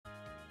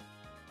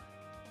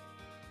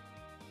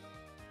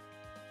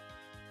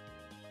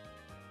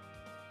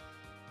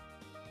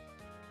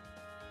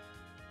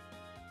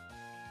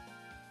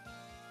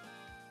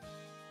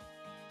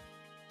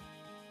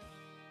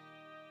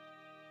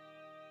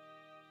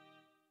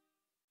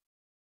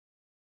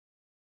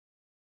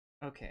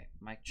Okay,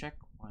 mic check.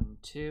 1,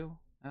 2.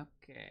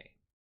 Okay.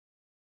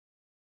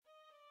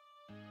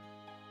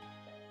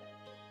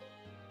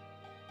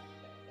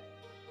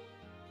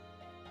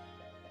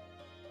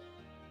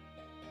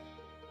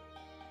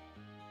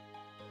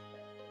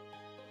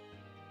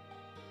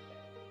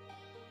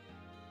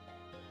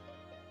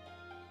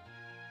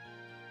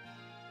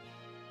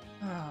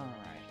 All right.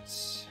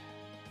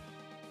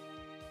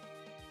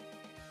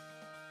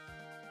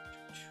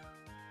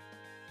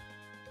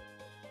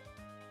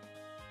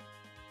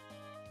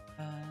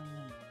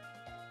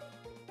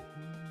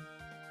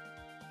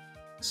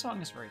 This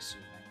song is very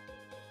soothing.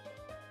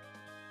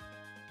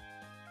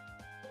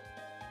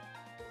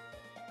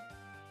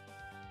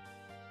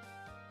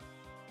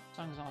 The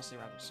song is honestly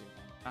rather soothing,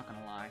 not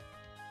gonna lie.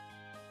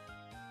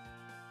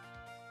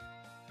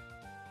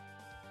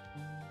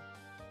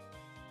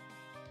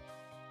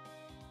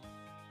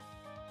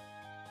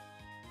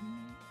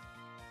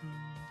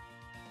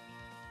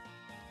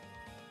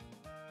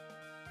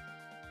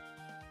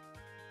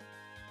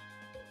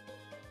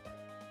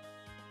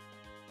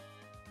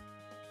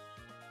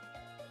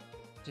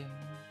 Okay.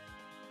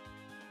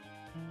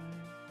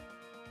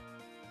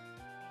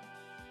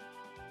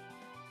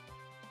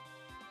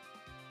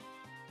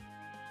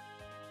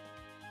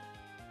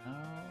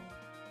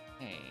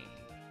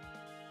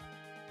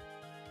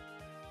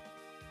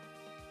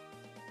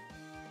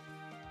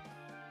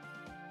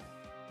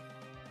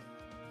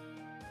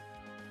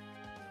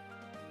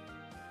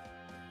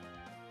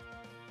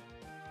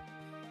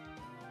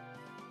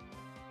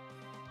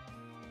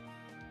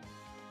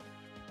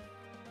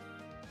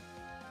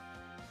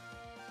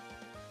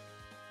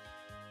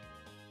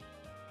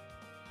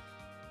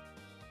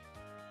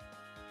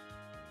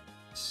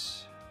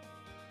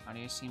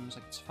 Audio seems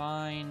like it's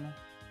fine.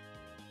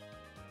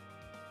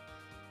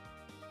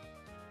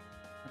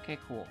 Okay,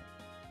 cool.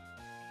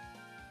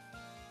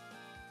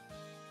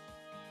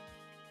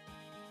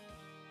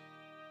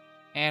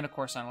 And of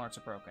course, sound alerts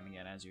are broken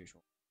again, as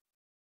usual.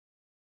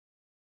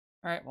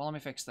 Alright, well, let me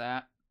fix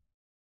that.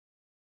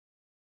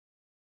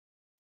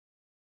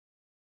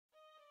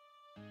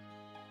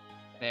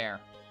 There.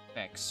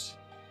 Fix.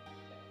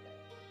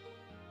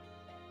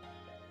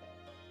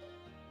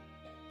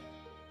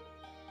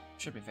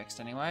 Should be fixed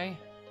anyway.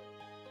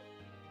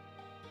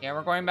 Yeah,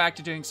 we're going back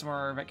to doing some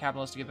more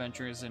capitalistic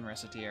adventures in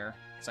Reciteer,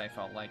 because I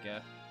felt like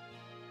it.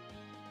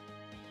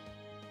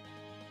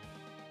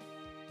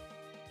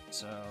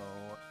 So,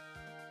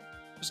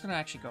 I'm just gonna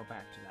actually go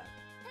back to that.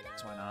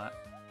 That's why not.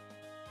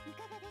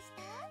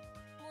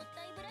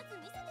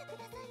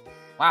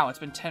 Wow, it's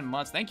been 10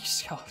 months. Thank you,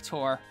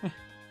 Skeletor.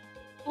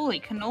 Holy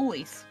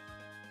cannolis.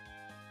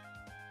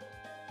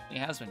 It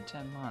has been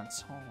 10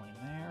 months. Holy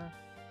mare.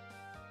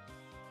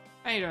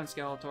 How you doing,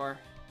 Skeletor?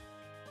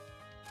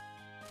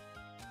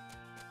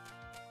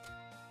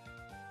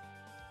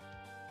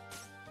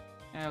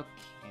 Okay,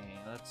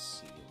 let's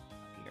see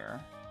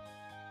here.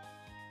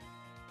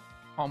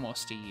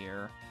 Almost a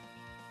year.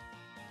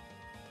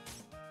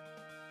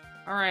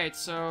 Alright,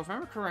 so if I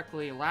remember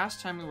correctly,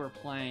 last time we were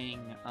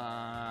playing,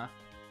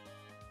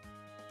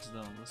 this is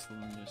the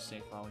Windows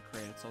save file we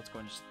created, so let's go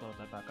and just load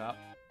that back up.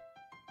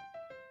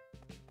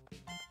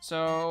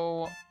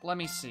 So, let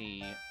me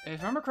see.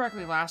 If I remember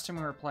correctly, last time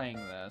we were playing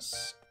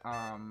this,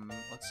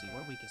 let's see,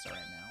 what week is it right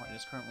now? It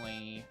is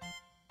currently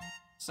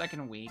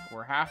second week.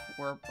 We're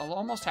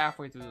almost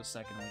halfway through the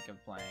second week of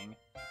playing.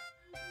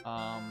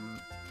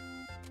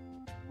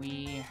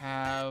 We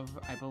have,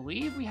 I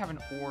believe we have an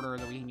order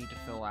that we need to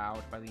fill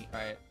out by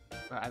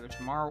either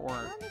tomorrow or,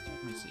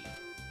 let me see.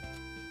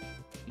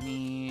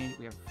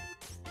 We have,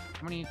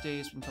 how many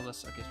days until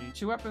this? Okay, so we need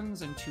 2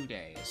 weapons and 2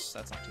 days.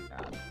 That's not too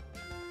bad.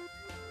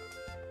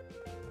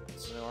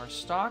 So our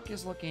stock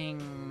is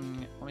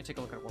looking, let me take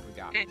a look at what we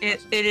got.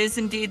 It is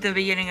indeed the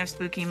beginning of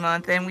Spooky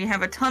Month, and we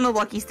have a ton of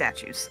lucky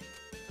statues.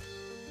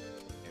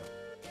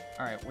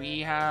 Alright, we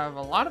have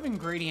a lot of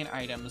ingredient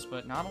items,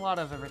 but not a lot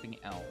of everything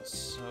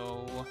else,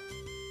 so...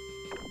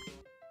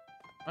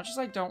 Much as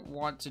I don't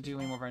want to do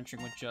any more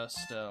venturing with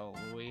just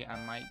Louis, I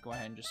might go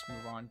ahead and just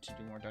move on to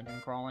do more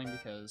dungeon crawling,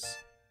 because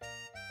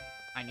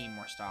I need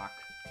more stock.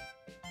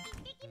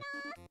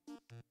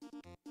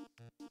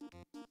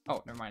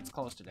 Oh, never mind, it's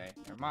closed today.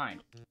 Never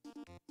mind.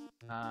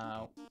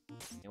 Okay,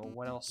 well,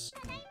 what else?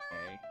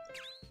 Okay.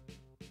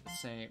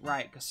 Let's say,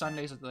 right, because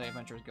Sundays at the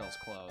Adventurers Guild is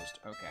closed.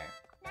 Okay.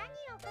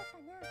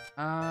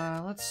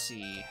 Let's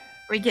see.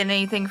 We get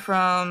anything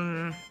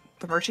from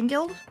the Merchant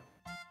Guild?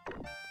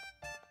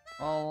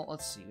 Well,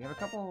 let's see. We have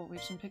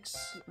some picks.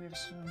 We have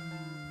some...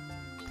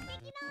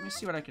 Let me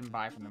see what I can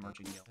buy from the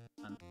Merchant Guild.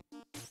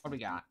 What do we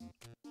got?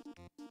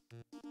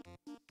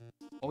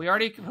 Well, we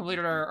already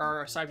completed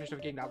our side mission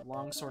of getting that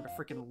longsword to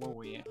freaking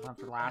Louis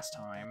for last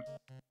time.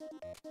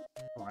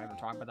 Don't ever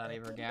talk about that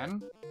ever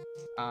again.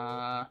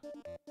 I'm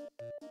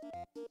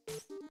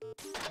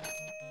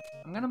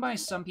gonna buy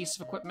some piece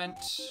of equipment.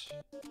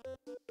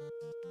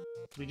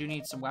 We do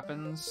need some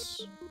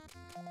weapons.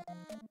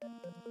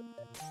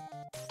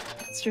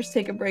 Let's just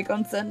take a break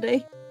on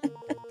Sunday.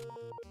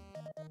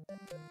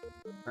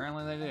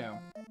 Apparently they do.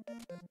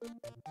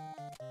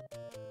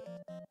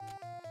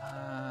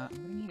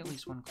 I'm gonna need at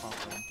least one clock,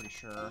 I'm pretty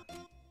sure.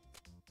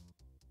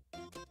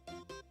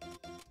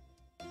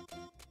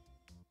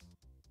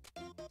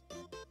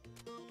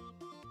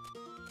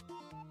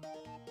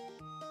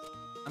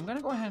 I'm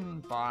gonna go ahead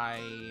and buy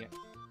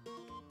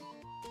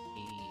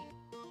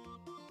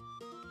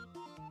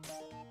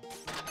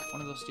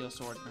one of those steel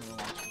swords from the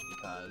launchers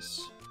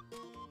because.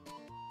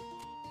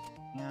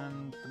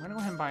 And I'm gonna go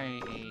ahead and buy a.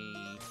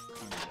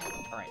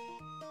 Alright.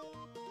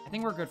 I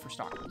think we're good for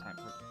stock for the time.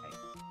 Okay.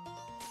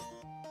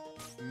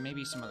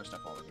 Maybe some other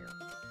stuff over here.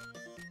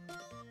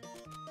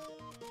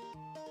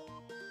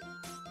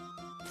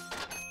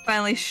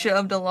 Finally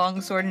shoved a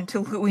longsword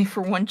into Louis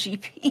for 1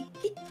 GP.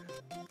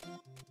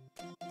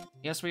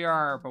 Yes, we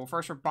are, but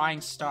first we're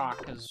buying stock,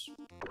 because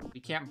we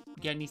can't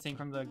get anything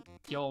from the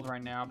guild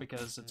right now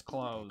because it's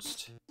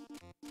closed.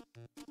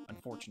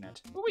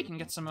 Unfortunate. But we can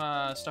get some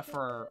stuff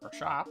for our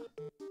shop.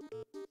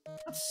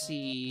 Let's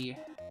see.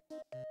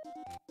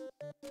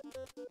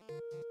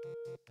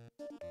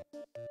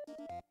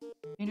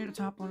 Painted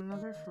atop one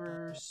another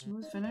for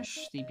smooth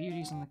finish. The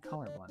beauties in the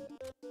color blend.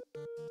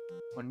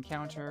 One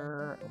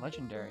counter,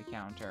 legendary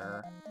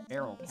counter,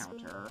 barrel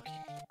counter.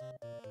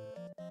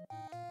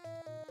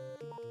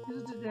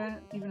 Did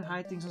that even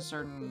hide things in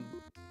certain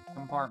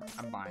compartment?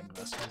 I'm buying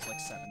this. It's like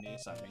 70,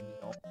 so I think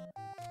deal.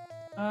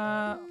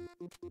 I'll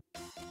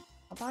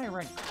buy a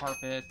red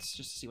carpet just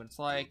to see what it's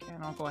like,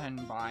 and I'll go ahead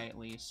and buy at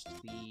least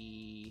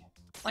the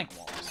plank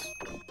walls.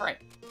 Alright.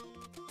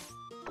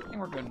 I think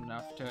we're good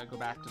enough to go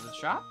back to the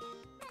shop.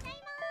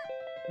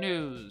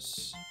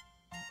 News.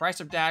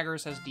 Price of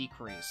daggers has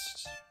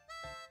decreased.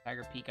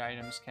 Dagger peak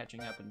items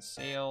catching up in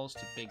sales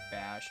to Big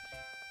Bash.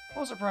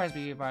 Will surprise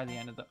BB by the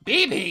end of the...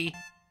 BB!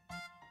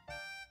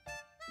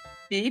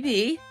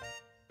 BB?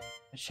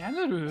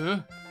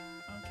 Chandleroo.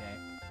 Okay.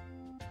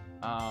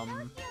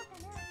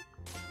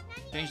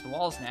 Change the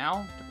walls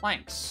now to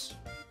planks.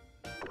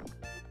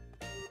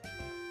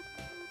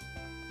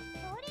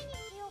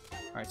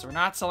 Alright, so we're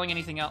not selling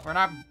anything else. We're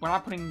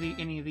not putting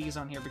any of these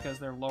on here because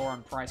they're lower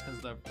on price because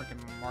of the freaking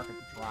market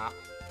drop.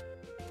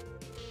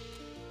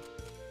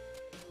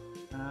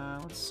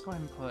 Let's go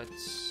ahead and put...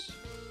 Is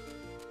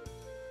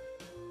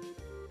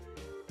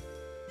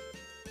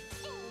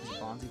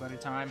Bonzi by the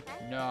time?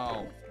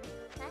 No.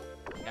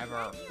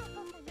 Never.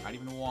 Not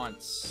even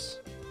once.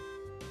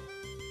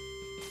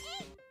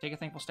 Take a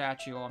thankful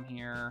statue while I'm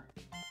here.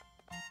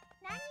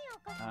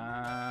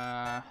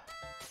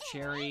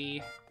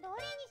 Cherry.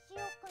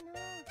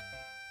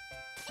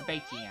 A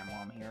baked yam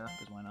while I'm here,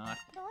 because why not?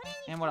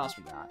 And what else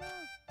we got?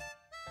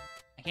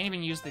 I can't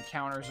even use the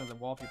counters or the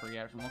wallpaper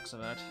yet from the looks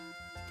of it.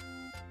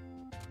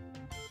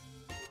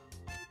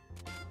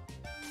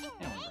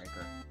 And one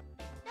breaker.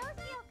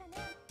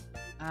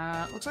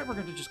 Looks like we're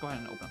going to just go ahead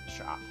and open up the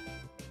shop.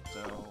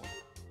 So,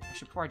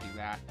 actually, before I do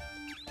that,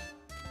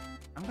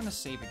 I'm going to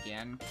save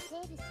again.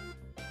 There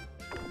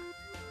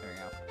we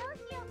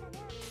go.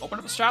 Open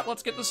up the shop,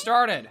 let's get this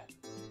started!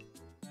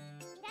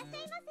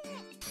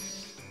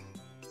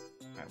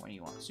 Alright, what do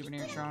you want?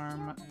 Souvenir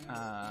charm?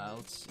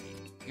 Let's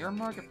see. Your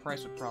market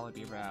price would probably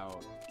be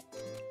about...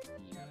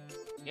 here.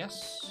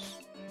 Yes?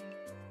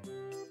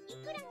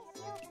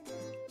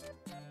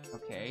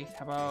 Okay,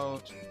 how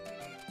about...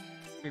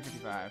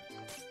 355.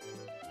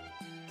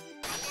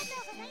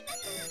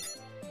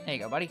 There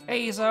you go, buddy.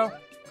 Hey, Izo!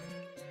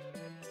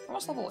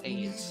 Almost level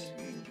 8.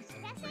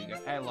 Pretty good.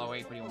 Hey,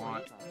 Loey, what do you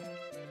want?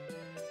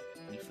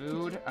 Any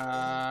food?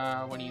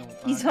 What do you want?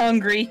 He's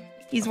hungry.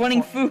 He's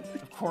wanting food.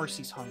 Of course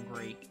he's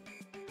hungry.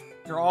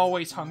 You're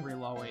always hungry,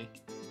 Loey.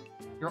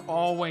 You're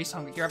always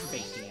hungry. You're a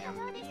baked yam.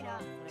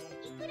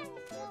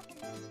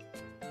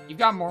 You've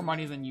got more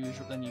money than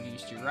usual than you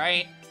used to,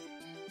 right?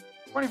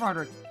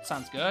 2,400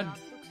 sounds good.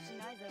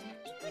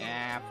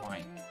 Yeah,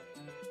 fine.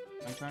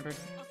 200.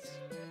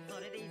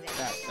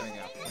 There we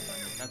go.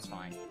 200. That's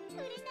fine.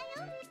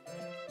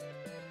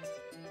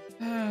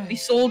 We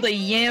sold a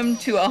yam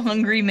to a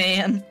hungry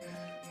man.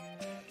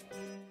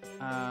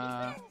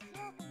 How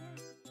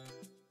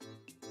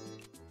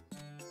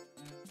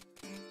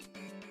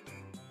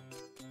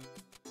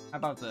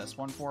about this?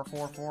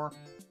 1444?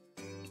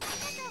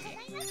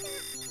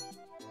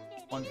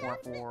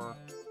 1444.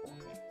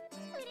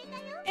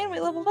 And we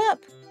leveled up.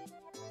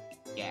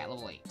 Yeah,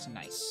 level 8.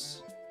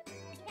 Nice.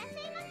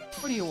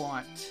 What do you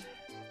want?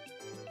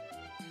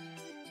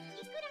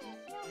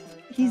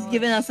 He's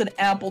given us an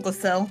apple to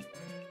sell.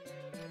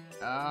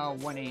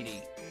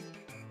 180.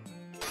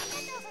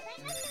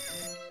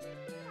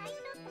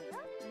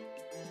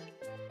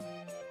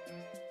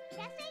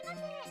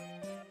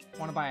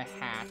 Want to buy a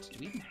hat. Do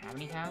we even have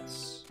any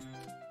hats?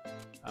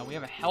 We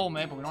have a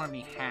helmet, but we don't have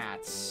any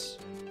hats.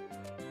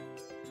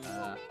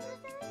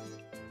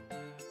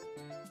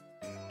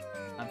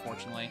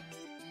 Unfortunately.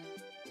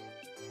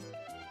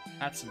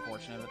 That's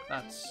unfortunate, but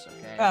that's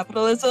okay.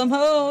 Capitalism,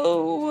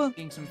 ho!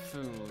 Getting some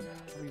food.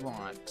 What do we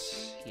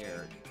want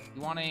here?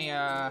 You want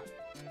a,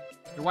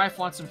 your wife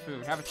wants some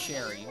food. Have a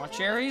cherry. You want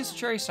cherries?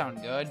 Cherries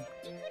sound good.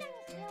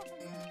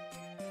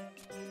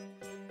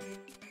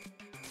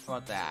 How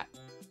about that?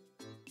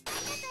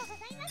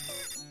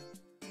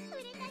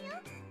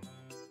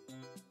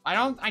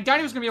 I doubt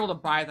he was gonna be able to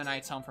buy the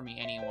Knight's Helm for me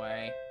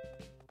anyway.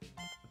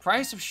 The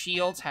price of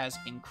shields has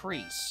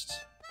increased.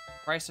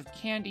 The price of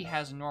candy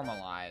has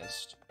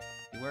normalized.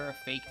 Beware of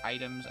fake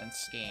items and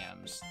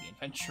scams. The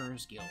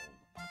Adventurers Guild.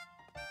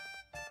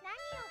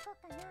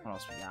 What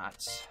else we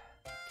got?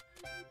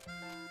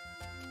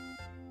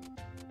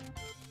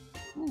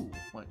 Ooh,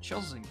 well,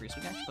 chills has increased.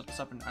 We can actually put this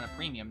up on a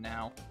premium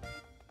now.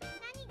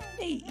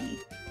 Hey.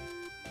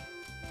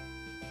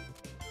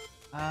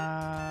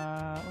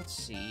 Let's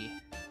see.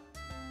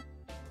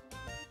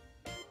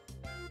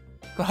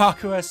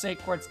 Goku has say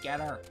quartz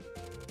getter.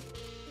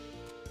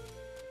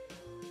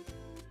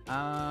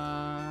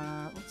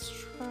 Let's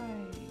try.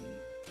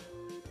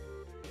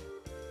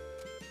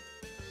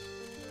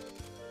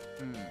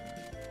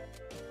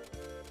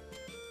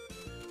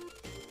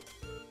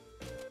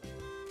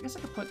 I guess I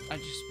could put. I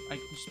can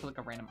just put like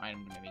a random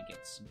item to maybe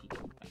get some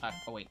people.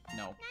 Oh wait,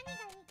 no.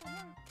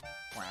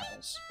 More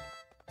apples.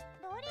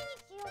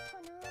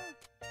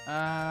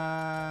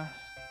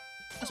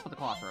 Let's put the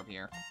cloth robe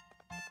here.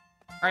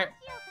 Alright.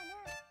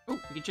 Ooh,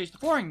 we can change the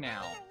flooring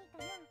now.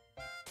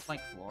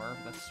 Plank floor.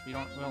 We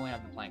only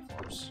have the plank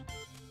floors.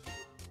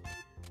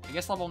 I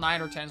guess level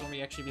 9 or 10 is when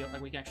we actually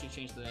we can actually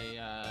change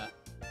the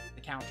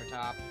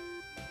countertop.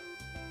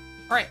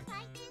 Alright.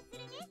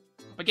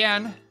 Up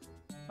again.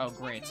 Oh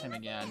great, it's him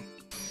again.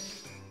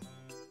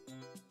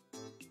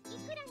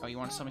 Oh, you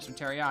want to sell me some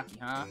teriyaki,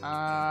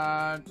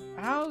 huh?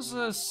 How's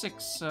a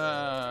 6,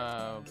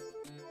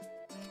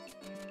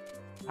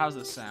 how's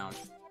this sound?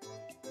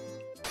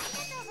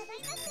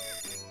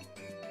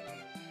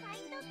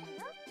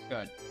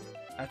 Good.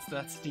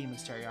 That's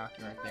Demon's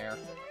teriyaki right there.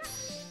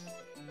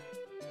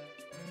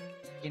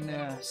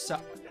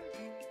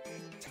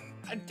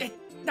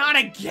 Not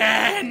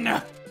again!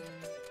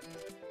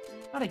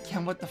 Not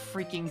again with the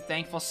freaking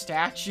thankful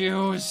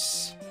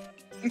statues!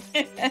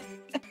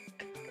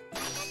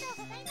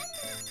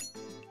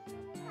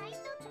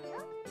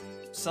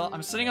 So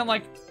I'm sitting on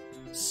like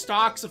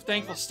stocks of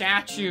thankful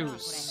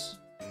statues.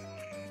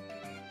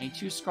 I need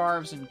 2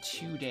 scarves in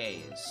 2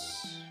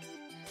 days.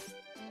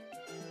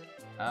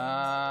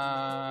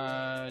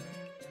 Yeah,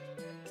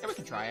 we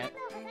can try it.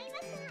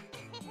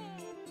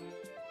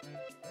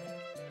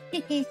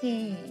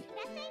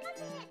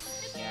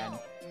 Again.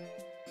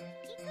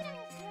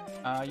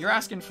 You're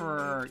asking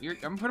for.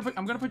 I'm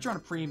gonna put you on a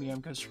premium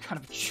because you're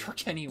kind of a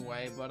jerk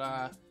anyway.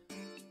 But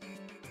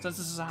since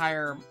this is a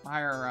higher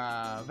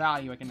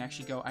value, I can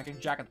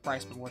jack up the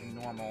price but more than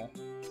normal.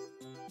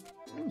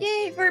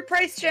 Yay for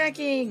price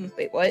jacking!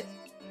 Wait, what?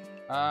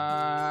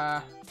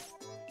 There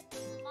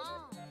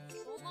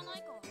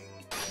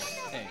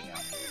you go.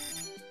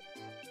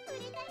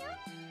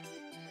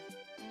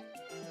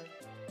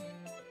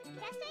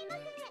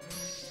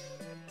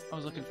 I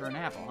was looking for an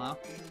apple, huh?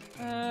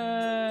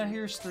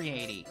 Here's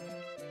 380.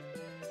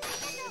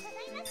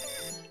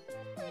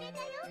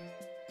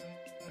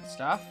 Good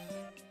stuff.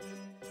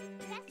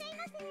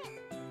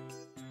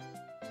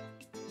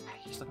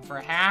 He's looking for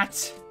a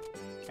hat.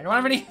 I don't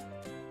have any.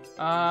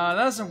 That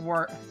doesn't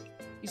work.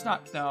 He's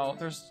not. No,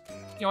 there's.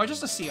 You know,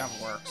 just to see how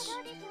it works.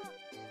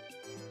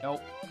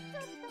 Nope.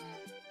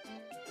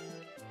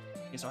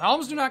 Okay, so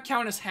helms do not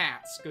count as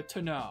hats. Good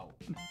to know.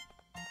 I'm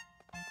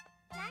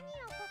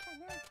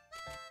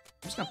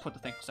just gonna put the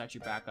thankful statue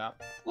back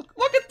up.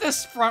 Look at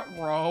this front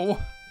row.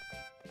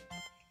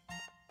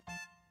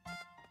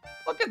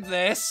 Look at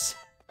this.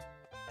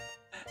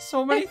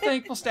 So many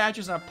thankful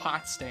statues on a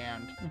pot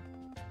stand.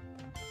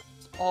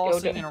 It's all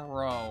sitting in a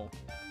row.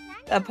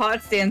 That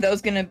pot stand, though,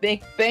 is gonna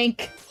make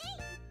bank.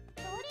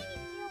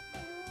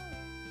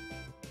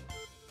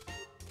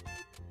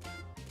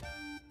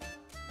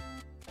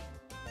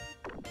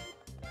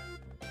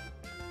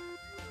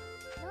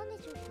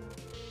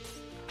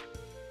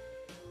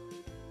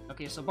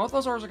 Okay, so both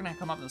those orders are gonna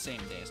come up in the same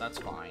day, so that's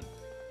fine.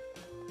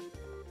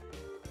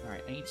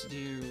 Alright, I need to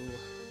do...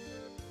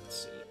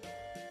 Let's see.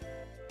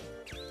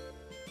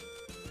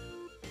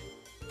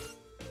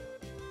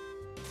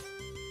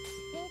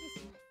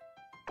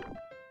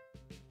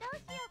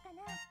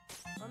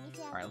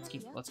 Alright,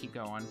 let's keep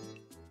going.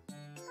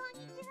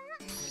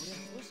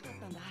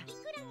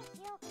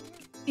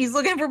 He's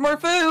looking for more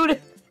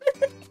food!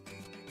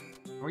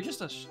 Are we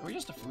just a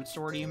food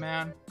store to you,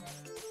 man?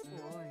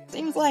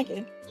 Seems like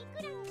it.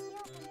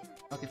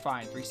 Okay,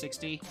 fine.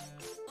 360.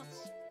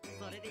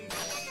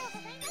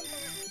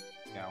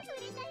 Go.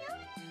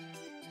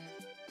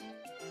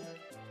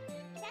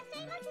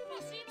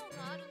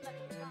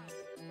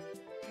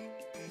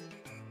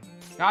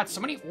 God, so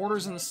many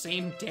orders in the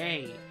same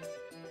day.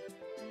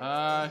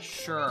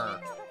 Sure.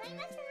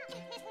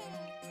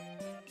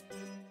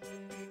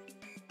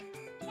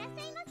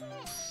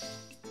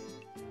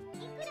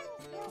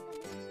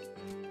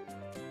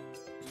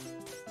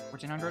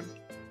 $1,400?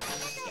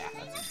 Yeah,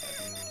 that's good.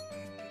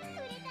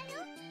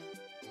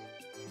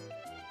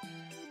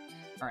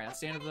 Alright, that's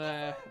the end of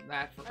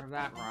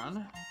that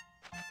run.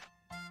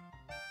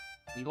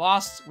 We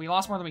lost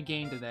more than we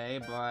gained today,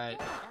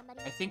 but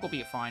I think we'll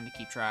be fine to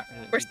keep track.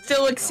 We're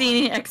still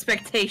exceeding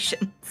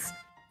expectations.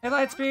 Hey,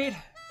 Lightspeed!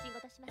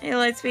 Hey,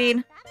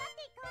 Lightspeed.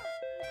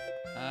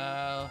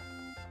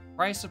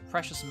 Price of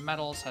precious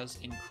metals has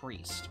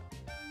increased.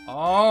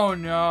 Oh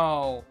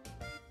no!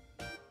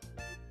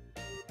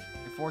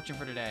 Your fortune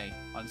for today,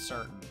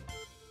 uncertain.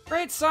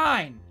 Great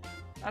sign!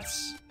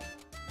 That's...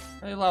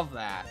 Really love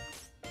that.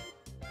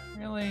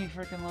 Really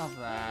freaking love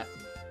that.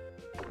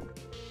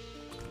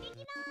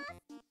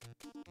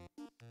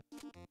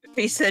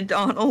 He said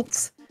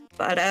Donald's.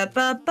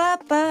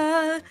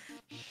 Ba-da-ba-ba-ba.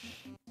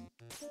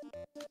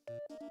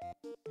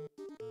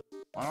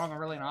 I don't have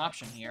really an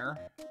option here.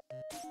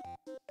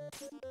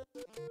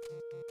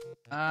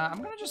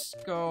 I'm gonna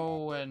just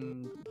go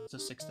and to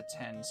 6 to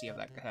 10, see how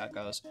that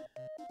goes.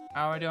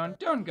 How are we doing?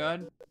 Doing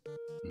good.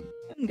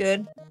 I'm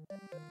good.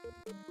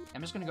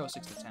 I'm just gonna go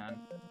 6 to 10.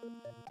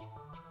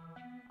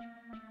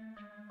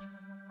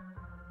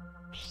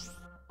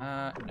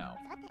 No.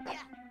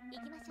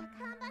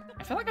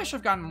 I feel like I should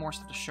have gotten more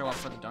stuff to show up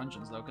for the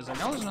dungeons, though, because I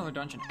know there's another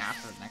dungeon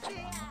after the next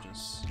one, which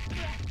is...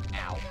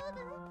 Ow.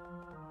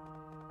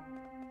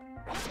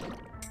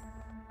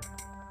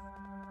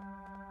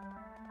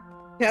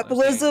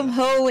 Capitalism,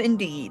 ho,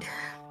 indeed.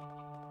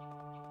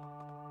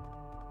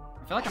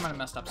 I feel like I might have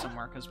messed up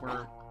somewhere, because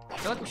we're... I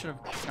feel like we should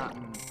have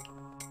gotten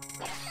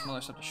some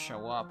other stuff to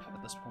show up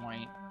at this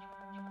point.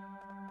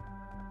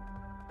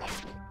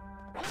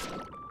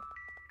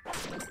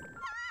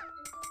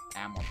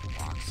 More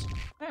blocks.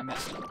 Hey, I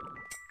missed.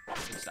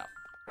 Good stuff.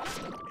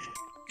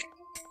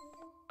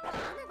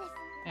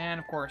 And,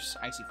 of course,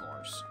 icy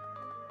floors.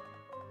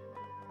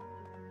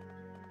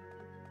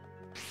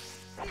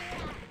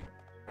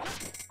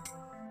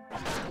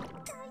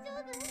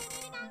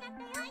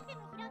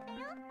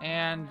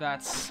 And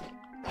that's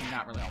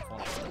not really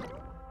helpful.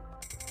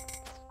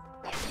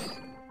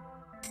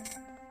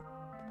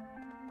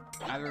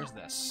 Either is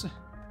this.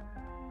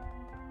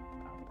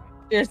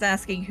 You're just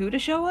asking who to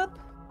show up?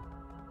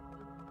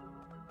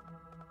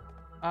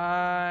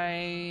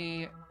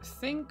 I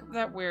think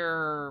that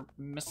we're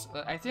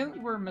I think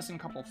we're missing a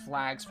couple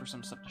flags for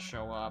some stuff to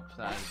show up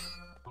that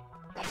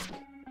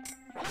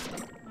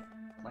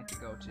I'd like to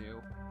go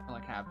to, or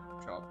like have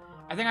show up.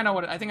 I think I know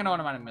what I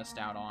might have missed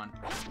out on.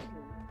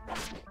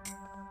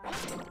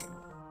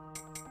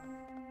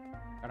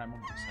 God, I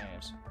moved the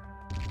saves.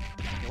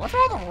 Okay, what's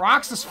all the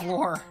rocks this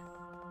floor?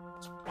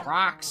 It's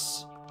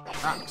rocks.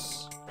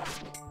 Rocks.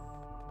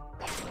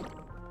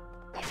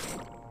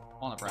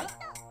 Walnut bread.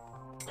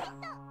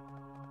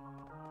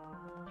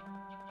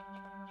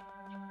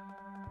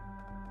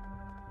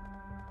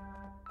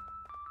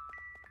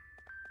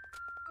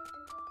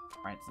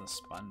 Alright, it's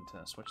this button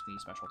to switch the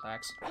special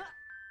attacks.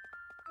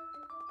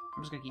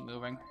 I'm just gonna keep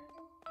moving.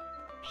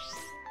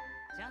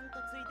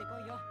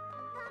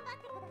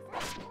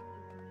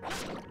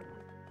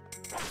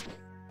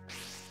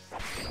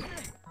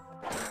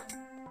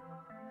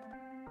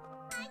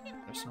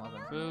 There's some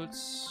other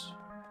boots.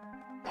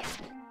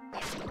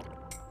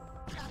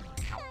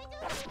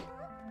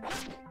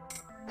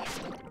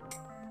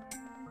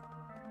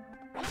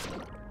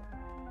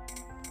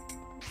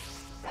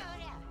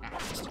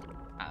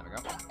 There we go.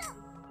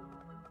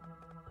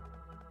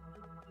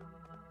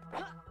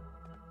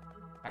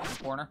 Back in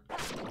the corner.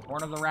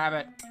 Corner of the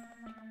rabbit.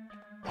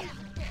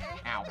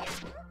 Ow.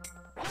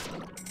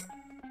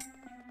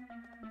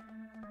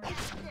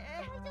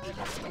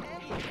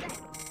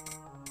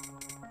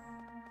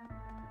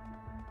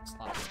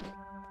 Slop.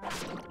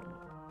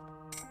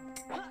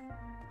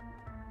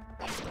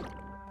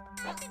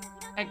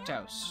 Egg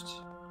toast.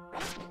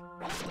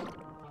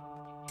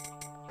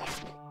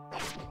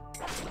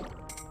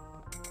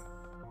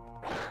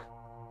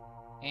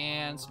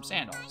 And some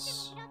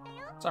sandals.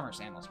 Summer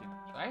sandals, people.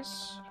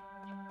 Nice.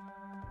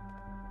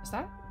 Is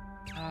that?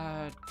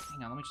 Hang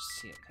on, let me just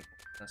see it. Take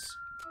this.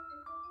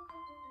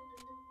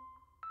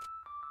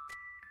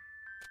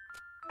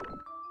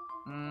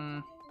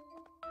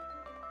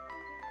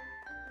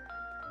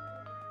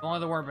 Only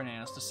there were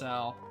bananas to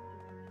sell.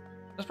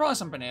 There's probably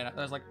some banana.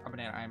 There's like a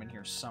banana item in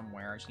here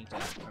somewhere. I just need to. I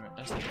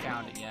just haven't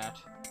found it yet.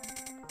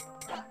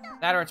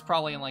 That or it's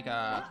probably in like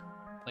a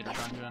later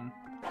dungeon.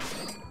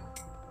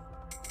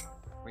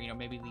 Where, you know,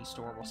 maybe the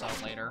store will sell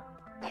it later.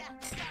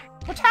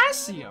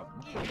 Potassium!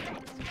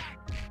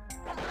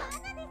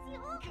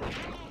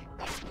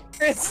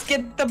 Chris,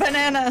 get the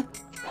banana!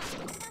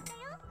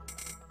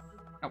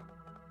 Nope,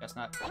 guess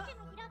not.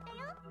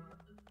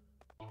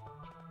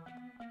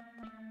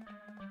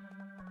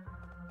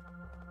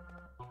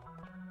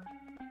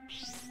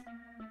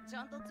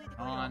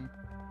 On.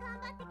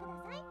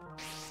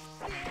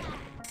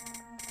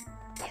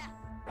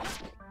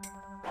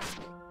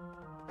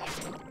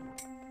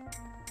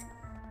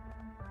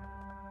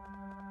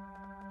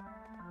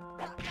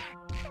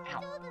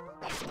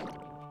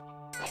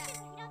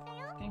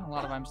 Getting a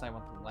lot of items I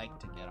would like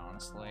to get,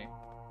 honestly.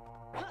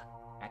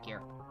 Back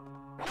here.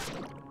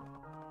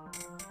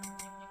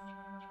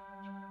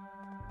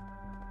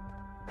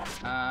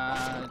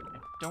 I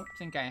don't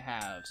think I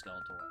have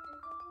Skeletor.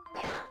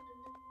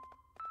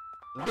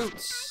 The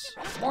boots!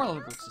 More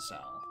leather boots to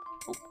sell.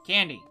 Oh,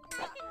 candy!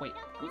 Wait,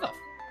 who the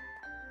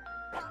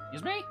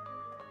Excuse me?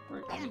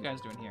 What are you guys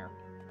doing here?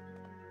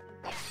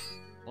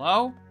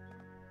 Hello?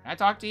 Can I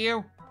talk to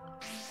you?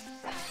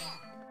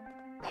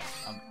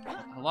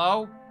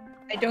 Hello?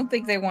 I don't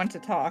think they want to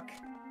talk.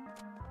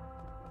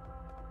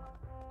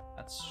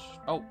 That's...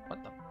 Oh,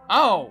 what the...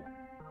 Oh!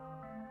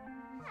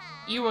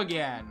 You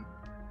again.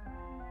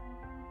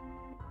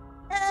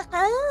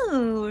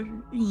 Oh,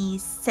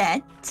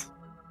 Reset.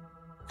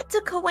 What a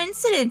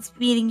coincidence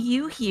meeting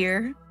you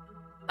here.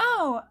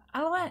 Oh,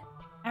 Alouette,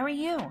 how are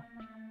you?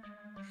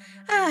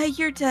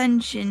 Your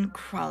dungeon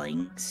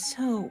crawling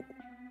so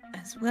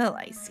as well,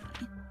 I see.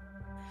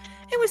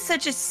 It was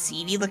such a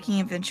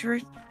seedy-looking adventurer.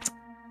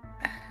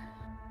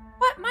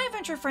 What? My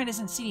adventure friend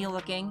isn't seedy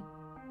looking.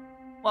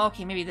 Well,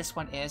 okay, maybe this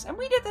one is. And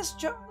we did this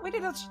joke. We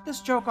did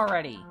this joke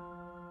already.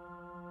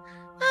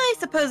 I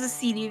suppose a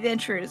seedy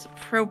adventurer is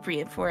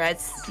appropriate for a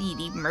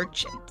seedy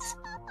merchant.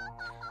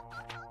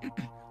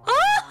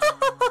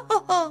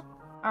 Oh!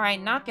 All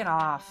right, knock it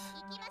off.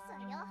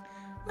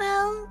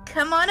 Well,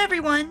 come on,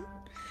 everyone.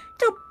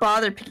 Don't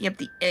bother picking up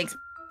the eggs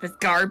with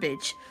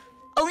garbage.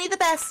 Only the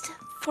best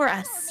for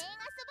us.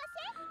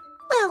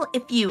 Well,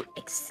 if you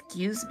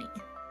excuse me.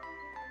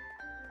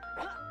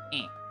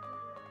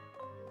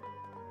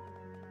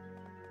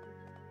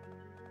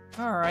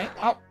 Alright.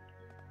 Oh.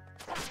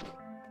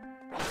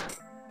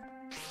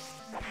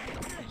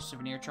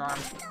 Souvenir charm.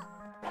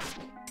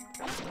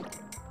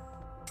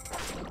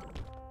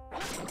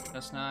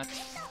 That's not.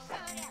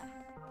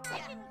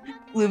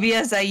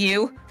 Luvia, is that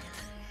you?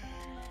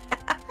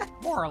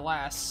 More or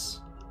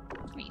less.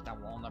 Eat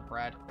that walnut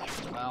bread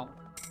as well.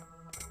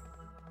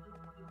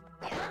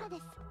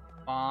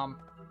 I'm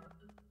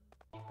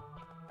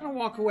gonna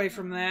walk away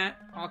from that,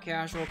 all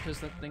casual, because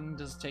that thing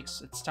just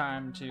takes its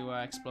time to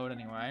explode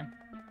anyway.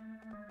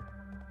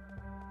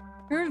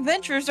 Your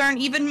adventurers aren't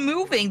even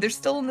moving. They're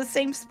still in the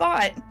same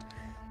spot.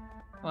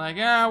 Like,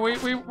 yeah,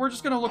 we're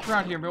just gonna look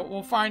around here, but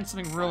we'll find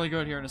something really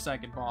good here in a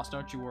second, boss.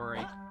 Don't you worry.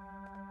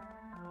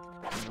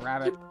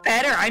 Rabbit. You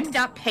better. I'm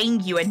not paying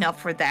you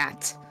enough for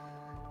that.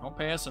 Don't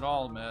pay us at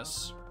all,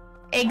 miss.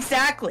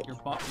 Exactly. Your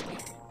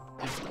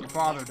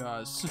father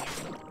does.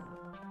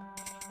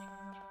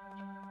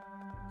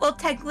 Well,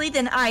 technically,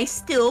 then I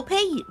still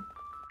pay you.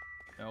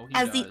 No, he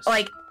as does.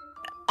 the,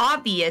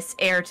 obvious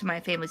heir to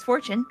my family's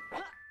fortune.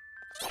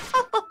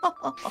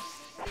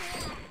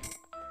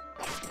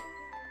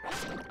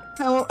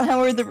 How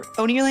are the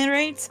Onierland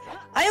raids?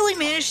 I only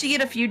managed to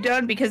get a few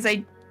done because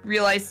I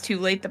realized too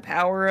late the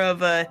power of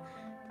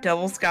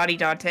double Scotty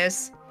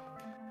Dantes.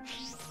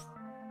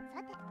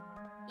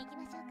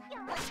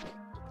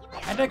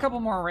 I did a couple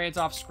more raids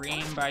off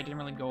screen, but I didn't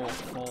really go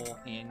full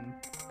in.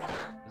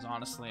 Because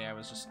honestly, I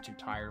was just too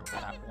tired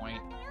at that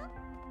point.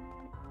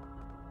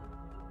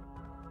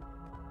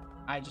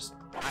 I just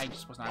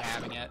was not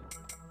having it.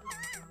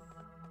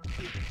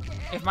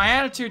 If my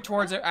attitude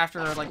towards it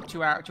after like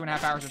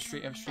 2.5 hours of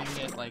streaming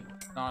it like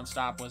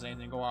non-stop was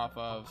anything to go off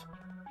of,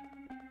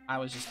 I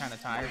was just kind of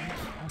tired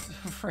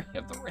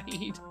of the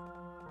raid.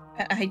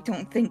 I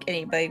don't think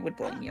anybody would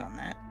blame me on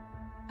that.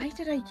 Why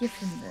did I give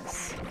him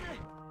this?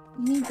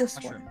 You need this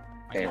Mushroom. one.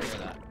 I can hear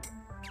that.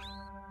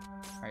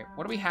 Alright,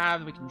 what do we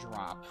have that we can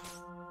drop?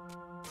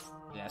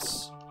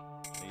 This.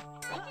 Wait.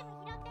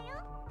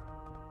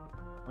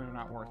 We're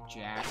not worth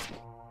jack.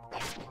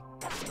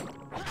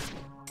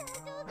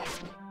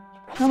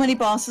 How many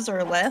bosses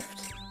are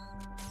left?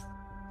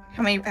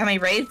 How many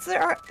raids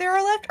there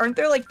are left? Aren't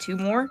there like 2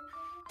 more?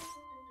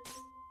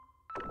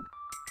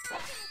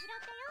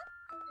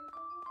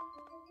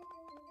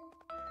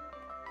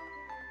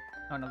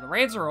 Oh no, the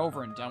raids are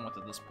over and done with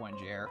at this point,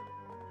 JR.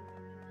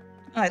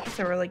 Oh, I thought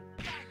there were like...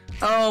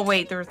 Oh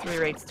wait, there were 3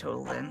 raids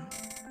total then.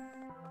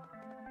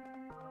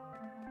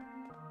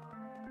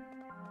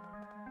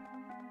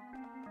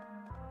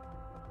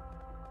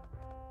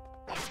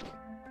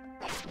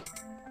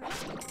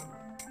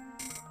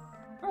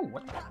 Oh,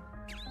 what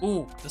the?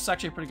 Ooh, this is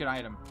actually a pretty good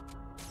item.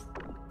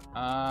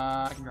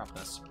 I can drop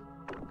this.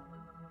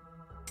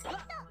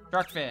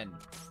 Shark fin.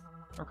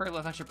 Okay,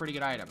 that's actually a pretty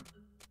good item.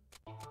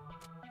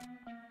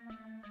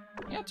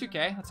 Yeah,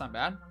 2K, that's not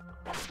bad.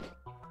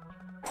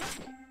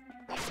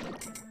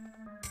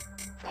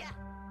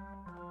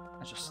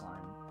 That's just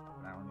slime.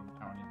 I don't need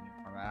any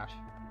more of that.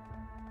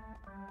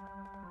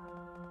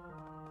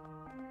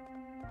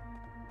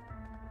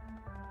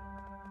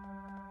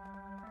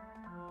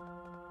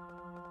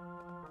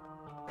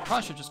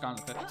 Probably should have just gone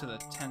to the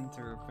 10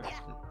 through 15,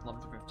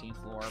 11 through 15th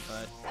floor,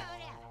 but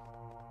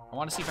I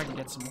want to see if I can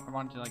get some. I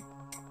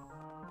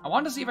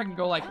wanted to see if I can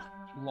go like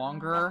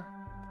longer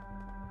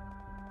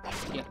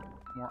to get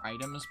more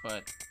items, but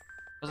it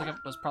was like it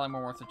was probably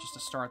more worth it just to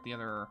start the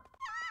other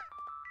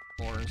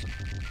floors.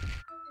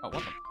 Oh,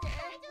 what the?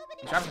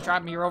 These rabbits are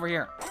trapping me. You're over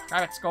here.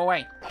 Rabbits, go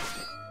away.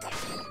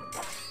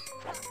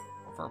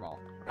 Furball.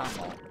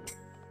 Ball.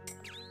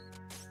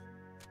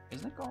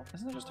 Isn't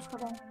it just a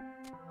furball?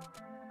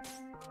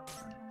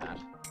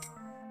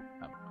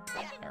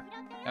 There.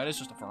 That is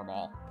just a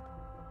furball.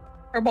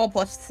 Furball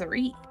plus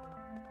 3.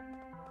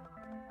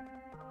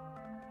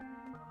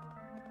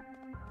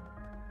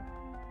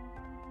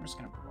 I'm just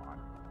gonna move on.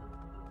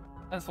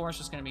 That floor is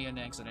just gonna be an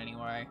exit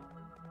anyway.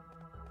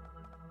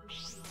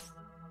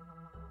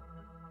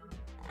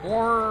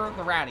 Or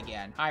the rat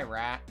again. Hi,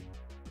 rat.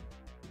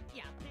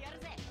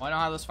 Well, I know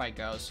how this fight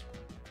goes.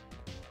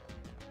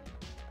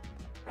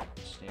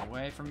 Stay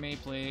away from me,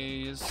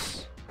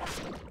 please.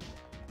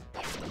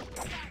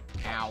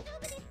 Ow.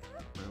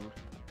 Rude.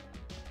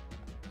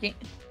 Okay.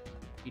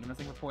 Eat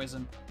nothing but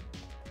poison.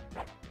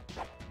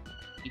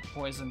 Eat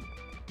poison.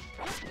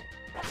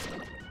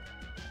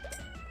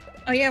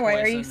 Oh yeah, why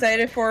are you Poison.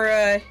 excited for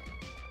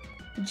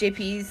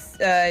JP's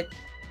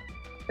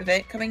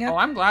event coming up? Oh,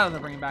 I'm glad that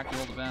they're bringing back the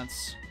old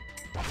events.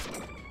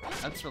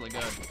 That's really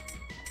good.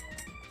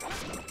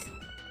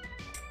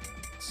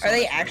 So Are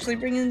they much actually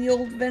better. bringing the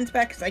old events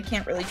back? Because I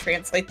can't really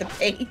translate the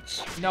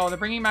page. No, they're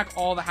bringing back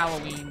all the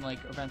Halloween, like,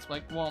 events.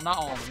 Like, well, not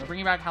all of them. They're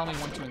bringing back Halloween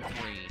 1, 2, and 3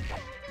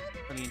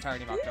 for the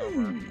entirety of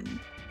October. Hmm.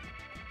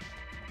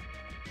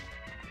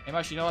 Hey,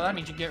 Mush, you know what that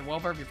means? You get well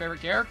of your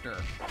favorite character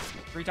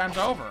 3 times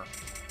over.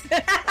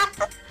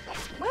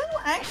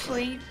 Well,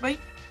 actually, I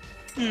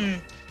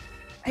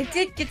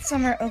did get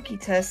Summer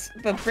Okitas,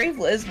 but Brave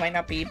Liz might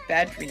not be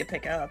bad for me to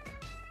pick up.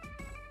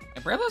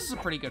 Yeah, Brayless is a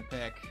pretty good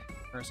pick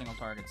for a single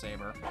target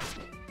saber.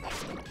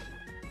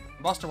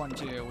 Buster 1,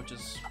 2, which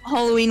is...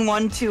 Halloween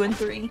 1, 2, and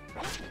 3.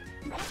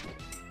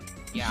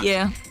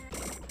 Yeah.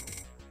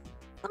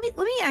 Let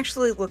me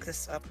actually look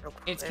this up real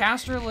quick. It's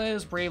Caster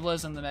Liz, Brave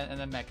Liz, and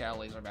then Mecha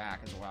Ellie's are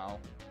back as well.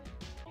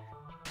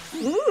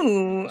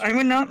 Ooh, I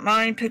would not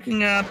mind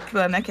picking up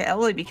Mecha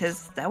Ellie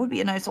because that would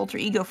be a nice alter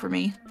ego for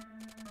me.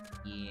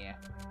 Yeah.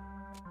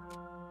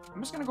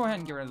 I'm just gonna go ahead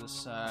and get rid of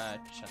this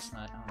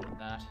chestnut. I don't need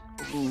that.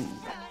 Ooh.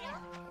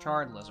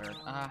 Charred lizard.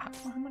 How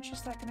much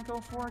is that gonna go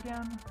for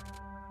again?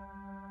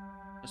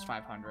 Just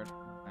 500.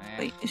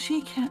 Wait, is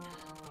she can't.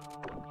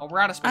 Oh, we're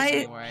out of space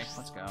anyway.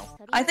 Let's go.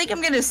 I think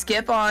I'm gonna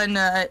skip on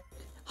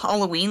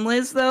Halloween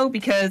Liz though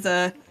because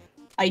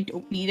I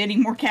don't need any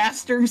more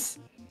casters.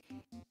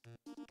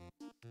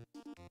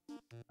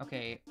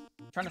 Okay,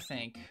 I'm trying to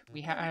think.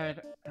 We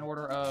had an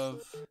order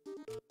of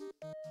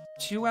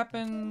 2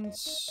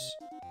 weapons,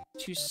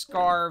 2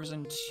 scarves,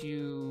 and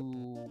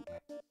 2...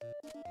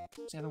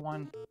 What's the other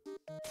one?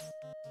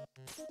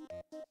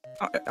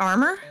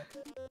 Armor?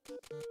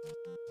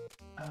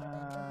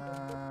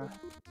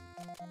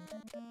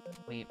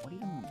 Wait, what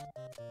even...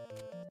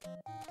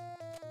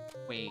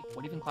 Wait,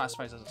 what even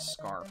classifies as a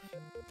scarf?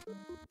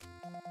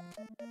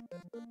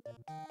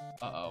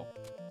 Uh-oh.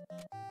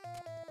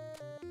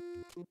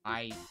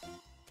 I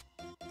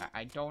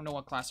don't know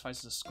what classifies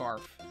as a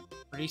scarf.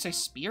 Or did he say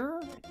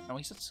spear? No,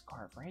 he said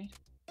scarf, right?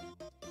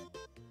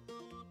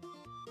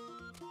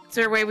 Is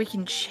there a way we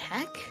can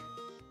check?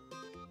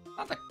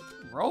 Not the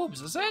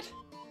robes, is it?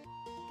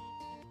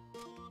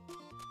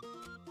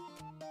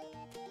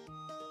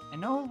 I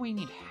know we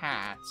need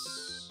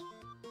hats.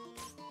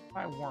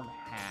 Buy a warm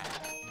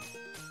hat.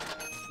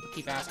 People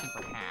keep asking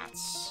for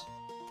hats.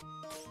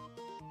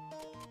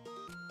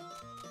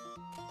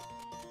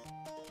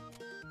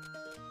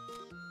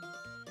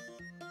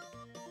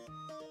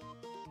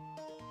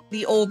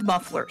 The old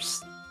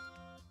mufflers.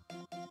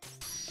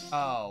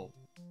 Oh,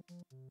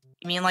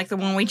 You mean like the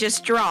one we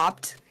just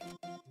dropped?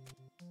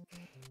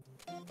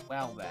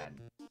 well then.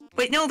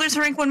 Wait, no, there's a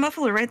rank 1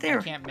 muffler right I there.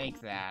 can't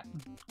make that.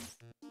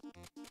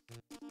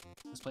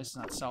 This place is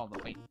not sold,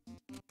 but wait.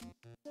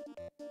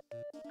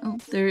 Oh,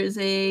 there is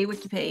a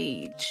wiki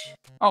page.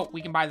 Oh,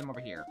 we can buy them over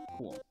here.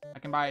 Cool. I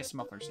can buy some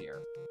mufflers here.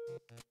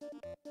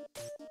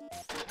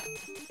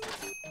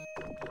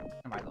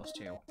 I can buy those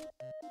too.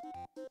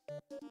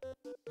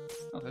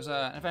 Oh, there's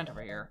an event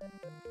over here.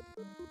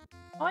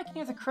 Oh, I can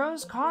hear the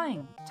crows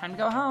cawing. Time to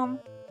go home.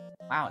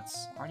 Wow,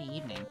 it's already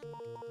evening.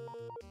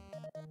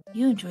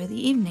 You enjoy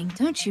the evening,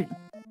 don't you?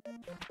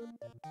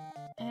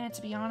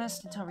 To be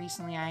honest, until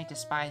recently I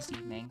despised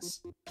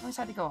evenings. I always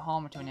had to go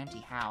home to an empty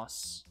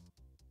house.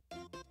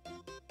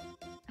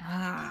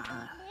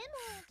 Ah.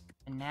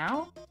 And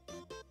now?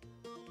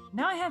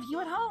 Now I have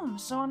you at home,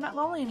 so I'm not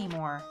lonely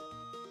anymore.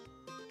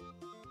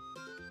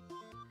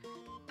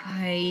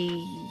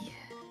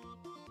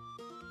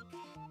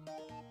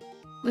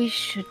 We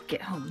should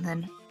get home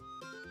then.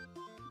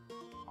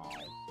 Oh,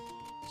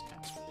 that's kind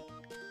of sweet.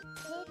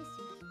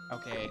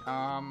 Okay,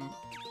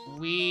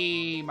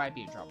 we might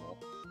be in trouble.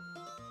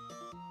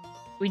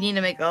 We need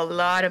to make a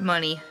lot of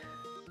money.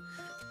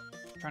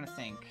 I'm trying to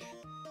think.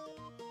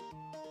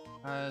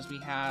 Because we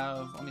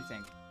have... Let me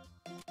think.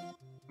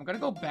 I'm gonna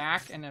go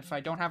back, and if I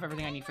don't have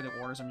everything I need for the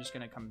orders, I'm just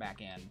gonna come back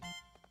in.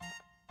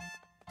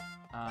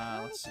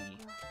 Let's see.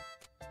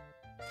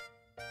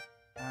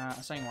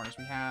 Assigning orders.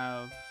 We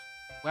have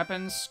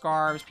weapons,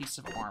 scarves, pieces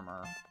of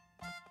armor.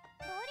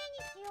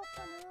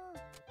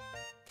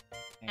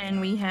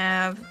 And we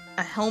have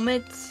a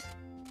helmet.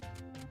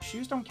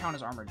 Shoes don't count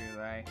as armor, do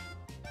they?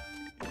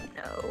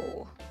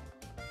 No.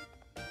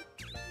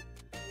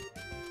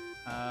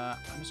 I'm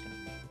just gonna...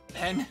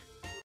 Pen.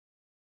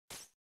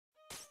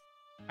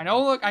 I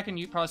know, look, I can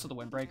probably sell the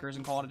windbreakers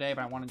and call it a day,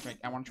 but I want to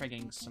try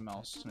getting something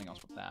else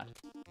with that.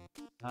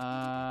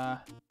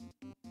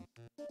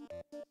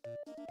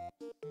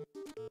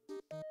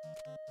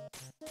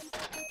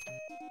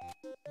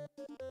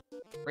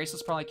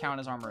 Bracelets probably count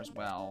as armor as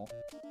well.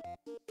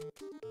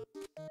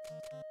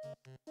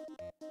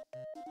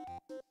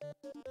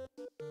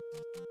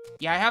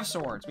 Yeah, I have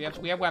swords. We have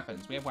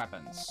weapons. We have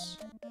weapons.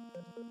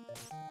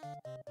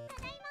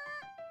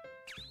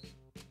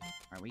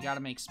 Alright, we gotta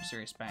make some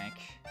serious bank.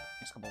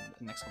 Next couple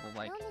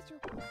like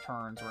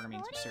turns, we're gonna be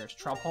in some serious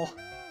trouble.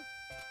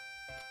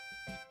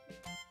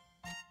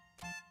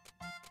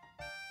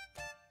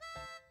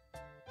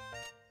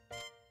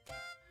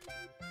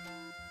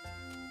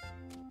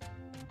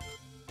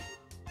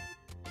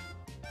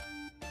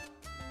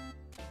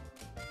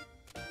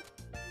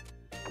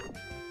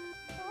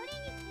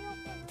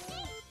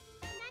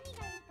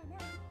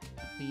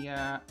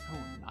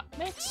 Oh, nut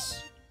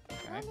mix?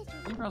 Okay. I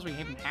didn't realize we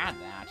even had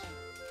that.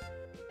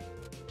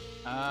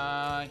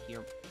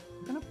 Here.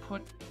 I'm gonna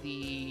put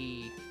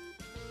the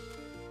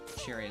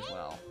cherry as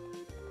well.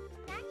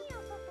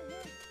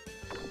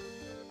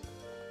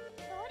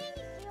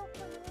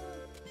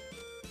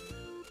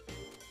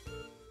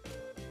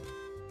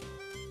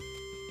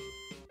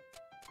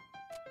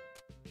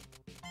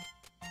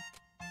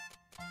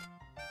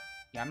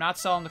 Yeah, I'm not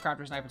selling the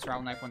crafter's knife and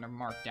survival knife when they're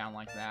marked down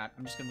like that.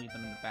 I'm just gonna leave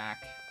them in the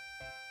back.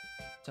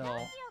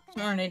 Till...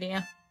 Smart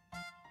idea.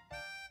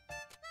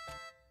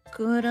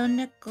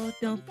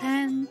 코로나코도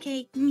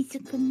팬케이크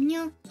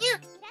미스군요.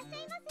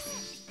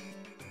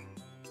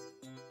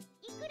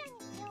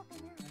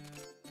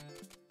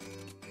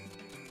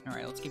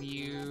 Alright, let's give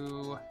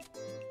you...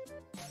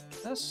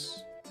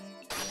 this.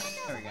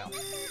 There we go.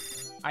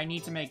 I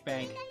need to make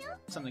bank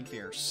something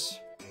fierce.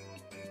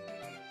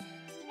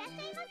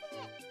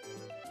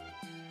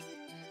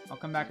 I'll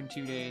come back in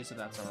 2 days if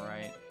that's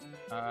alright.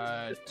 2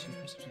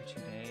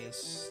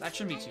 days. That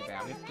shouldn't be too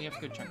bad. We have a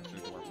good chunk of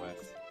food to work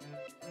with.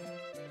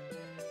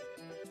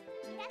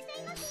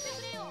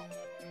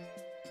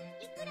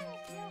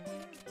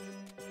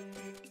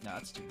 No,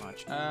 that's too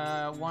much.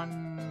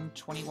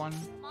 121.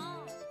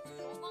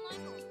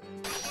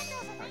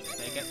 Alright,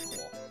 take it.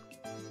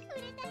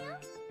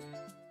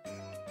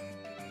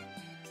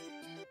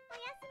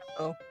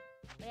 Cool. Oh.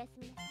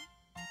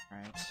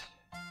 Alright.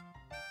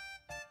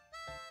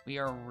 We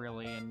are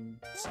really in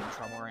some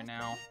trouble right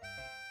now.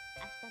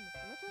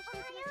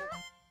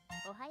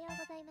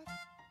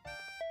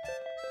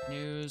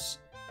 News.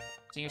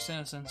 Senior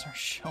citizens are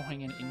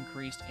showing an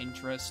increased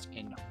interest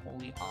in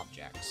holy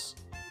objects.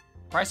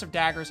 Price of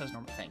daggers has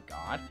normal. Thank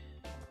God.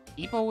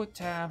 People with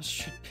tabs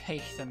should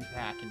pay them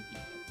back in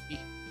the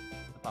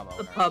pub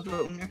owner. The pub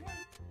owner.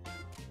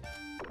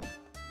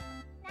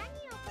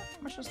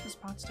 How much does this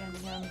pot stand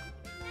again?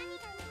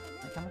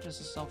 Like, how much does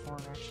this sell for,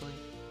 actually?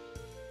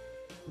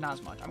 Not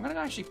as much. I'm gonna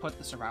actually put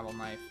the survival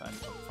knife in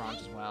front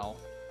as well.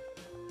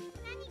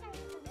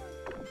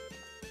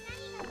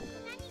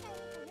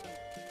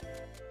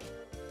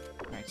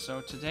 Alright,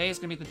 so today is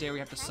gonna be the day we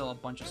have to sell a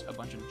bunch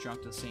of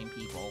junk to the same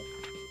people.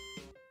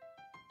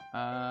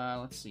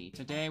 Let's see.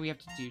 Today we have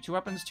to do 2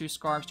 weapons, 2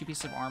 scarves, 2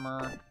 pieces of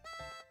armor.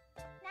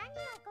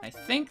 I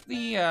think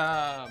the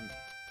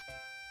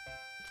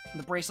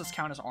bracelets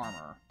count as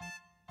armor.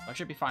 So I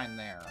should be fine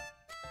there.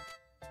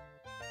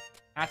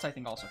 Hats, I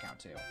think, also count,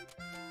 too.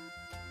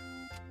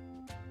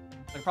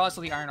 I can probably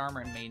sell the iron armor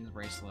and maiden's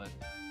bracelet.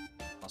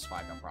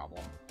 +5, no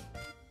problem.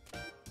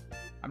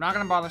 I'm not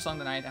gonna bother selling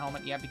the knight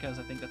helmet yet because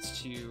I think that's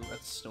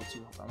still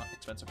too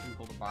expensive for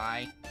people to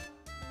buy.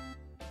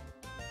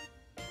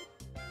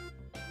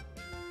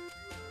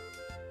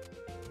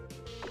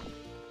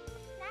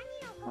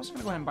 I'm also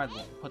gonna go ahead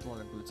and put the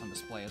leather boots on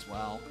display as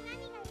well.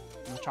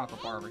 And the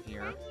chocolate bar over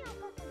here.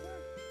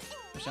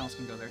 Michelle's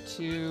can go there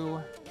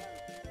too.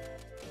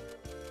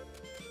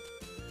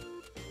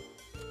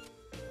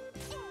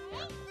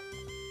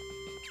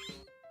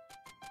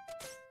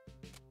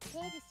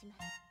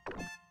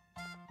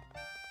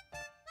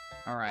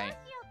 Alright.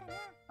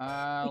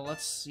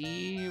 Let's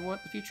see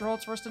what the future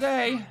holds for us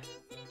today.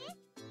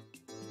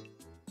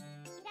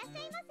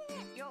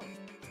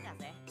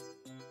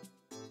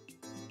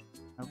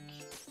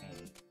 Okay.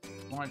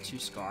 1 or 2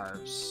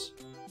 scarves.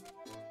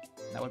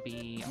 That would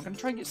be... I'm gonna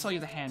try and sell you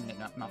the hand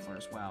muffler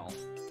as well.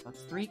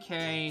 That's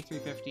 3K,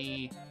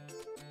 350...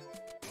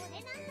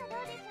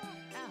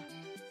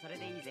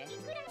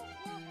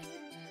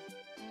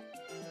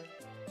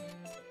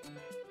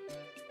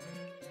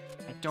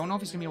 I don't know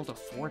if he's gonna be able to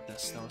afford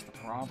this, though, is the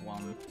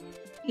problem.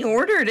 He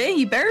ordered it,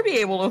 he better be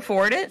able to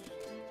afford it.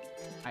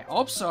 I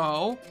hope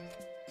so.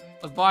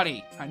 But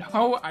buddy, I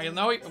know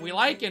we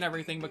like it and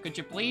everything, but could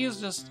you please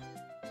just...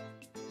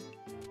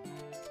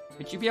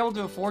 Could you be able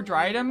to afford your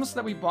items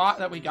that we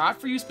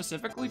got for you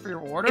specifically for your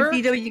order?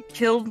 If you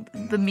killed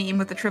the meme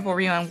with the triple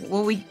reon,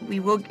 will we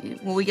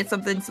get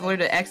something similar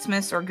to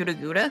Xmas or Gouda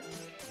Gouda?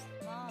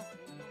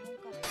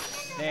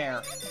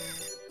 There.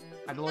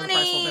 I lowered the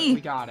price a little bit, but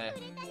we got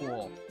it.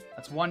 Cool.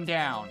 That's 1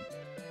 down.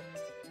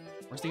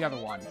 Where's the other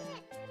one?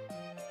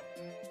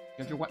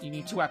 You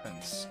need 2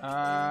 weapons.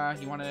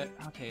 You want to...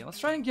 Okay,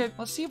 let's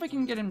see if we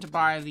can get him to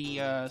buy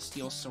the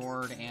steel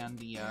sword and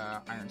the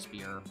iron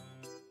spear.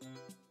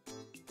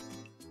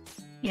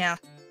 Yeah.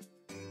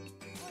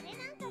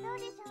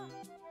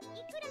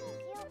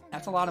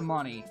 That's a lot of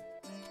money.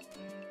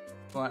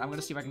 But I'm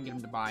gonna see if I can get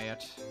him to buy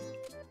it.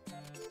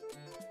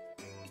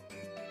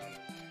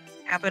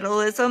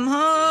 Capitalism,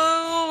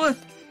 ho!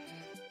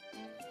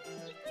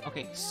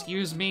 Okay,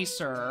 excuse me,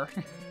 sir.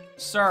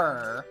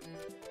 Sir.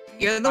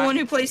 You're the one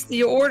who placed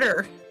the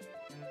order.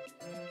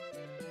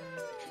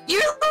 You're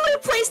the one who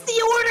placed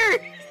the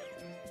order!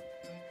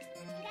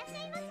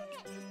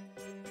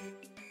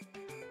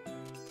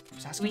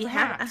 Just asking We for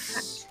have a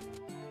hats.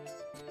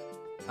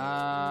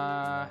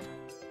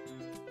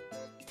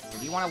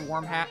 Do you want a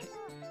warm hat?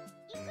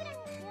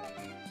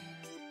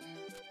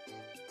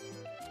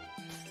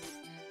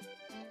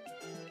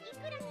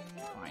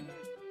 Fine.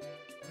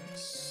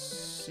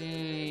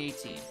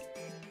 18.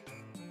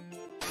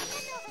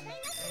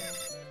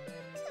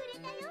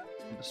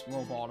 Just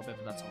lowballed a bit,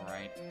 but that's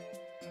alright.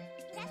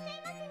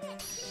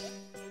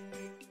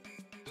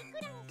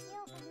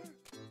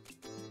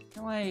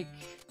 Like...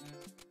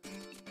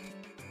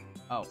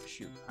 Oh,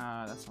 shoot.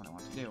 That's what I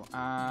want to do.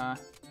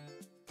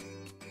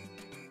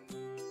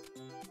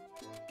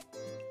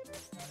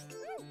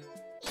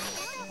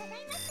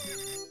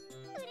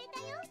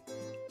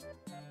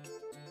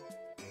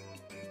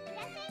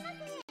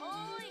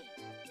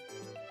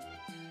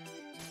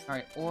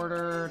 Alright,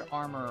 ordered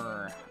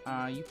armor.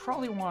 You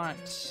probably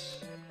want...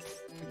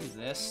 I'll give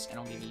you this, and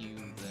I'll give you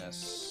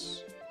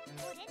this.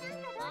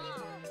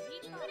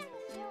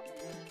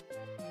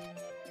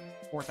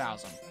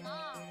 4,000.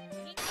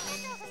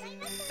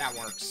 That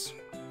works.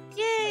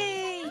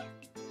 Yay!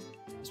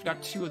 So we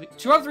got two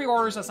of 3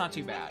 orders, that's not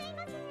too bad.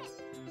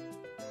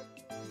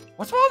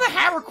 What's with all the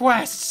hat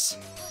requests?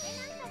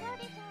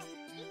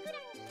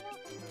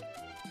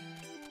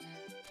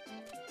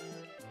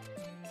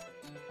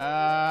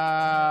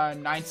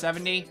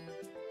 $970.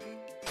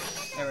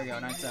 There we go,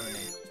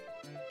 $970.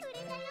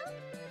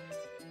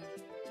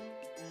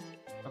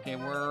 Okay, I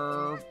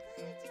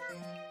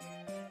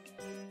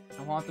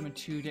want them in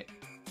 2 days.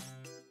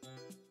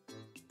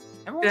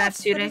 Everyone That's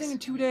wants to 2 do days. everything in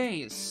 2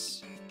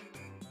 days.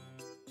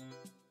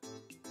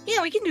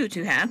 Yeah, we can do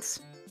 2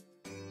 hats.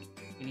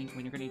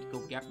 We're gonna need to go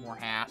get more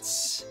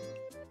hats.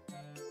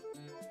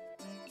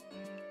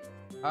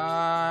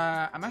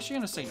 I'm actually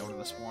gonna say no to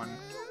this one.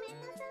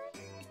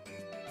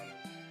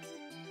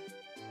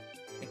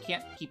 I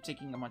can't keep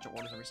taking a bunch of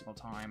orders every single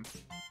time.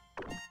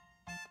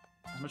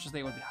 As much as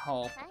they would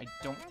help, I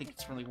don't think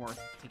it's really worth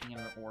taking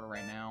another order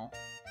right now.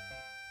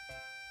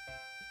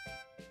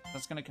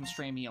 That's gonna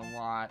constrain me a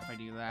lot if I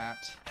do that.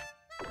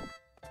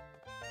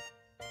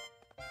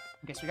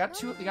 Okay, so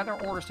we got our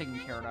orders taken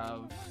care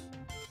of.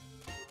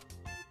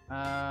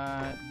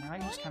 Now I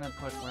can just kind of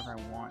put whatever I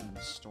want in the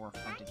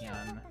storefront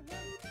again.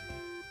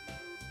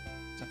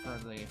 Except for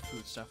the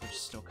food stuff, which is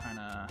still kind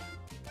of...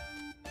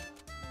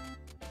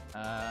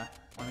 I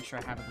want to make sure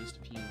I have at least a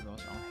few of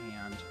those on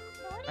hand.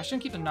 I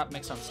shouldn't keep the nut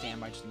mix on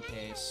standby just in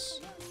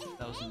case. Put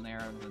those in there,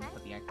 and then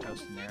put the egg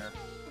toast in there.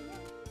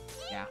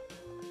 Yeah.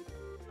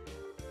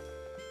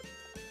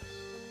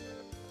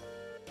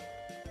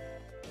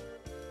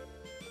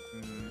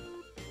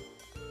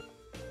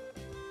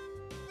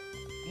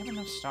 Do you have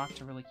enough stock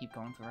to really keep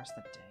going for the rest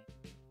of the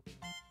day?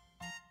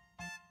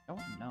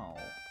 Don't know.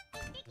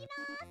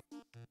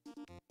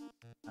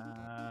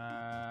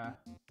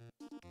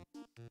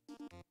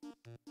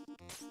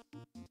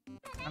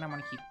 And I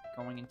want to keep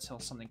going until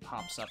something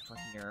pops up for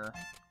here.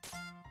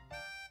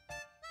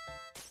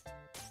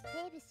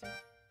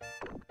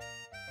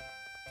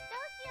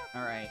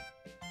 Alright,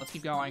 let's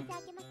keep going.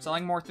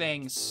 Selling more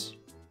things.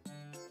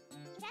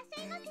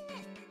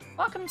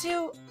 Welcome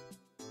to...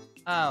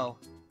 Oh.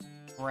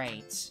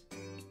 Great.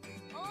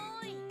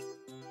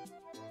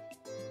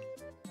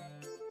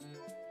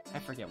 I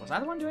forget, was I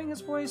the one doing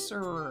his voice,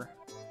 or...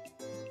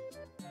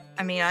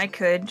 I mean, I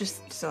could,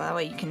 just so that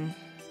way you can...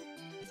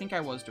 I think I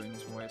was doing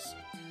his voice.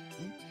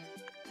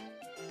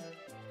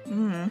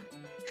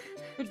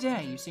 Good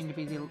day. You seem to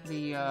be seem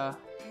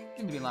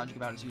to be logic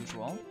about as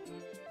usual.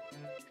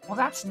 Well,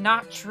 that's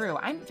not true.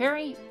 I'm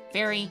very,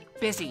 very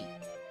busy.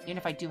 Even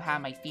if I do have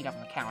my feet up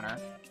on the counter.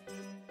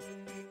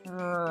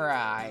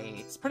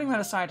 Right. Putting that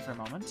aside for a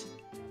moment,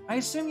 I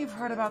assume you've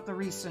heard about the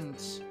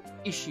recent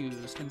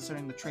issues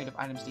concerning the trade of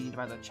items deemed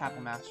by the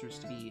Chapel Masters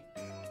to be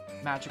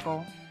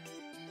magical.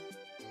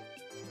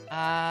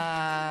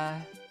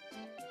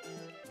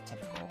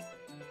 Typical.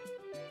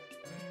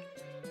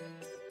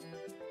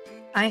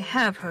 I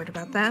have heard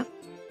about that.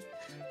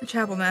 The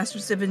Chapel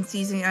Masters have been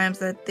seizing items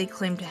that they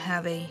claim to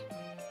have a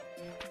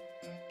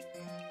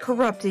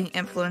corrupting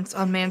influence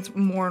on man's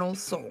mortal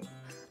soul.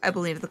 I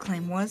believe the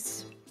claim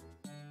was.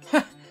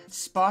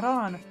 Spot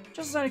on.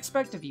 Just as I'd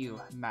expect of you,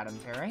 Madam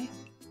Perry.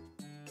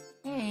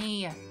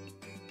 Hey.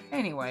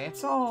 Anyway,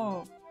 it's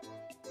all...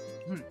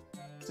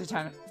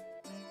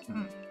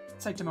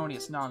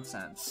 sanctimonious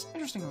nonsense.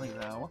 Interestingly,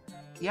 though,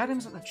 the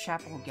items that the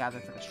chapel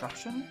gathered for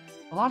destruction,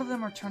 a lot of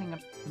them are turning up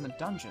in the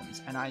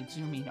dungeons, and I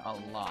do mean a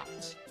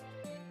lot.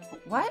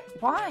 What?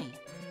 Why?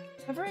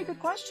 A very good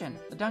question.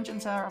 The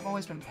dungeons have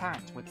always been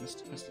packed with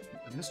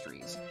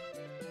mysteries.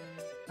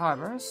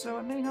 However, so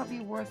it may not be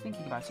worth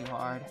thinking about too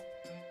hard.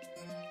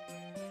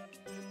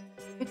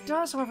 It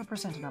does, however,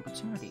 present an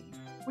opportunity,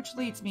 which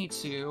leads me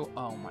to...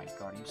 Oh my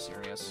god, are you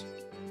serious?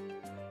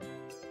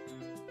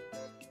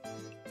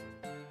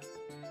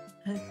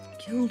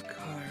 Guild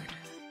card.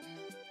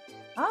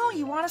 Oh,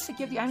 you want us to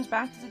give the items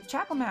back to the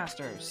Chapel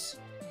Masters.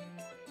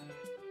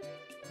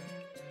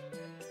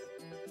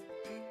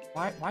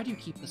 Why do you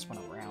keep this one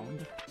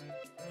around?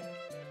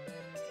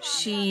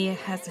 She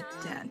has a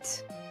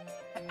dent.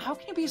 How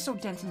can you be so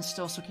dense and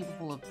still so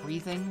capable of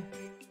breathing?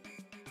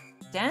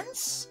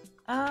 Dense?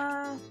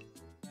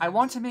 I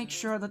want to make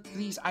sure that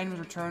these items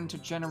return to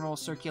general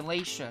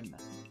circulation.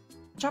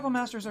 The Chapel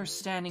Masters are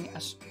standing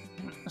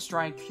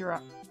astride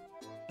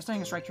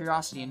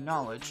curiosity and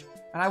knowledge,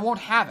 and I won't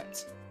have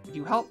it. If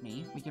you help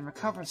me, we can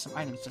recover some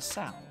items to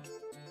sell,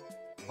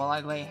 while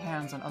I lay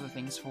hands on other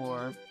things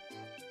for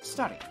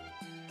study.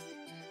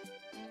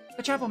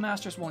 The Chapel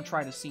Masters won't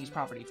try to seize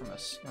property from a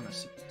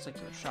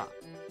secular shop,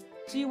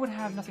 so you would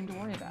have nothing to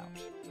worry about.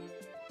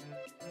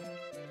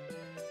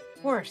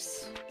 Of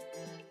course.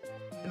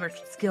 The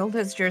Merchants Guild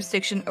has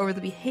jurisdiction over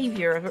the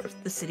behavior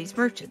of the city's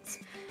merchants,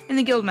 and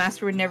the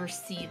Guildmaster would never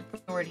cede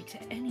authority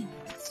to anyone,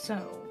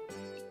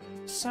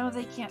 So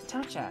they can't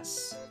touch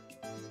us.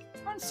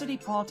 Aren't city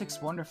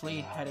politics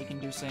wonderfully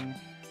headache-inducing?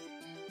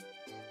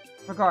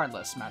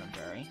 Regardless, Madam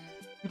Berry,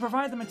 you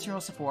provide the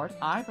material support,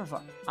 I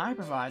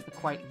provide the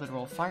quite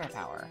literal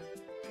firepower.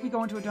 We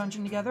go into a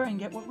dungeon together and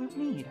get what we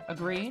need.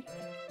 Agreed?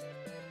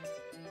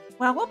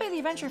 Well, we'll pay the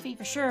adventure fee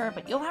for sure,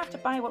 but you'll have to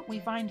buy what we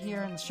find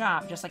here in the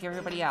shop, just like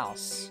everybody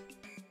else.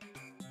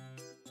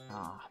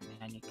 Aw,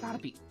 man, you gotta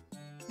be...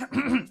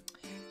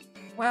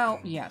 Well,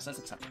 yes, that's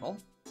acceptable.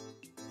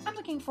 I'm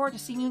looking forward to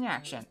seeing you in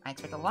action. I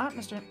expect a lot,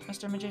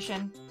 Mr.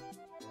 Magician.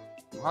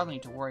 You hardly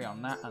need to worry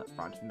on that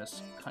front,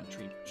 Miss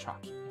Counter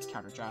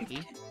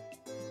Jockey.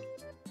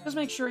 Just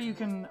make sure you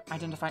can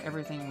identify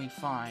everything we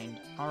find,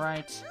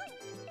 alright?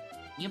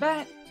 You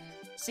bet!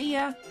 See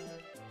ya!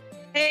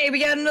 Hey, we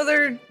got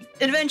another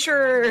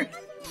adventurer!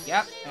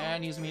 Yep,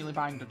 and he's immediately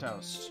buying the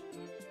toast.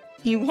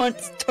 He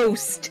wants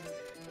toast.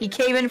 He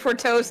came in for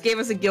toast, gave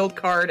us a guild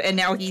card, and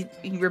now he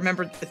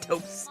remembered the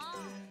toast.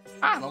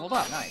 Ah, leveled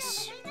up,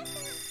 nice.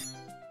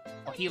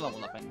 Well, he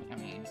leveled up, I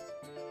mean.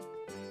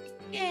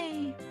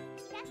 Yay!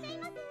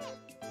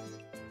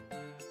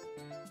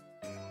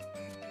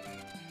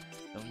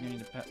 So you need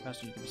to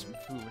pester you to give me some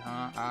food,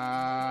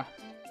 huh?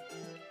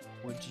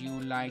 Would you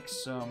like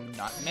some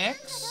nut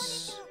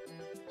mix?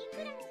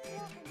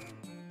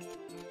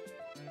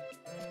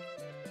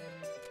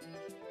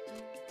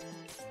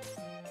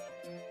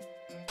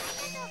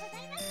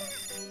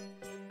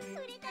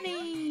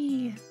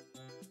 Honey!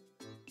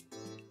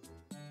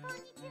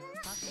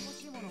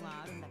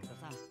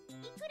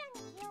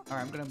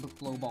 Alright, I'm gonna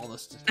blowball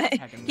this to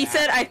heck and He back.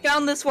 said, I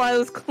found this while I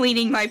was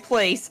cleaning my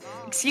place.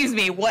 Excuse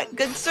me, what,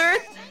 good sir?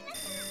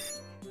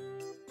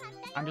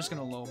 I'm just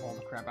gonna lowball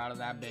the crap out of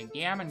that big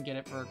yam and get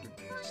it for...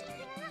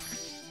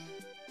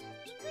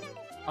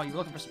 Oh, you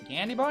looking for some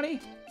candy, buddy?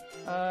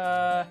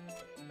 I'm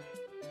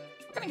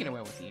gonna get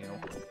away with you.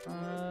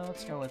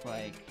 Let's go with,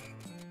 like...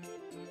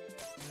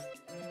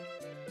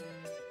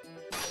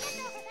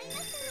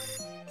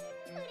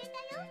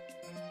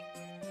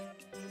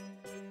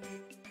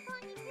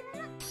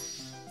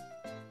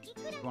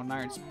 One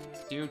iron...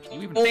 Dude, can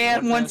you even Old man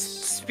afford wants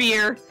this?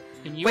 spear.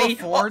 Can you Wait,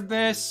 afford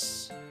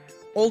this?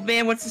 Old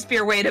man wants a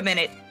spear. Wait a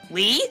minute.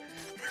 Lee?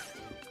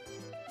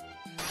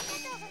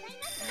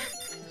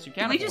 So you Did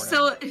can't we afford just it.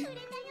 sell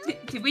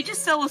Did we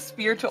just sell a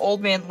spear to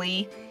old man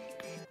Lee?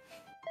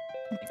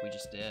 I think we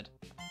just did.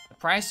 The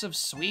price of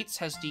sweets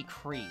has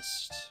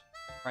decreased.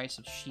 The price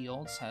of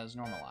shields has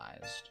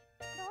normalized.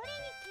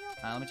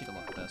 Let me take a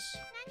look at this.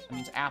 That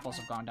means apples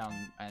have gone down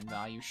in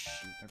value.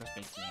 Shoot, there goes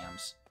baked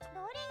yams.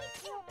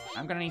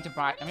 I'm gonna need to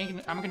buy.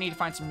 I'm gonna need to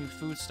find some new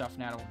food stuff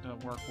now to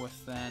work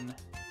with. Then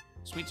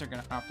sweets are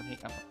gonna off the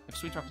if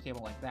sweets are off the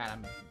table like that,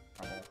 I'm in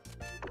trouble.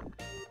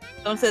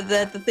 Someone said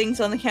that the things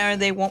on the counter,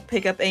 they won't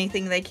pick up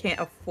anything they can't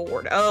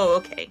afford. Oh,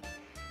 okay.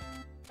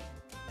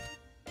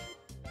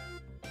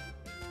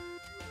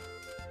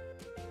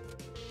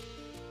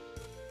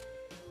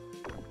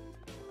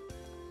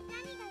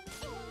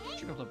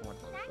 Should be able to board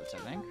the foods, I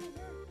think.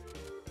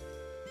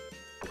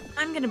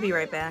 I'm gonna be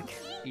right back.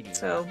 You do.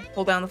 So,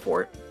 hold down the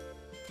fort.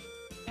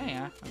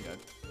 Yeah, I'm good.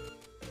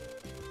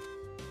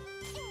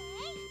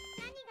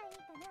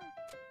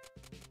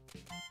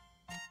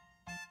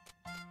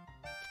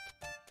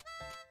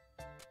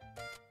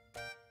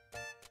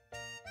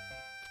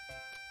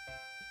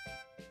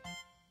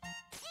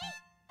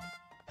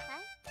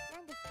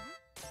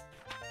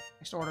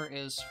 Next order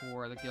is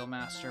for the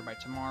Guildmaster by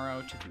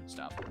tomorrow to food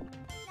stuff.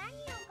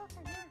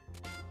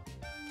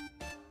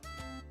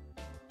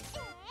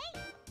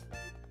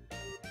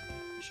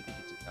 We should be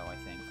good to go, I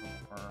think,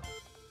 for...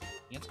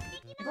 Yes.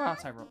 Go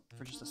outside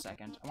for just a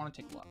second. I want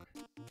to take a look.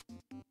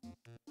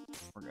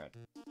 We're good.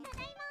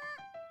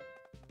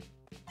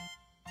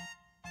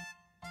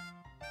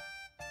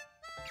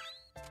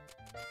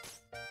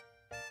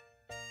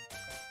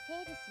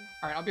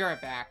 Alright, I'll be right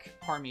back.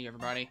 Pardon me,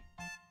 everybody.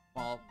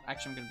 Well,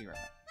 actually, I'm gonna be right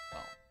back.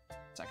 Well,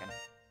 second.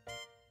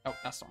 Oh,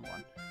 that's the wrong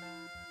one.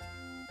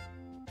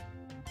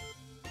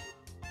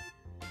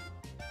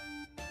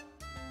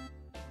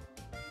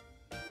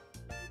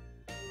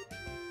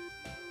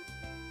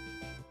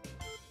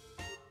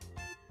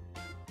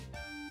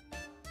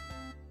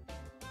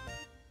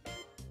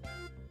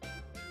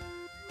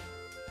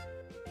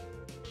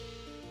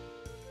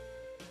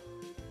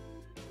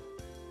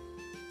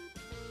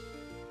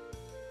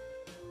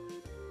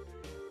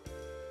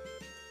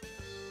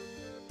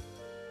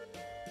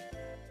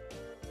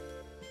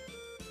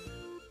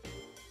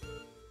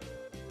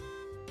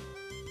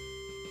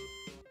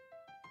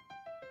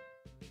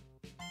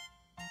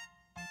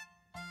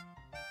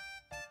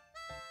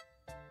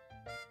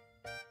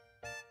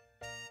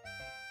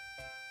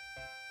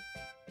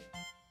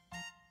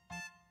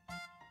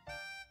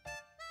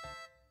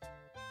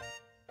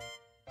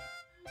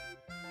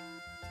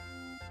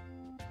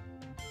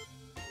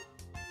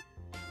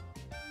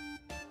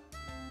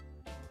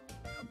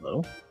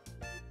 Hello?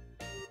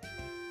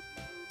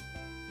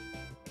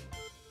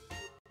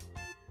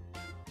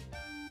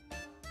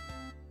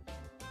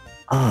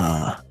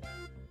 Ah,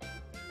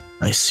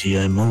 I see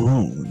I'm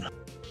alone.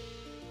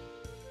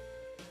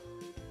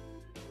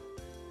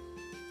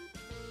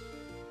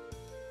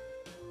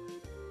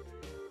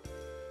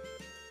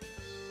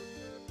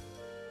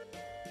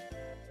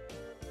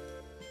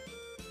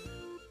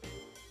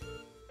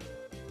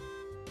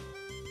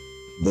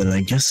 Then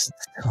I guess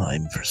it's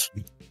time for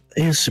some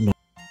ASMR.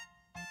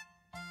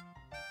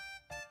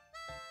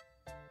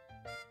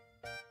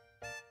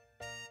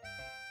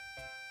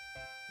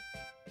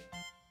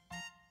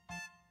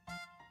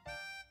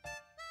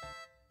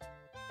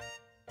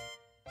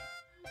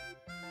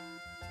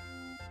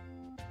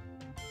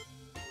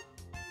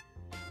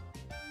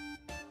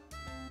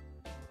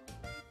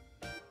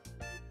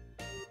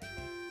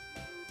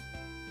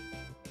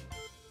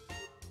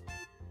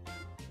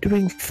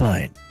 Doing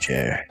fine,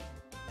 Chair.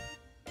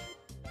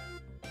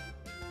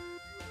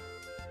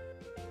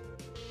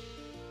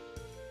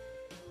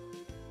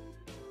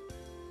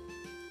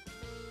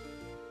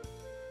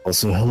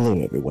 Also,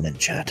 hello everyone in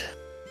chat.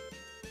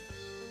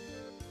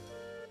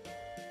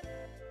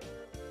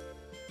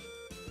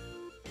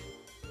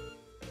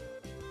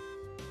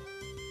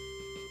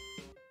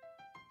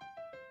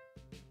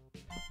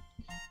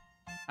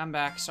 I'm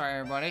back. Sorry,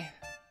 everybody.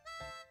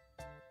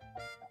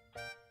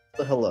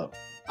 Hello.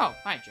 Oh,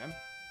 hi, Jim.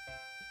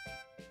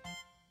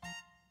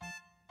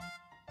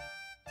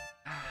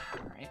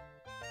 Alright.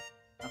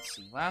 Let's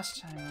see.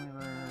 Last time we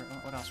were...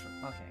 What else?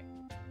 Okay.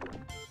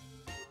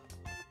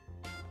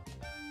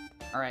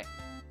 Alright.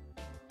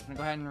 I'm gonna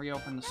go ahead and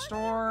reopen the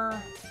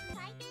store.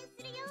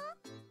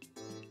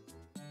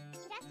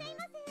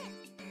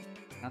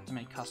 Not too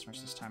many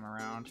customers this time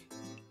around.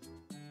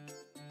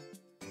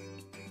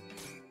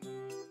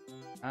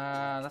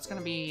 That's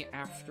gonna be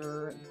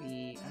after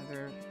the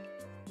either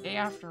day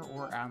after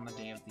or on the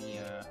day of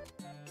the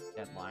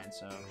deadline,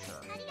 so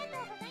sure.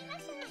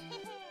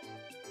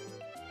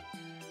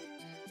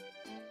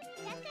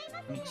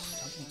 Don't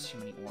need too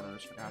many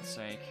orders, for God's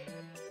sake.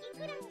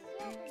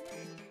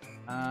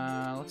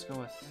 Let's go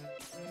with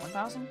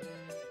 1,000?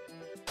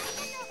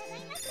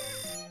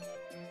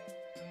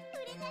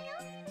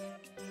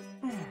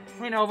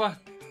 Hey, Nova.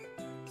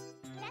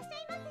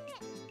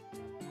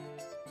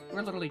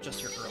 We're literally just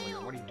here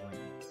earlier. What are you doing?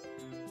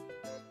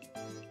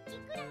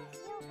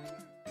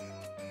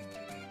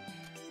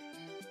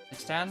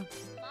 It's 10?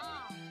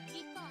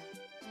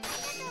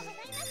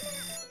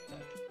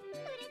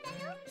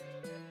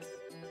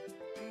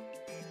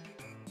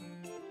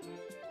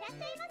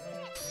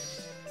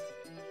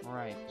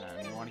 Right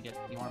then,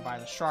 you wanna buy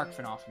the shark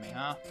fin off of me,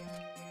 huh?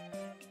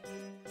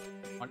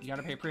 You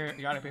gotta pay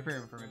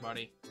premium for me,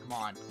 buddy. Come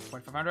on,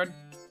 2,500?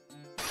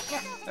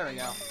 Yeah, there we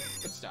go.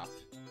 Good stuff.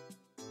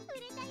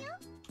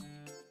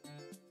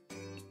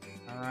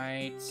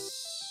 Alright.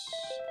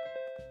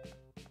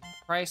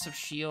 Price of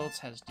shields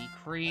has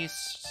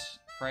decreased.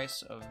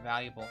 Price of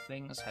valuable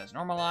things has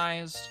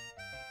normalized.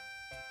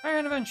 Hire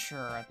an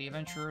adventurer at the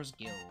Adventurers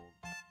Guild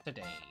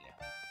today.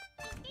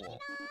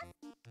 Cool.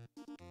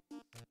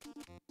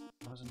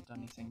 Hasn't done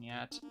anything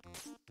yet.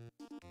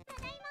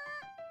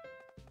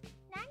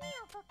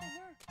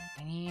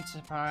 I need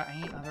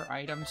other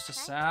items to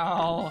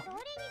sell.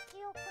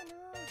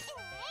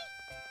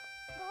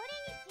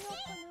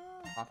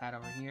 Pop that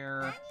over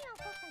here.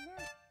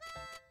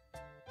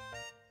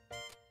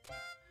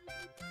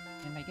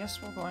 And I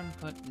guess we'll go ahead and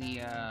put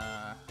the,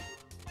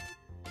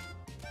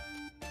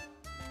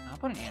 I'll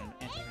put an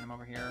anti-venom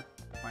over here.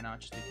 Why not?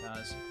 Just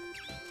because.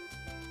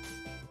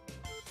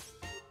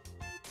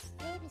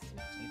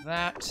 Save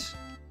that.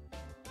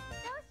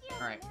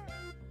 Alright.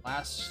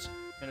 Last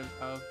bit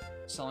of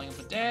selling of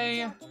the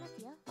day.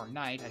 Or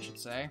night, I should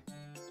say.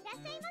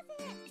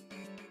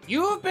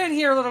 You have been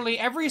here literally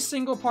every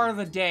single part of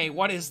the day.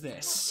 What is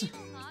this?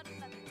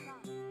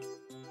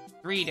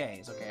 3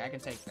 days. Okay, I can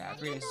take that.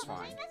 3 days is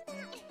fine.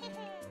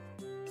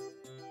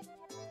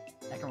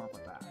 I can work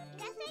with that.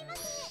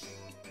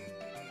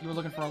 You were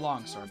looking for a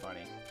longsword,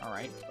 buddy.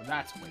 Alright, well,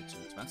 that's way too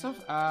expensive.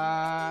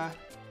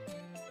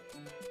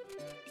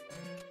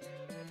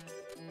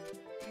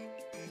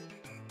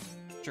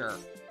 Sure.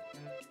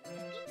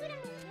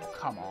 Oh,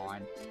 come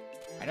on.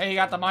 I know you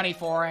got the money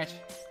for it.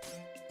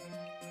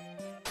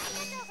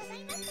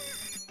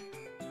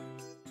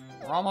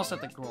 We're almost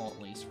at the goal,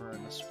 at least, for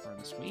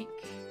this week.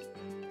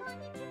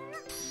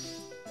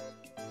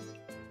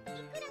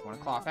 Want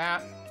to claw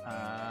that?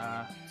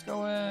 Let's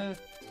go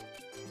with...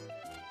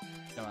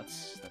 No,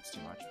 that's too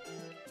much.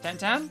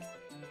 10-10?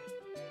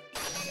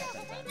 Yeah,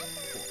 10-10.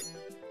 Cool.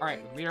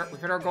 Alright, we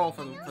hit our goal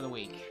for the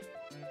week.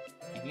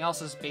 Anything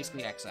else is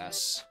basically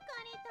excess.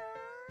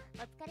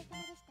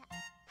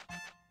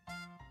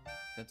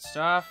 Good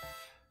stuff.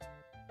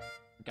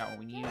 We got what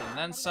we needed and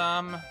then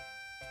some.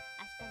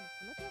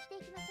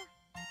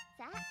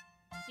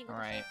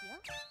 Alright.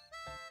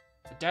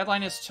 The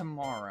deadline is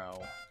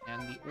tomorrow,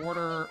 and the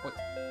order... Wait,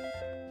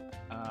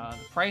 the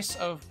price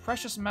of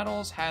precious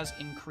metals has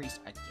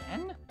increased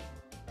again?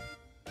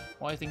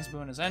 Why Things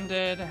Boon has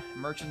ended.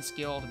 Merchant's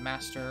Guild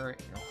Master.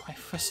 Your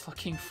wife was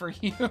looking for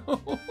you. Alright,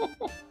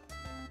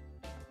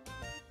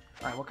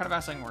 what kind of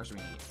assigning orders do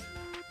we need?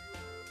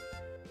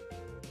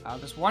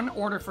 There's one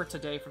order for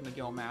today from the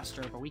Guild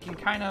Master, but we can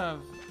kind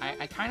of...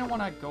 I kind of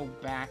want to go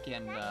back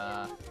and,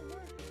 I'm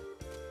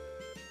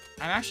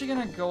actually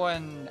going to go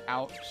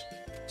out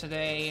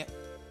today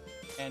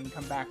and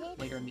come back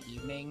later in the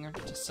evening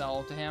to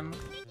sell to him.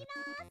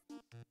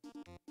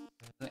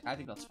 I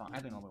think that's fine. I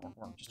think it'll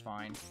work just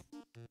fine.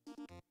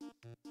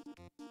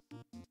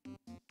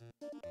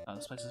 Oh,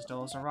 this place is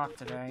dull as a rock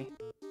today.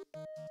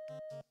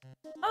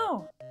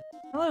 Oh!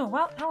 Hello,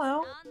 well,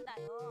 hello.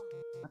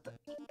 What the...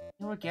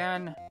 You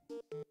again? We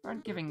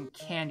aren't giving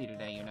candy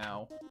today, you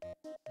know.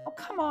 Oh,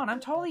 come on, I'm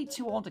totally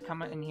too old to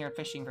come in here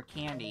fishing for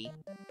candy.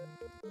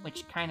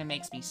 Which kind of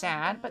makes me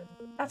sad, but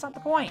that's not the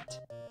point.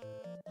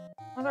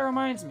 Well, that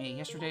reminds me,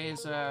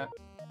 yesterday's,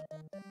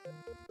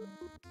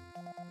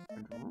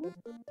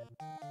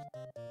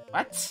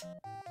 What?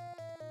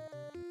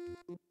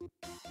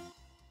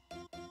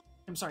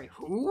 I'm sorry,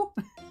 who?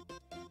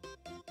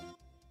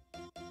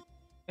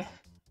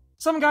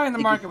 Some guy in the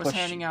market was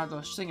handing out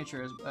those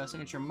signature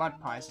mud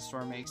pies the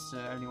store makes to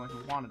anyone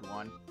who wanted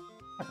one.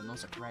 I think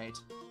those are great.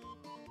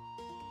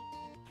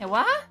 Hey,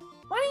 what?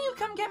 Why don't you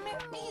come get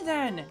me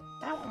then?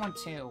 I want one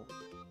too.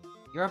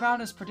 You're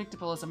about as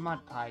predictable as a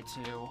mud pie,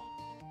 too.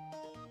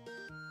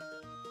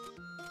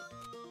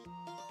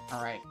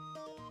 Alright.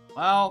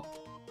 Well,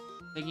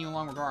 taking you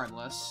along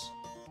regardless.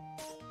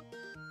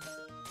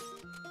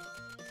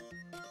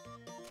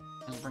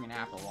 Let's bring an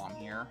apple while I'm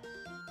here.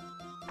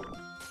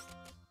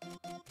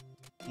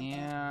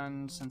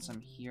 And since I'm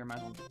here, might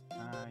as well...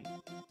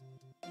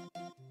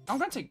 I'm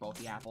gonna take both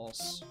the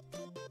apples.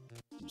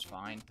 Seems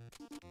fine.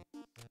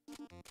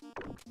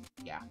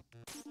 Yeah.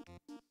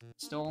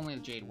 Still only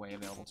the Jade Way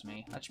available to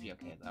me. That should be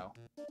okay, though.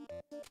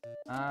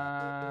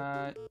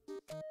 No,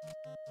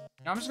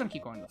 I'm just gonna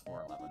keep going to the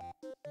 411.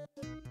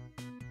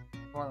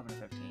 411 to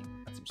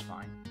 15. That seems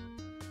fine.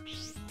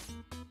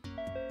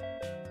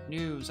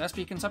 News.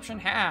 SP consumption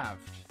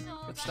halved.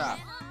 Good stuff.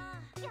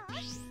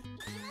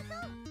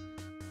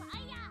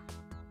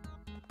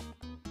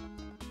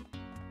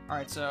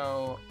 Alright,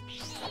 so...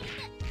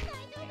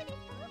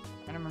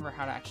 I don't remember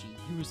how to actually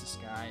use this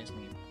guy.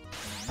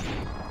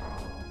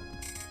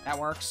 That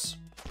works.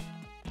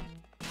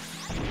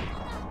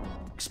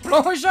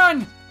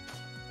 Explosion!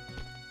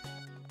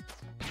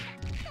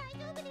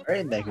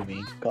 Alright,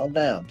 Megumi, calm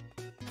down.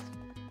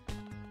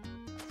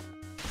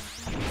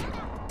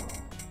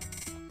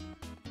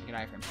 Get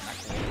eye frame from that.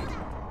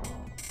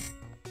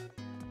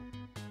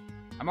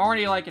 I'm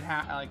already like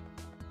at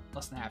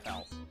less than half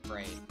health.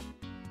 Great.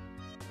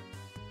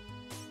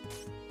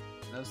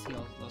 Those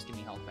give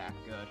me health back.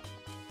 Good.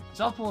 His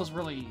health pool is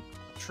really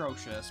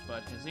atrocious,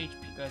 but his HP,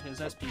 his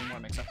SP more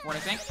makes up for it, I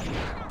think.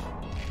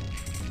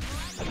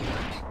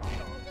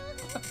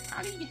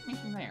 How do you get me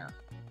from there?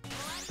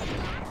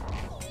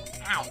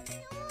 Ow!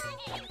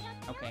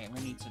 Okay, I'm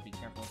gonna need to be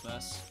careful with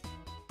this.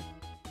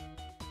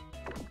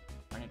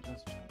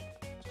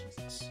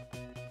 Jesus.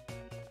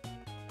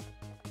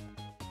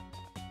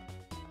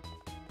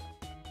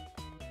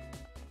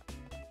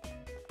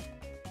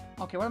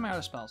 Okay, what are my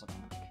other spells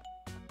looking like?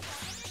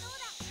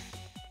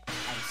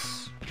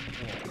 Ice.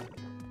 Cool.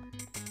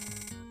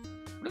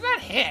 What did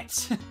that hit?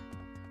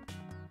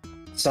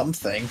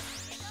 Something.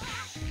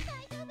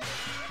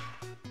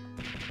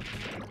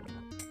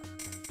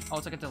 Oh,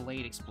 it's like a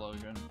delayed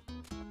explosion.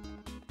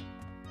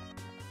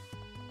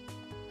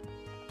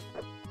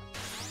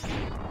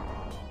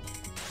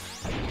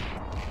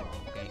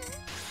 Okay.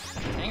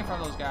 Staying in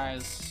front of those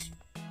guys.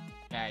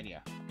 Bad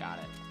idea. Got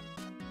it.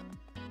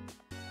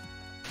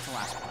 That's the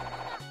last one.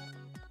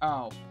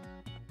 Oh.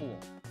 Cool.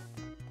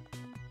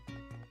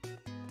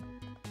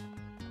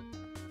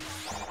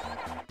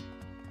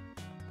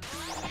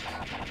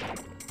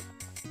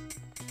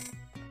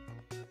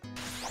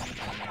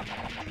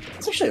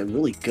 It's actually a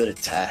really good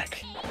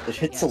attack. It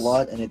hits a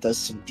lot and it does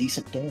some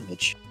decent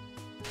damage.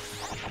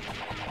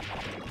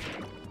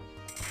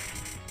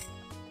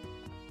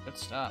 Good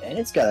stuff. And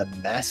it's got a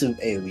massive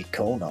AoE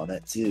cone on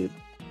it, too.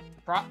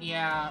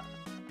 Yeah.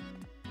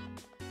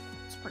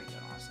 It's pretty good,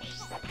 honestly.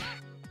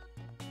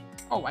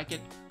 Oh, I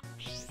get...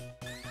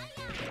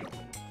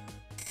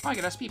 Oh, I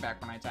get SP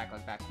back when I attack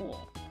like that.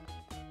 Cool.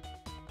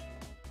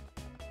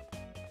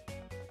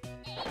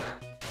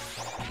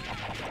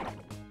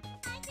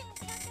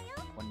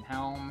 Wooden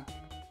helm.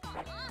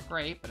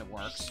 Great, but it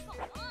works.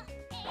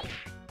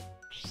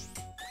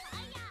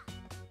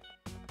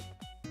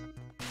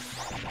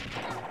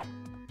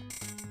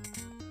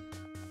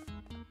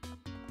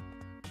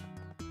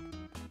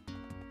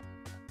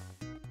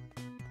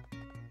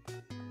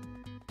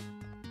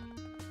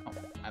 Oh,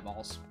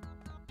 eyeballs.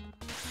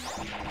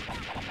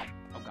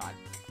 Oh god.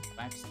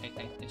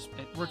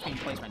 It works being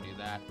placed when I do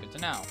that. Good to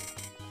know.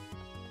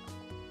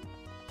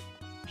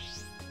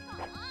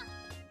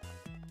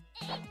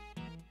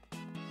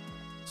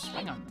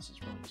 Swing on this is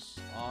really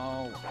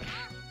slow.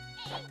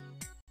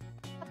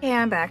 Okay,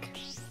 I'm back.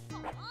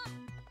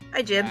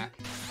 Hi, Jib. Back.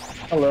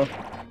 Hello.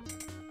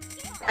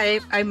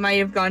 I might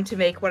have gone to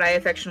make what I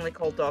affectionately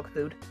call dog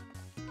food.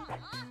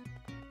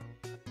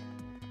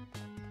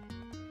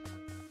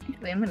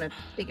 Actually, I'm gonna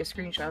take a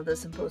screenshot of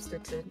this and post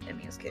it to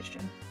Emia's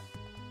kitchen.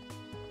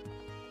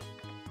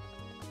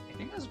 I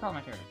think this is probably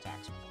my favorite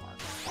attack so far.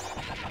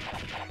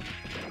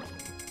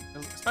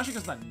 Especially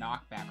because the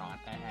knockback on it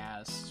that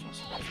has.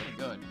 It's pretty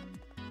good.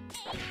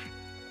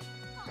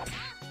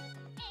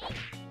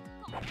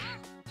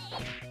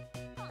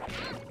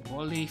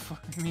 Bully for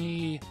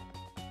me.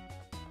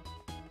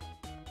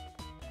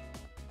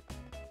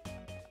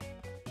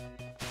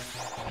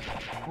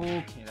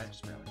 Okay, that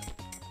just barely.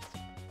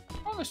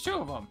 Oh, there's two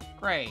of them.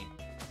 Great.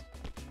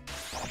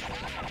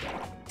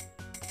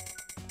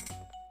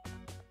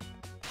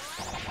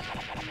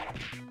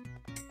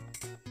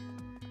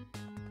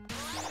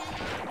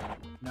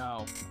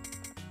 No.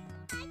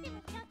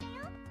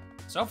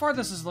 So far,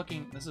 this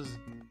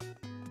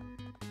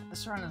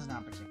run is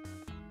not particularly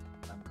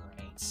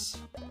great.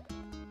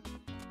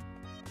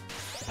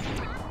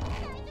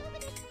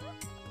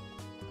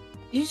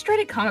 You just tried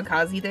to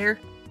kamikaze there?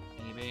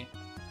 Maybe.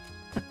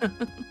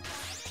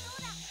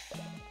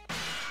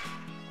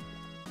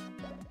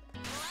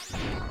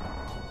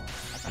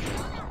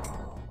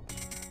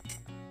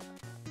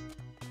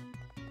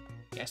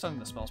 Yeah, I still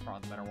think the spell's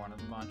probably the better one of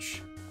the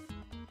bunch.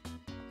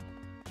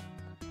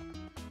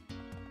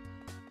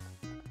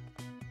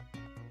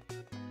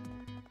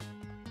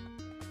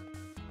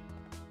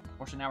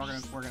 Fortunately, now we're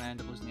gonna end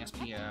up losing the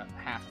SP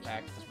half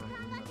attack because we're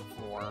moving to the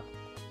floor.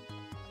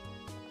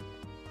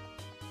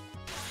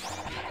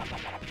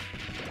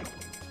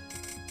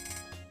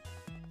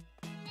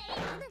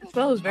 The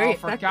spell is very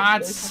effective. For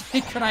God's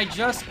sake, can I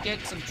just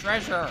get some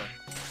treasure?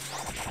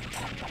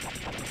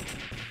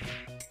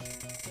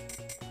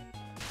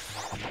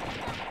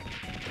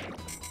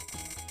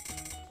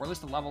 Or at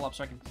least a level up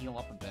so I can heal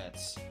up a bit.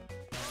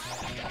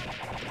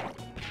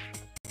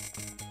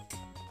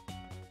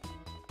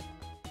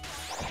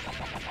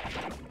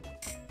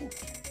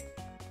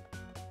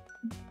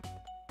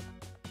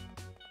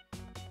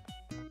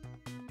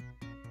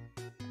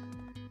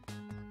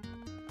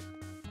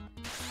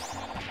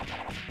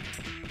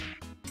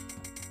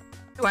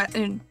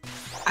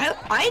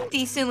 I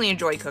decently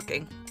enjoy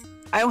cooking.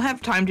 I don't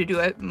have time to do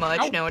it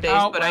much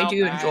nowadays, but I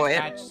do enjoy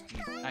it.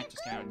 That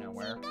just came out of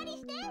nowhere.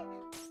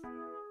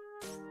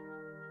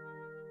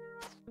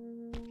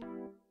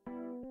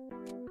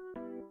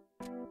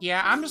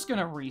 Yeah, I'm just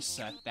gonna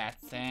reset that,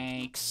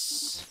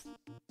 thanks.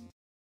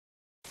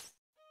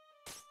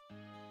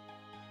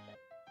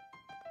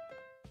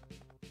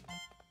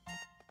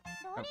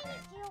 Okay.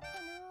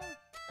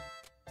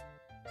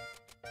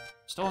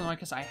 Still annoyed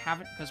because I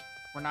haven't, because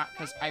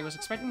I was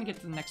expecting to get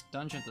to the next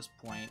dungeon at this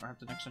point, or have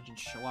the next dungeon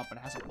show up, but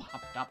it hasn't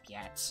popped up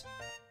yet.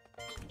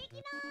 I'm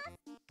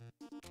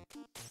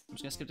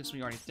just gonna skip this,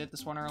 we already did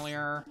this one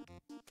earlier.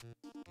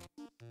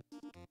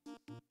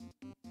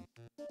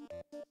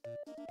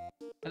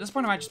 At this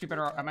point, I might be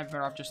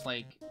better off just,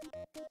 like...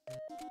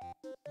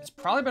 It's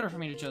probably better for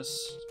me to just...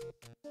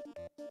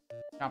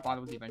 not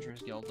bother with the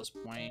Adventurers Guild at this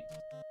point.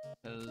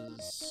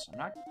 Because I'm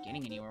not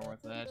getting anywhere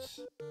with it.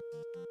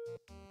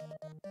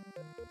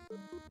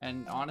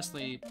 And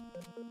honestly...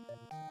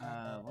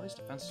 Lloyd's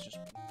defense is just...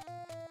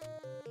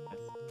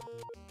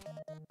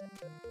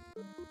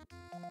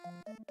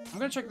 I'm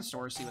gonna check the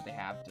store to see what they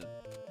have to...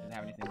 if they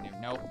have anything new.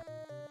 Nope.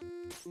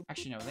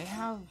 Actually, no, they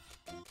have...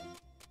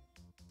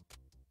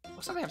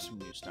 Looks like they have some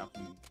new stuff.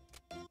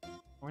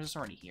 Or is this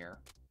already here?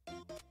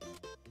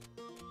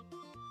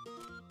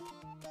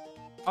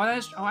 Oh, that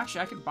is... Oh,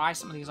 actually, I could buy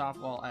some of these off,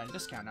 well, at a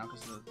discount now,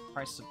 because the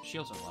prices of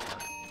shields are lower.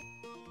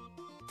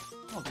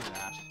 I'll do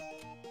that.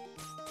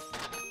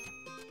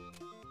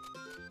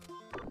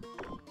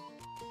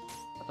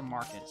 At the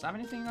market. Does that have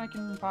anything I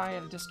can buy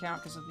at a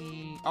discount because of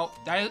the... Oh,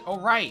 that is... Oh,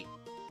 right!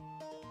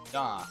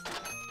 Duh.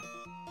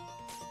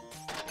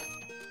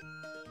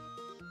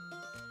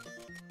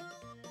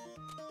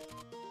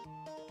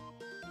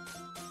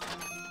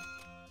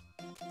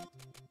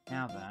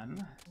 Now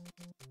then...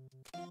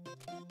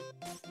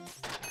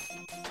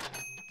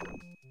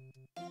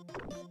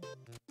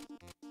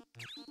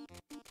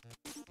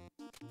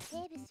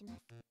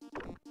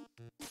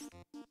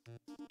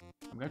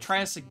 I'm gonna try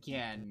this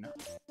again.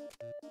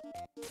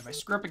 If I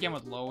screw up again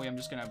with Loey, I'm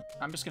just gonna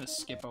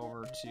skip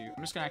over to...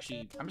 I'm just gonna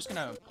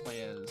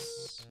play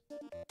as...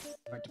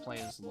 Like to play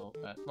as Loey...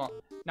 well,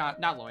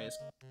 not Loey,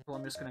 well,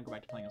 I'm just gonna go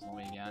back to playing as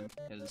Loey again,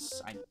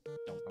 because I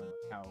don't really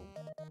like how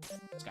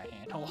this guy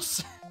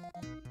handles.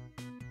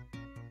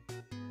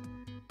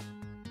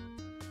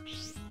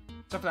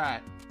 Except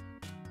for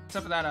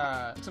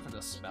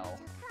this spell.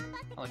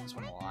 I like this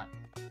one a lot.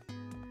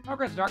 Oh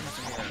great, the darkness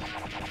are here.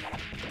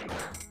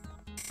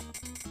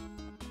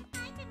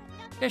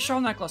 Okay,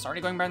 shell necklace, already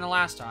going better than the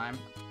last time.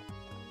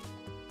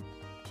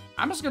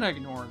 I'm just gonna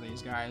ignore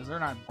these guys, they're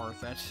not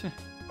worth it.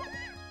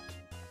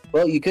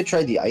 Well, you could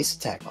try the ice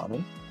attack on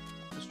him.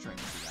 Just try to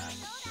do that.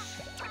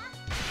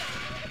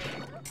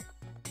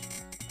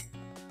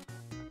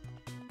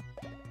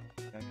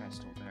 That guy's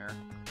still there.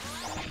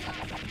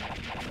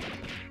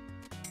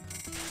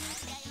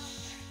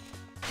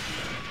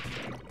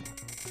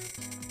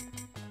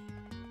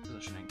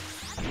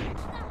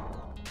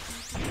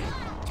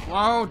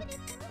 explode! Okay.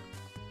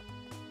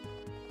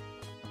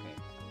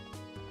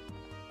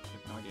 I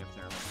have no idea if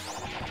they're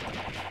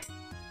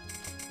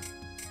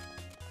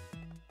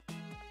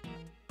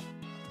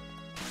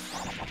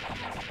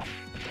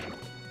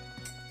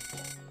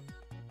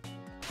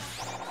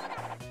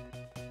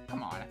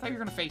Come on, I thought you were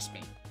gonna face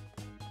me.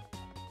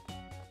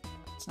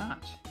 It's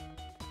not.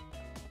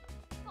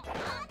 Come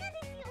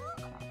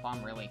on,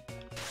 bomb, really.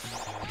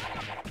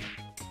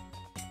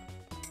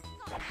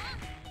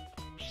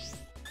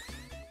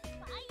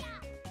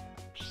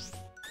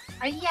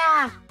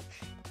 Aya!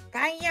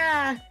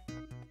 Aya!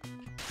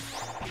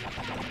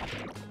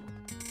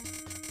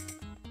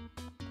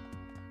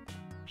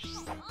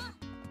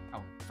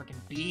 Oh, freaking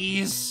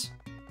bees!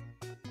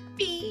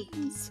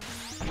 Bees!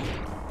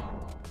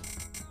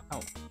 Oh.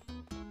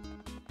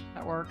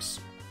 That works.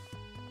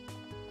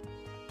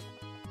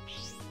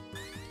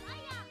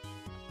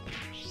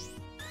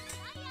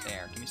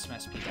 There, give me some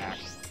SP back.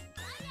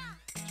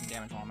 Some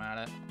damage while I'm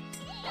at it.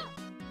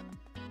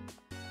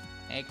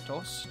 Egg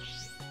toast.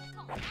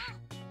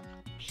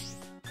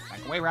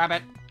 Back away,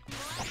 rabbit!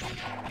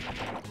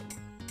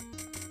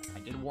 I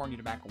did warn you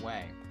to back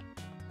away.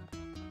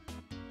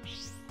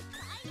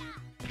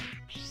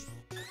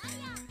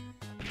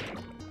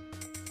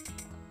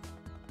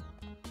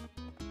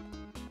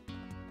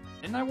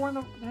 Didn't I warn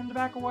him to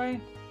back away?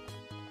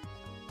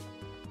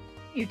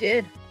 You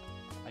did.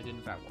 I did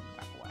in fact warn him to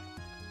back away.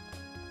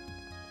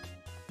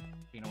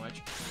 Speaking of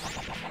which,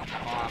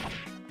 back off.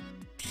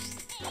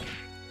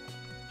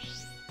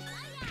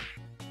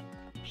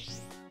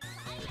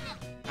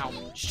 Ow.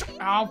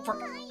 Ow, for...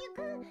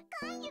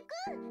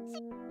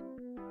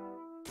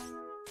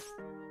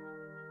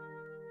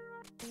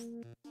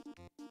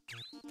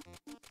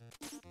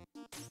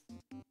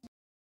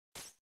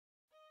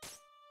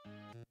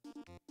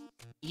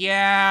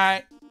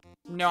 Yeah...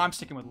 No, I'm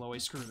sticking with Loey.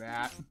 Screw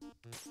that.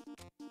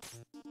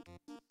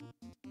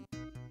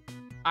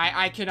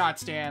 I cannot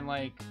stand,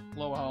 like,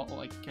 low health,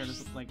 like, characters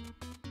with, like,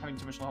 having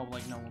too much low health,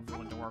 like, no one will be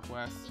willing to work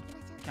with.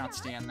 Cannot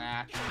stand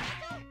that.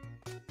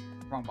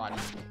 Wrong button.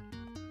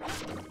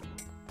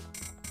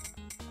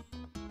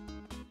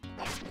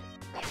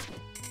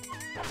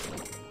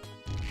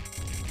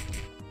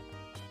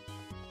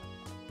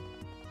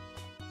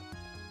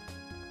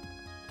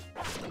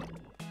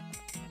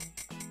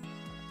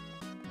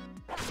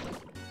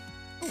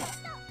 Ooh,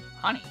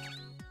 honey.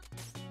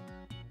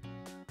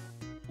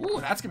 Ooh,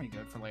 that's gonna be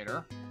good for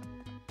later.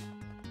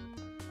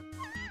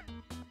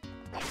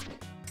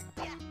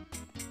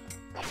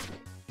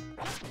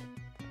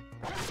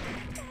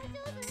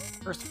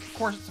 First, of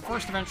course, it's the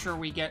first adventure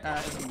we get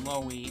is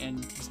Loey,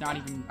 and he's not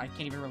even, I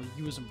can't even really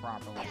use him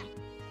properly.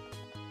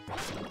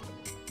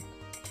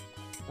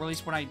 Or at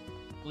least when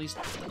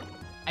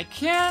I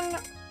can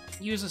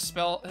use his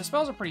spell. His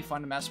spells are pretty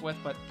fun to mess with,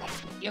 but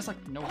he has,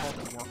 like, no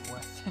health to work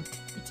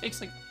with. He takes,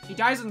 like, he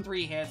dies in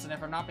 3 hits, and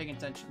if I'm not paying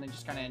attention, they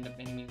just kind of end up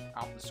hitting me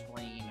off the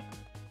screen.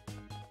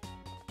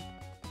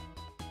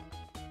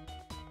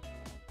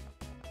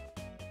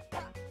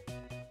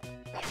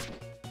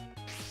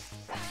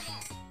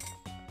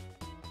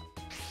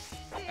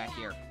 Back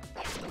here.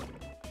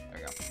 There we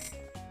go.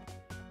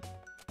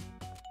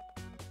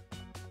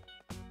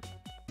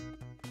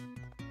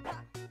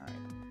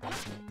 Alright.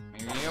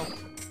 Here you go.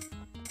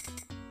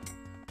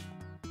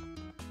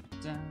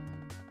 Dun.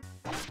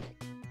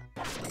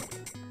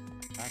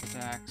 Back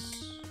attacks.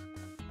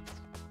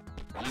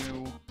 You.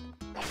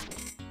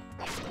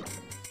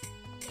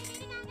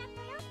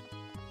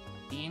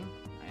 Bean.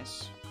 Nice.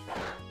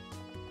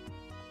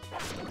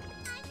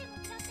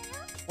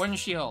 Wooden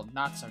shield.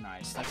 Not so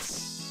nice.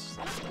 That's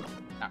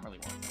not really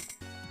worth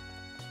it.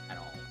 At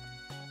all.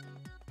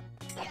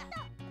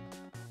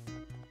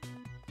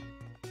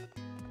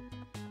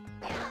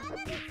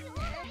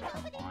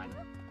 Come on.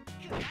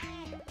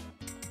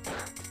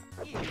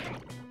 Nice.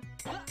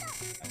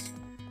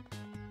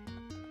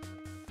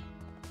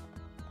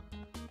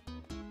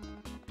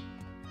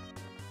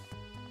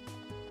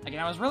 Again,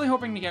 I was really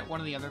hoping to get one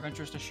of the other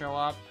adventures to show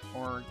up,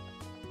 or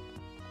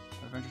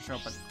adventure show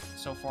up, but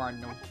so far,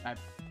 no, I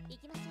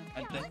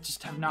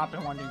just have not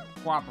been wanting to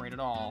cooperate at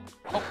all.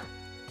 Oh!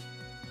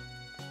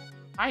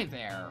 Hi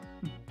there.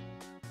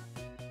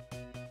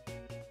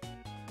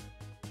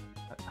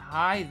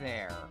 Hi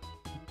there.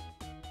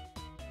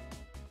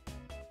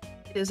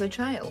 It is a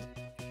child.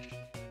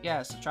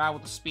 Yes, a child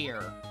with a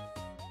spear.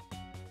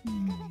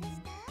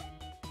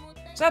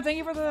 Seb, thank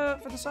you for the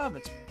sub.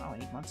 It's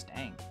 8 months.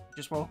 Dang.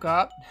 Just woke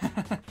up.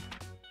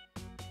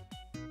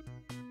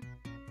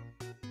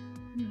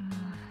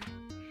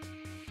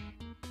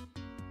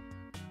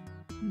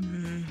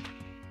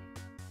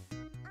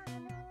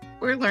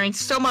 We're learning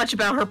so much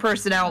about her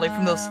personality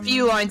from those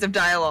few lines of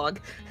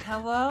dialogue.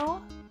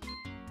 Hello?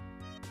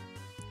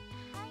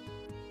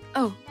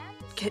 Oh,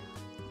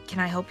 can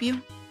I help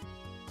you?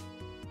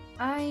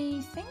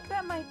 I think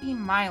that might be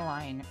my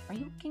line. Are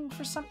you looking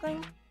for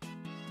something?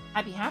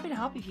 I'd be happy to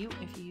help if you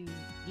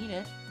need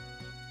it.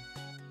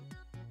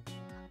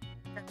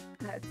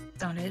 That's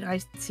not it. I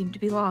seem to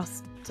be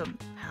lost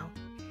somehow.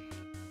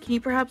 Can you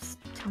perhaps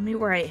tell me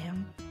where I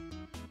am?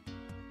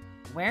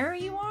 where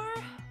you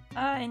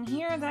are? In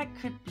here, that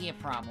could be a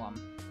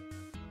problem.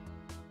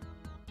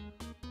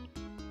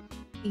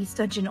 These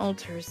dungeons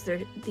alter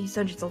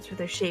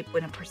their shape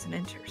when a person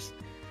enters.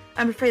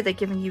 I'm afraid that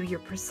giving you your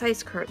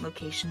precise current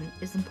location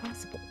is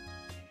impossible.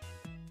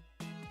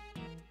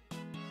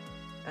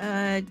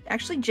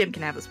 Actually, Jim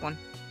can have this one.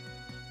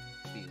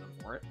 Please go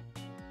for it.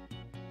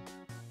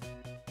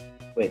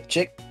 Wait,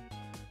 chick?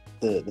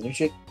 The new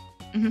chick?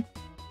 Mhm.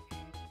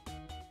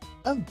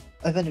 Oh,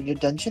 I've entered your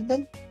dungeon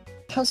then?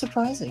 How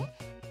surprising.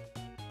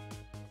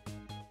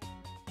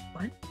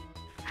 What?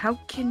 How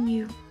can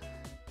you...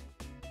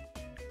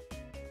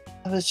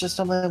 I was just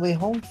on my way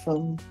home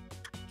from...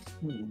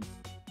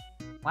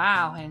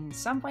 Wow, in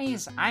some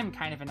ways, I'm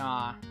kind of in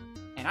awe.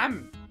 And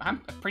I'm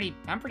pretty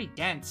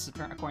dense,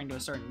 according to a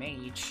certain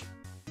mage.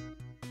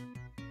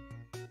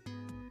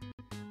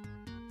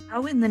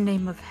 How in the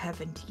name of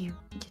heaven do you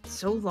get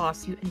so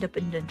lost you end up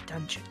in a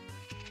dungeon?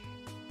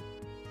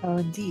 Oh,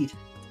 indeed.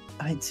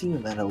 I too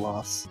am at a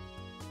loss.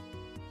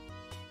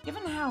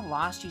 Given how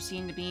lost you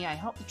seem to be, I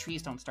hope the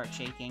trees don't start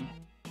shaking.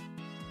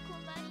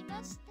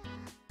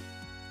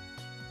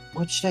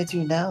 What should I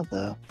do now,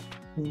 though?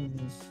 To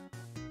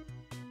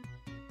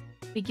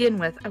begin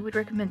with, I would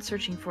recommend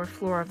searching for a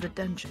floor of the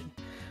dungeon,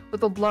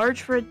 with a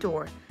large red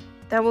door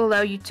that will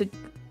allow you to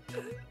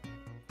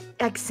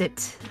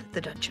exit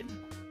the dungeon.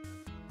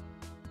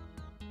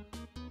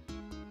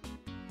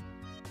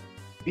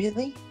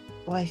 Really?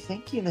 Why,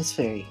 thank you, Miss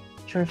Fairy.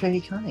 You're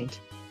very kind.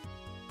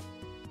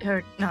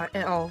 Or not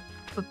at all,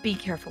 but be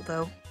careful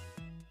though.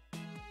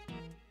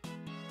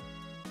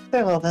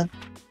 Very well, then.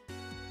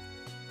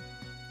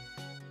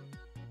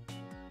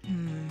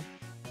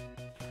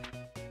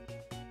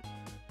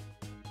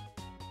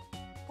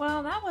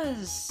 Well, that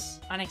was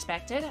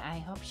unexpected. I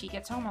hope she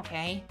gets home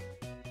okay.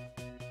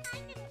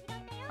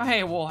 Oh,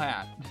 hey, wool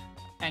hat.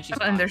 And she's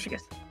Oh, and gone. there she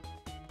goes.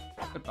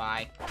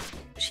 Goodbye.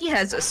 She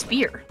has a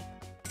spear.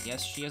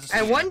 Yes, she is a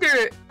I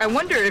student.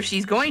 wonder if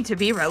she's going to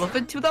be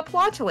relevant to the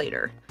plot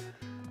later.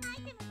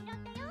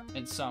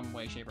 In some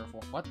way, shape, or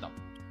form. What the?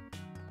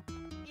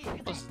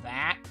 What was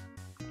that?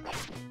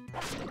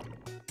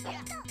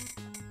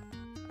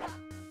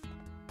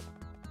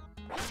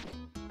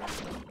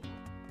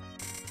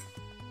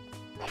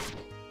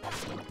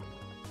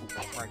 Ooh,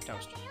 fried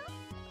toast.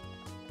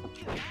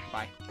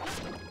 Bye.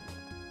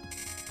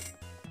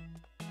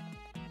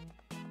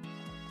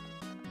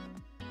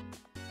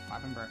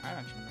 I've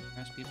actually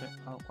recipe a bit.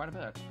 Oh, quite a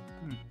bit.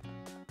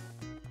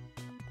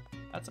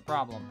 That's a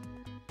problem.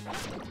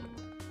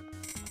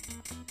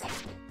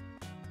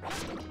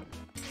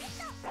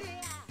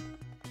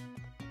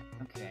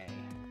 Okay.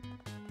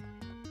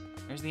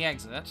 There's the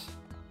exit.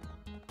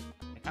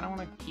 I kind of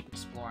want to keep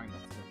exploring the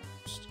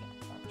forest.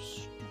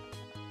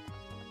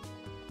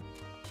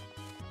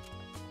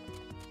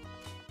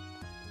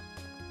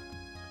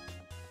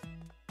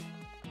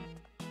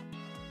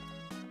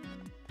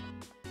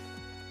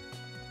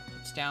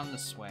 It's down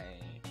this way.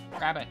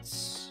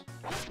 Rabbits.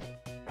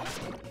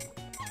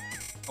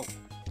 Oh.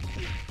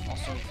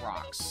 Also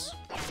rocks.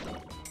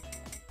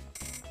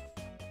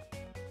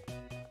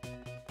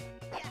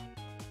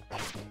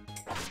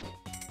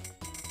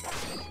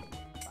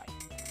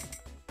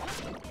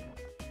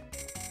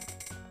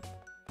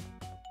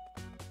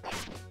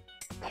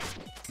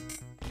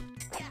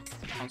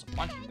 There's a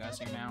bunch of you guys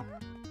here now.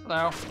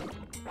 Hello.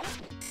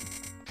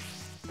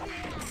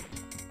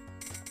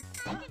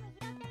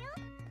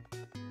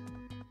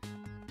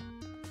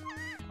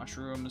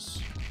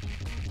 Mushrooms.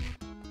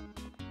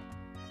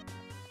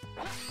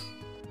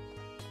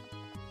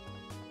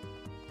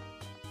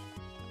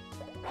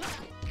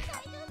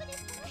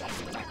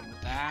 Attacking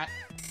with that.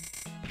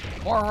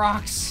 More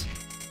rocks.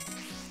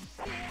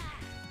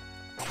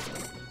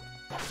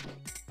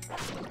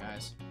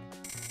 Guys.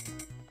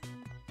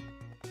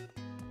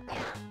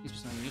 These are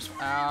something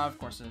useful. Of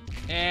course it.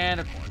 And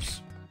of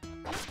course.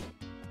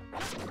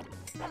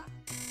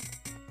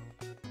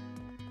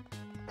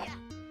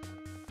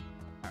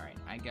 Alright,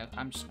 I guess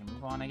I'm just gonna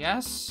move on, I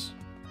guess.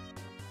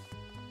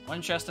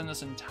 One chest in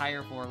this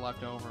entire floor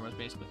left over was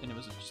basically, and it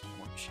was just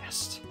one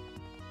chest.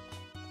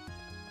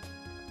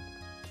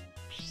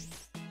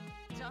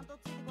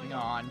 Hang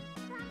on.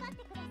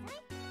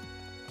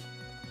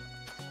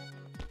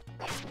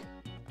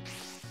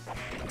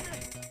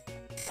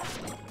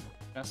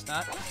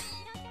 Chestnut.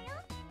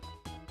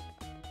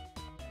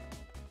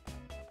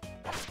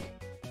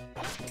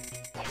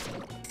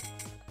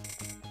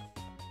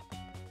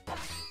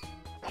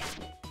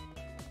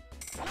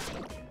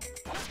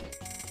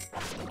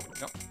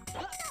 Go.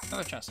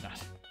 Another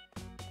chestnut.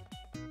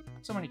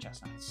 So many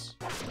chestnuts.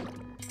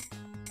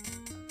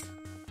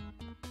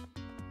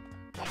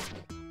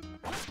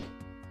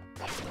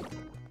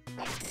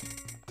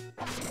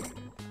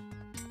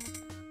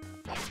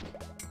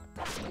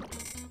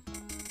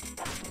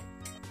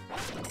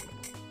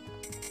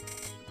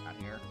 Out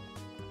here.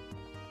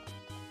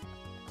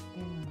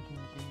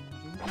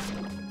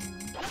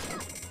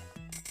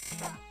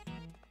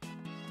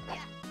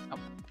 Oh,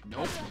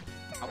 nope.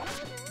 Oh.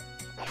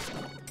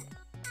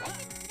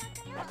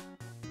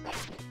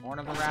 Horn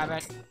of the have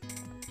it.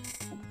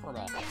 For a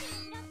ball.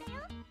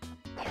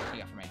 What do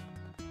you got for me?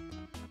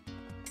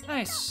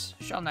 Nice.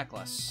 Shell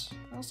necklace.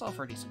 I'll sell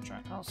for a decent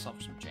chunk. I'll sell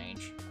for some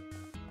change.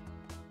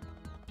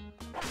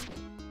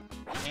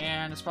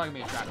 And it's probably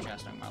gonna be a trap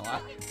chest on my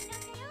luck.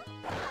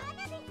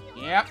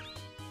 Yep.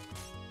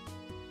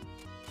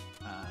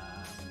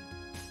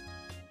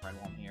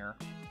 Red one here.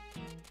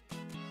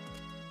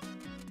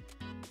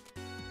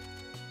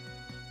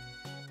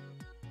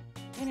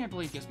 And I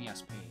believe gives me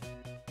SP.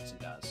 Yes, it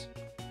does.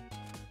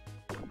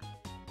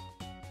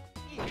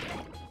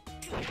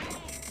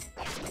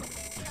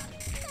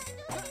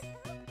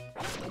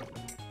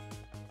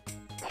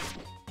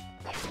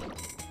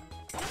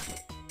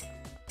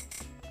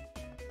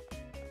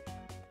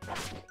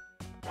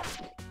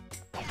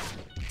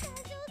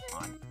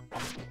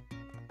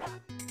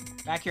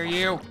 Back here,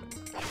 you!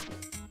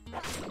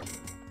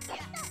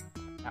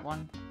 That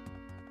one?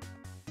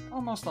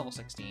 Almost level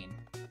 16.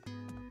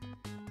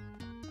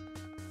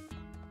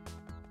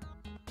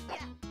 Of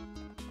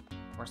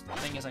course, the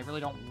thing is, I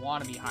really don't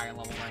want to be higher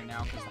level right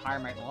now, because the higher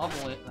my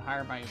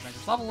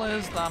adventurer's level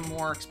is, the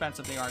more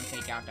expensive they are to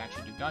take out to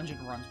actually do dungeon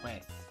runs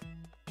with.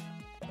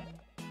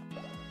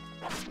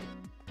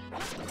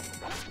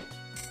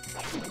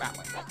 That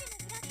way.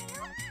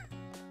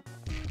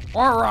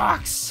 More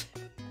rocks!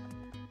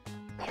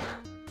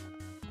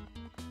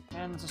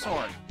 And it's a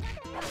sword.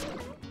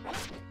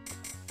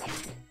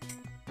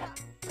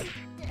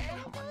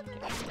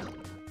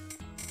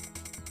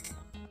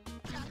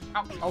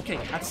 Oh, okay,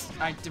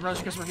 I didn't realize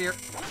because we're here.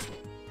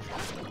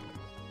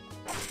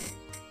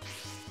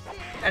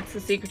 That's the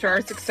secret to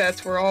our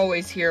success. We're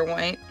always here,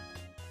 White.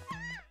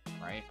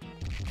 Right.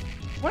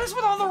 What is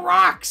with all the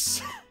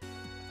rocks?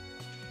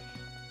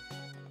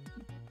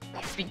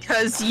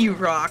 Because you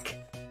rock.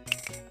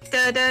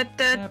 Da da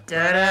da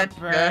da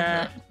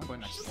da. I'm going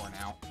next door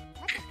now.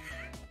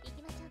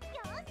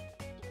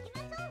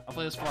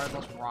 Hopefully this floor has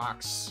less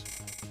rocks.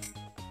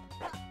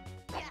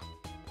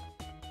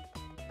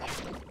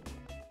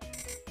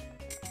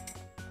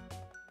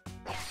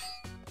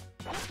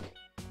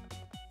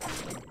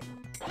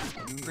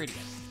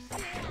 Ingredient.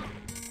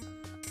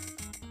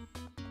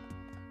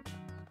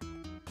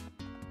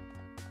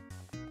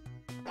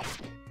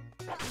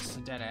 This is a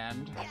dead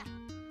end.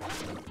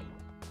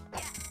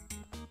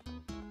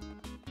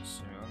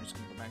 So I'm just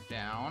gonna go back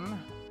down.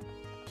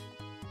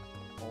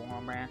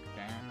 Going back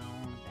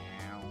down,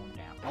 down,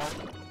 down. Oh.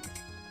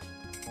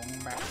 Going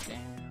back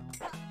down.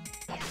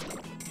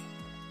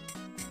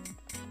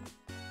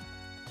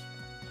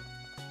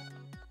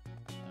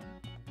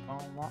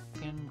 Oh,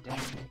 walking down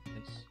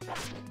this.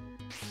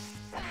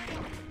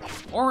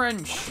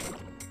 Orange!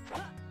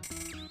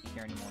 Can't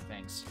hear any more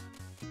things.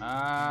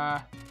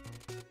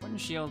 Wooden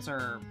shields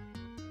are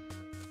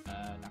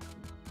not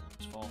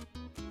useful.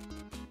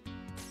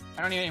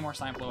 I don't need any more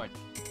slime fluid.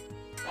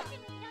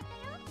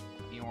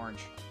 The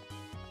orange.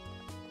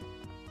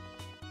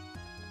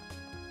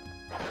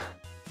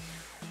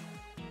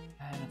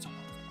 And it's all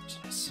over.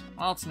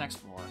 Well, it's next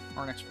floor.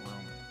 Or next room.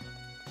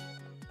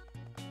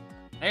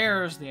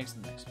 There's the exit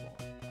to the next floor.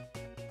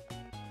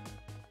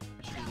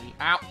 That should be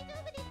out.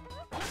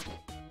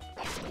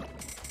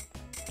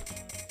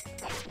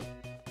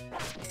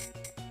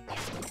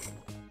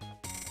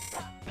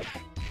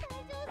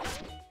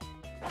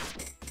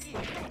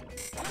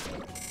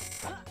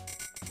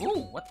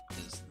 Ooh, what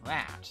is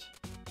that?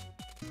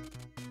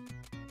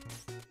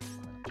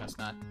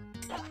 Chestnut.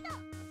 An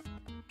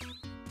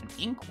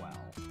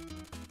inkwell.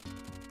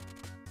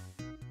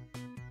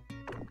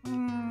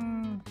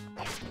 Not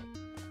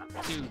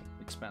too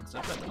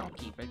expensive, but I'll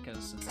keep it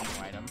because it's a new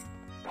item.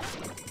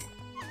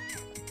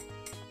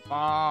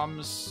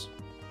 Bombs.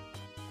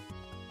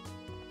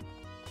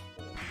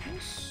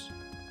 Oops.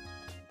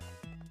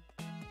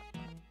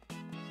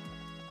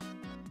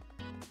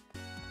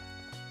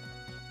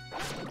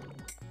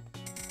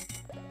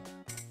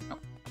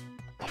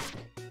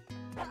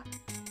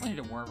 I need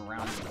to worm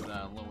around with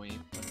Louie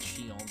with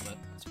shield, but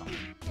it's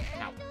fine.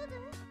 Ow.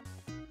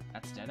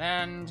 That's dead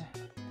end.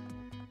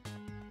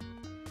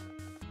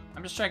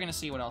 I'm just checking to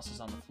see what else is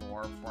on the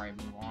floor before I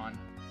move on.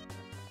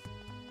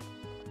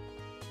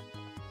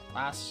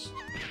 Last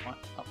one.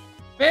 Oh.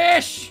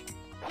 Fish!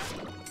 Okay,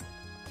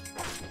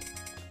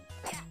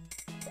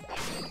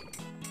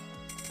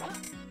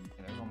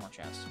 there's one more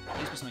chest.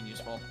 Needs to be something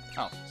useful.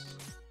 Oh,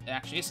 it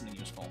actually is something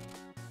useful.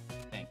 I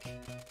think.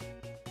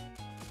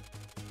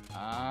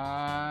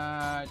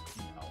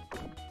 No.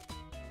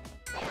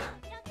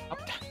 Oh.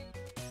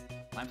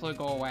 Slime fluid,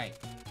 go away.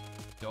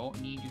 Don't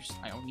need your.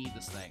 I don't need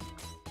this thing.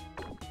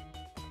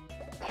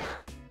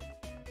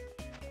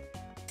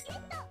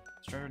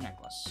 Treasure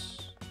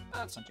necklace.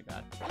 That's not too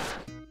bad.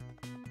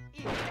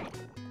 You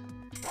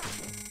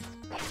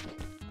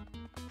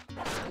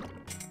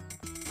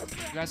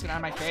guys get out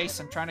of my face.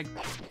 I'm trying to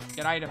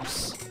get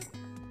items.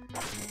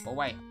 Go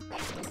away.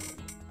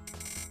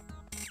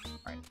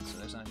 Alright, so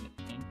there's an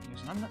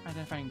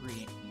unidentified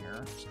ingredient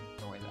here. Just gonna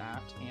throw away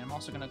that. And I'm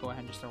also gonna go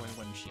ahead and just throw away the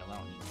wooden shield. I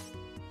don't need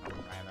it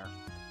either.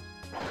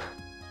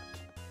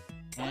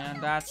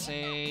 And that's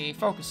a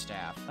focus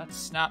staff.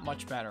 That's not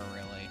much better,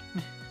 really.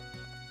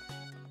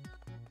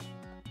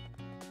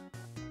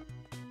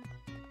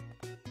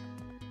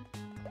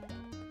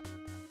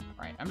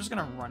 Alright, I'm just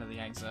gonna run to the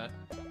exit.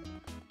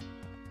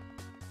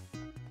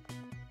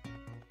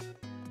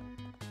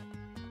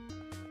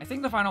 I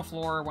think the final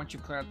floor, once you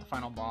clear out the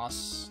final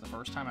boss the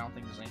first time, I don't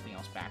think there's anything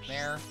else back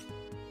there.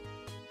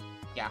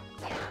 Yeah.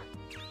 Give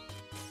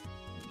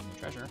me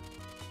treasure.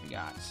 What we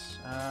got?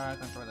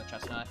 Control the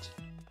chestnut.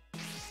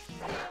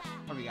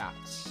 What do we got?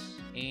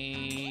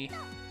 A...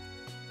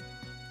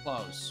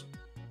 close.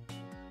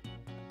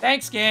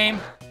 Thanks, game!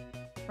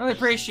 Really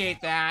appreciate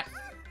that.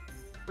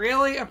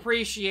 Really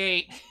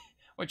appreciate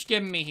what you're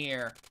giving me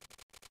here.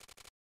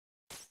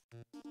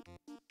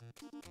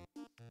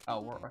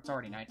 Oh, it's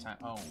already nighttime.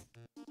 Oh.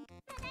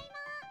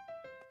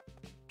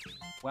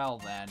 Well,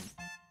 then.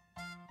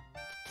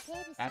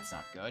 That's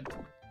not good.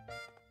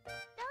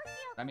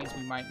 That means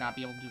we might not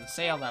be able to do the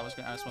sale that I was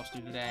supposed to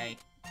do today.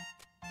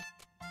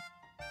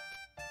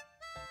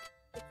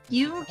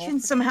 You can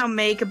somehow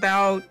make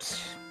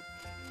about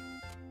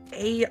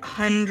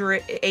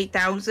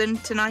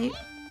 8,000 tonight.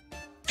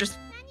 Just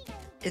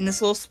in this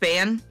little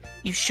span,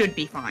 you should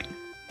be fine.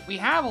 We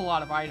have a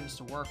lot of items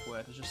to work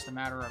with. It's just a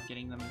matter of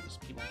getting them,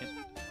 just people get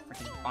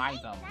freaking buy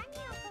them.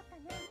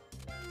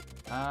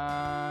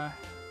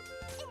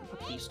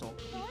 Put these still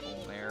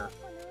full there.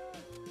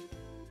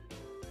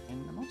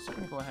 And I'm also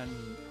gonna go ahead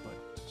and put...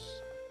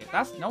 If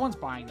that's... No one's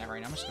buying that right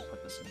now. I'm just gonna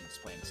put this in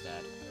display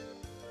instead.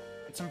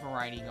 Get some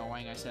variety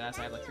going. I said as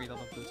I have like 3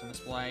 level boots on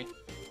display.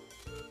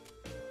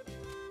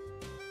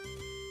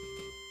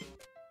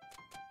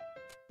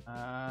 Put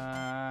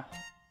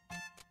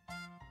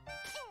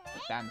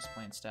that in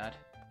display instead.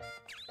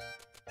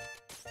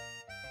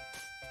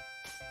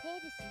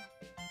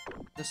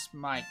 This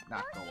might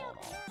not go well at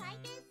all.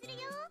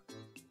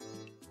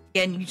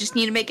 Again, you just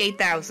need to make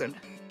 8,000.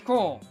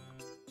 Cool.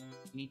 You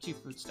need 2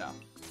 food stuff.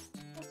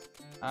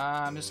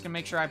 I'm just gonna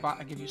make sure I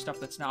give you stuff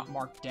that's not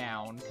marked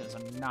down, because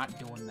I'm not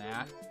doing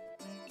that.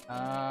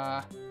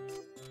 I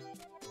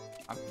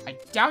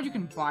doubt you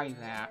can buy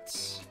that.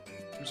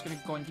 I'm just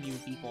gonna go and give you a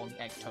beefball and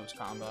egg toast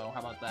combo. How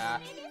about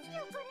that?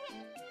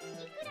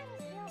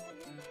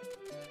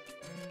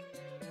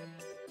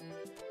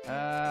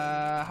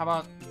 How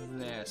about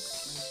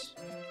this?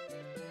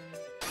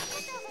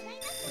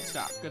 Good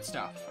stuff, good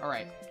stuff.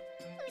 Alright.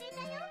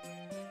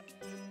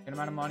 Good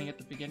amount of money at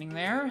the beginning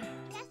there.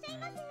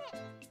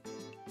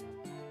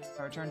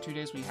 I return 2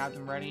 days, we have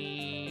them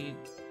ready.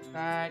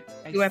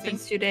 Two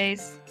weapons, 2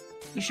 days.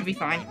 You should be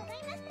fine.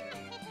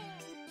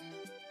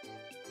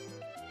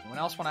 Anyone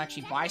else want to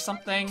actually buy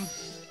something?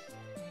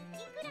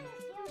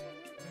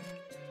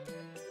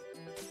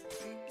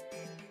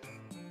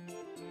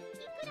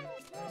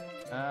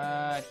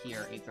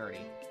 Here, 830.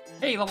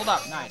 Hey, leveled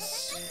up,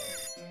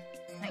 nice.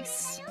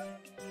 Nice.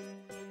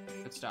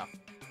 Good stuff.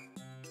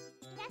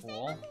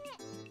 Cool.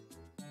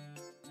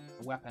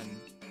 A weapon.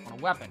 Want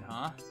a weapon,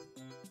 huh?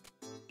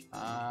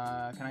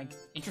 Can I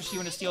interest you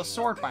in a steel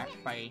sword by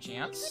any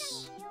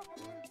chance?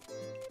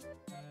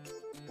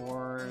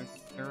 For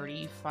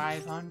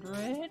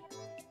 3,500?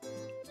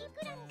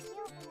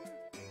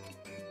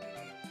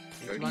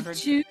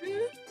 32?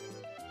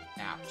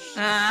 Ouch.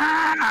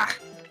 Ah!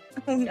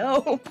 Oh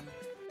no.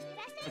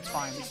 It's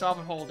fine, we still have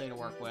a whole day to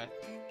work with.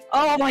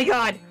 Oh my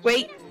god,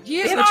 wait.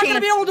 He's not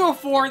gonna be able to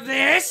afford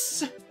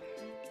this!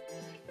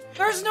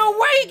 There's no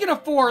way he can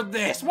afford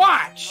this!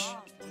 Watch!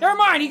 Never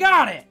mind, he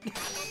got it!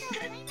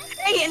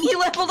 Hey, and he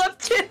leveled up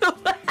too! To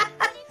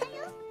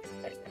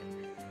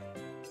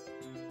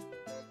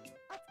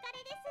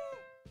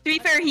be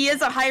fair, he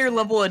is a higher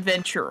level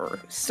adventurer,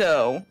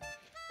 so...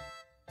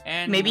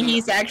 And maybe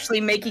he's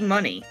actually making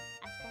money.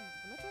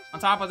 on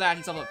top of that,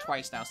 he's leveled up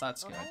twice now, so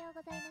that's good.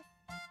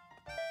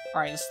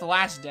 Alright, this is the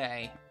last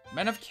day.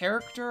 Men of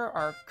character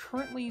are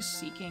currently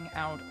seeking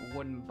out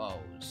wooden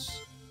bows.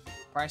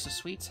 Price of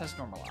sweets has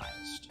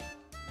normalized.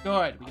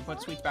 Good, we can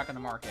put sweets back on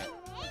the market.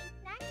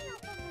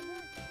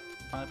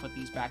 Finally put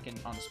these back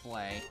on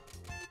display.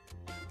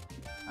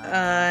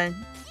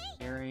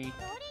 Berry.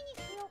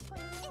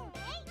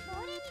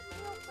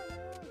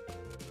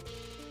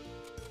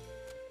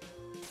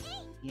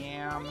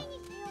 Yam.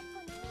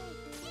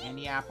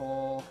 Candy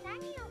apple.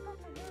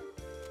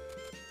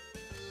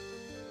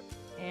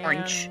 And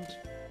Orange.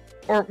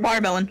 Or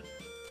watermelon.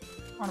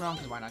 Watermelon,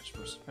 because why not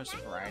just for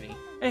some variety.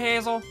 Hey,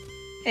 Hazel.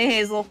 Hey,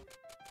 Hazel.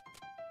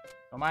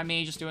 Don't mind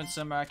me just doing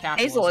some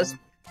capitalism.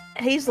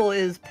 Hazel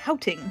is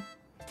pouting.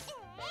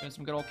 Doing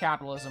some good old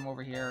capitalism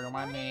over here. Don't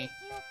mind me.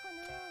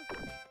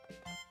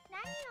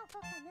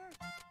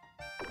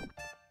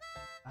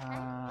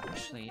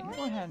 Actually, let me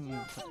go ahead and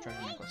put the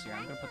treasure necklace here.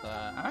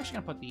 I'm actually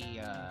gonna put the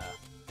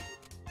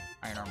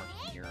iron armor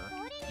here,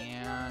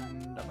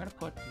 and I'm gonna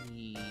put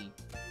the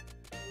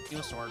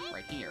steel sword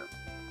right here.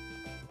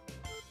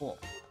 Cool.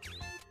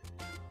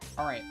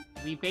 All right,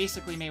 we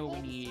basically made what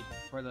we need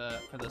for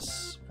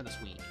this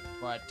week,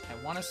 but I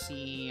want to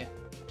see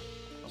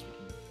what else we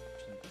can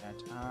actually look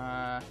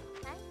at.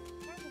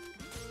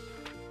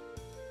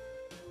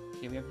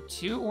 Okay, we have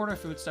 2 order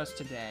foodstuffs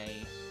today.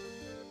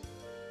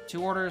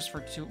 2 orders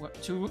for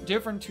two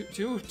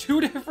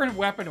different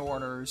weapon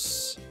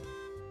orders.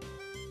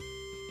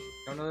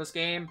 Don't know this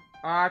game?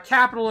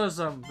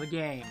 Capitalism, the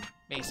game,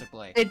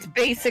 basically. It's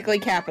basically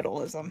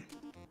capitalism.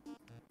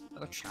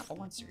 Another chapel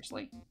one,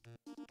 seriously?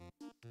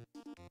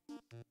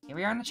 Here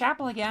we are in the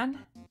chapel again.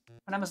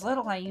 When I was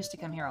little, I used to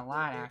come here a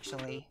lot,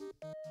 actually.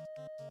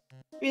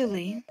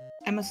 Really?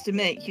 I must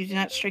admit, you do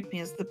not strike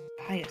me as the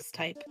pious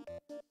type.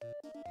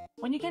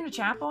 When you get in the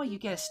chapel, you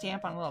get a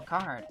stamp on a little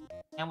card.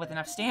 And with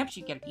enough stamps,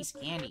 you get a piece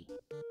of candy.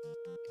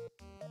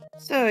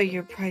 So,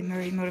 your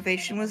primary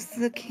motivation was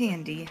the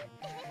candy,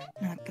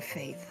 not the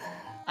faith.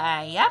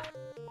 Yep.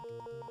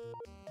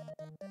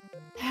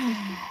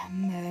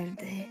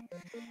 Merde.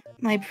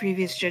 My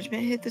previous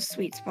judgment hit the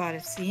sweet spot,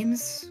 it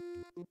seems.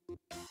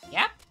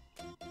 Yep.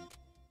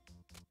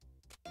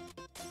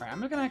 Alright, I'm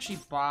gonna actually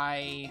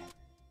buy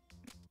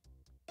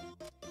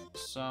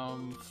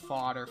some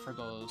fodder for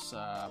those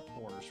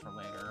orders for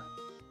later.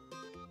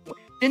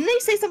 Didn't they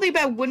say something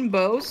about wooden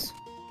bows?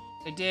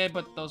 They did,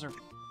 but those are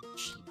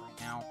cheap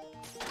right now.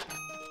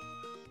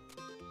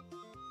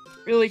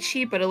 Really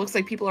cheap, but it looks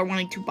like people are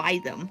wanting to buy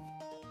them.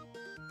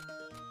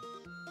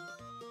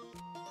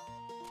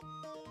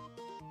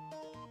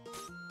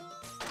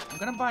 I'm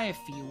gonna buy a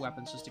few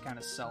weapons just to kind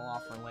of sell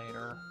off for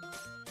later.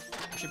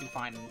 We should be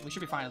fine. We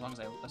should be fine as long as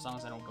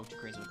I don't go too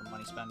crazy with the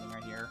money spending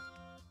right here.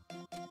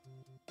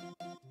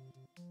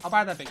 I'll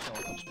buy that big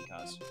killer just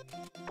because.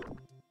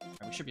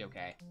 Right, we should be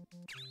okay.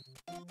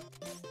 Alright,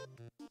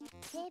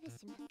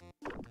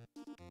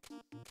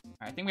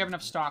 I think we have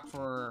enough stock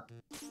for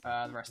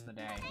the rest of the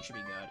day. We should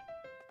be good.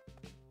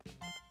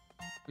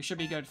 We should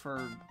be good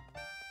for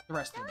the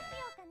rest of the day.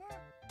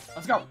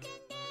 Let's go!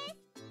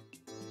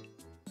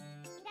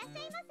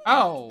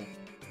 Oh!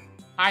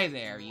 Hi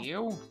there,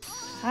 you.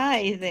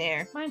 Hi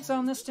there. Mind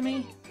selling this to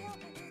me?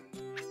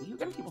 Are you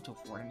gonna be able to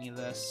afford any of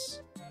this?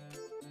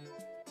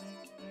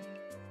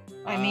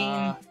 I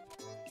mean,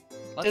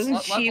 let's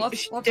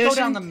go doesn't-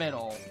 down the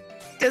middle.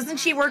 Doesn't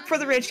she work for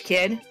the rich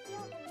kid?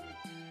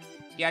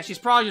 Yeah, she's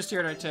probably just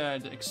here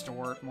to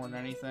extort more than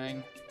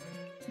anything.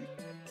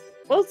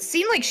 Well, it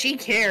seemed like she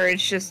cared.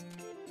 It's just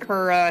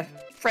her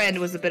friend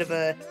was a bit of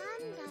a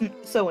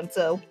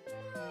so-and-so.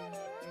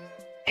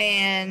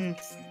 And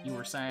You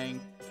were saying.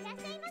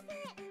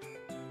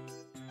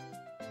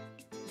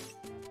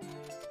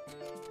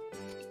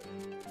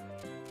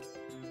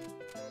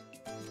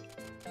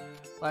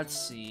 Let's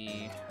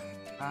see.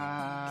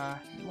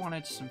 You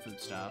wanted some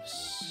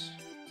foodstuffs.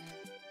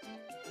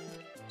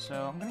 So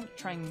I'm gonna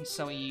try and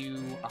sell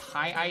you a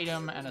high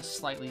item and a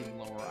slightly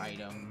lower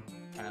item.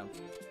 Kind of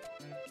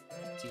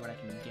see what I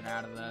can get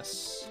out of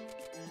this.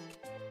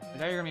 But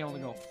now you're gonna be able to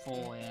go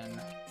full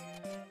in.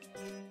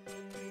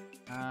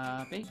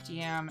 Baked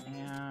yam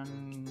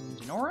and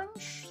an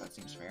orange? That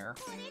seems fair.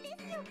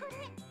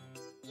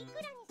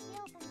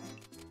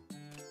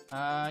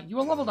 You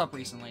were leveled up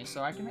recently,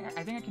 so I think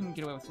I can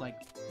get away with,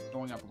 like,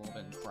 going up a little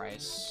bit in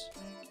price.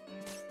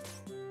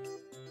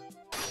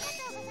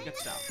 Good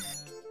stuff.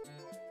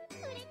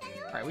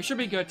 Alright, we should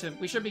be good.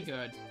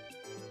 Unless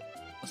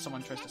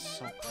someone tries to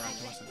soak around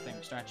to us and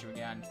think statue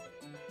again.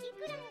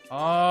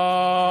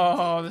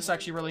 Oh, this is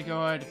actually really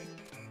good.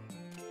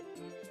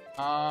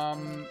 I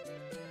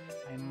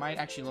might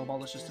actually lowball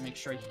this just to make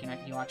sure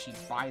he'll actually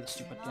buy the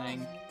stupid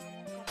thing.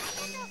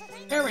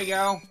 There we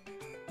go.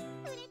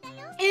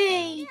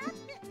 hey,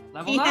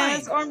 Level he 9.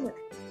 has armor.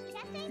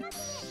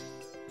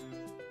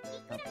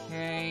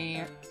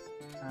 Okay.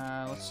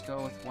 Let's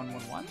go with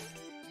 111.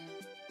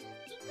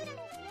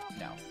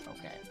 No.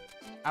 Okay.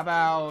 How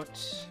about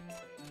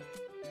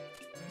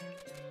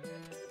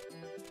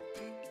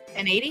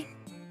An 80?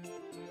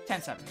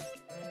 1070?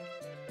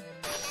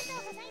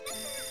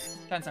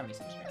 1070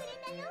 seems fair.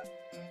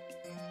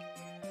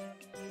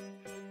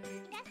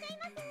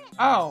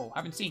 Oh, I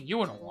haven't seen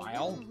you in a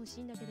while.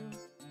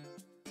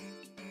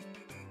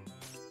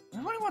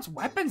 Everybody wants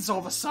weapons all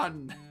of a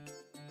sudden.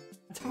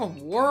 Let's have a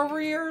war over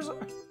here?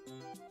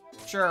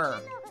 Sure.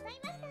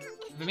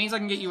 If it means I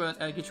can get you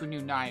a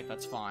new knife,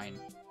 that's fine.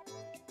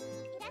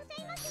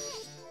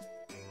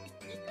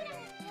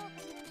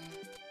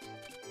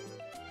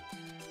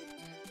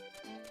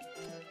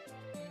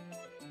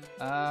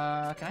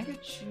 Can I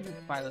get you to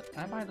buy this?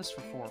 Can I buy this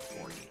for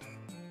 440?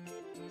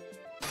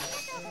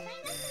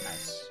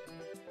 Nice.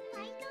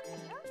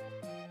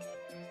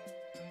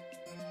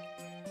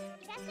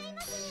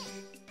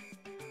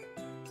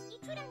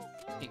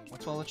 Hey,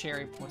 what's all the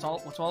cherry? What's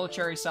all the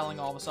cherry selling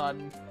all of a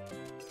sudden?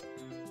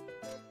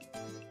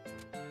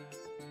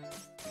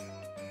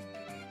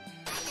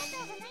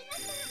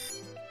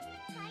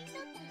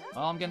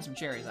 Well, I'm getting some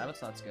cherries out of it,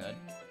 so that's good.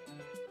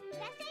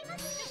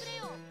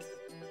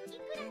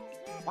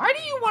 Why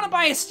do you want to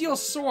buy a steel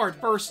sword,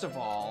 first of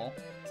all?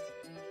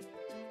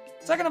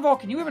 Second of all,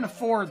 can you even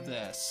afford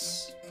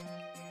this?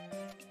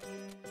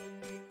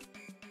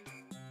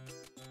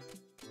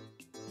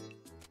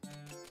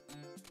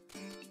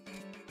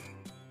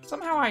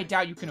 Somehow I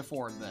doubt you can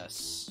afford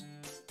this.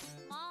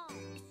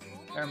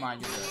 Never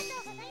mind, you're good.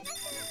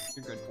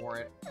 You're good for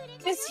it.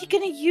 Is he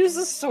gonna use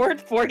a sword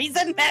for? He's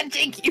a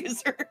magic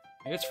user.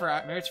 Maybe it's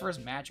for his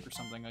magic or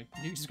something. Like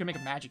he's gonna make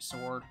a magic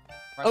sword.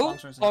 Price Oh,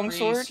 longswords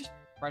longsword. increased.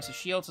 Price of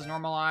shields is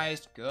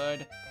normalized.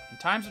 Good. In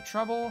times of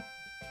trouble,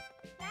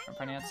 I'm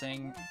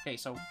financing. Okay,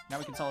 so now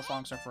we can sell this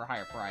longsword for a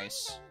higher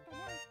price.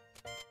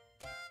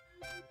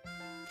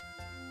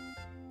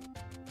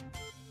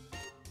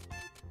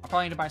 I'll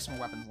probably need to buy some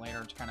weapons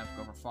later to kind of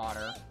go for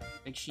fodder.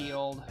 Big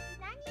shield.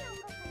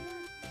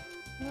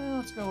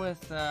 Let's go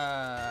with,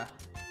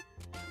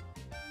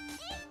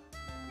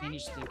 maybe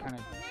just to kind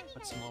of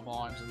put some low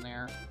volumes in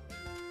there.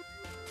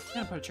 I'm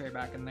gonna put a cherry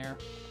back in there.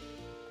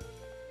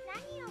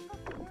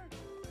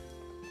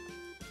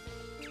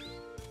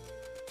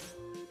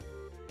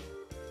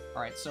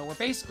 Alright, so we're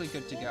basically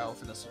good to go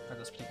for this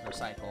particular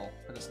cycle,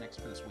 for this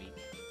week.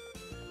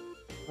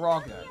 We're all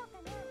good.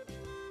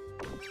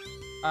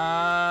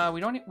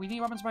 We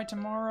need weapons by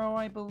tomorrow,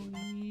 I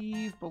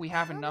believe, but we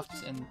have enough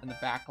in the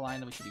back line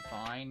that we should be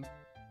fine.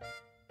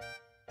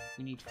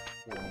 We need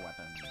 4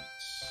 weapons.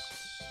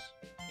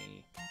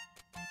 Okay.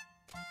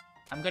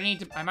 I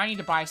might need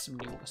to buy some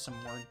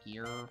more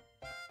gear,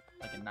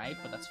 like a knife,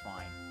 but that's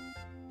fine.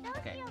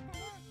 Okay.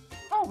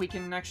 Oh, we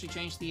can actually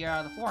change the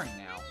flooring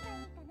now.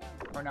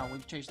 Or no, we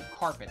can change the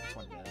carpet, that's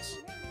what it is.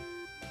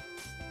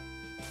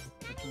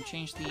 But can we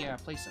change the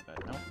place of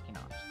it? No, we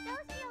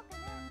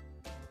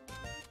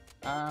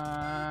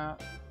cannot.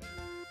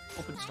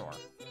 Open store.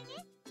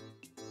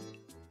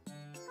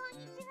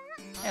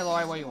 Hey,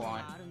 Loy, what do you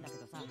want?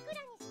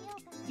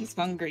 He's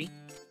hungry.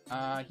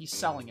 He's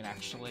selling it,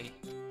 actually.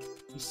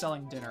 He's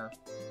selling dinner,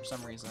 for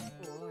some reason.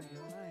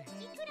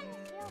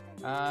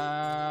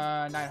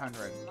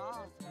 900.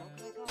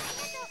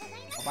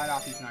 I'll buy it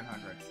off you for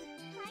 900.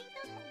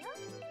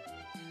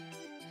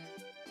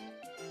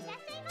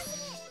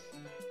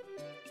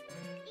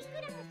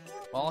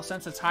 Well,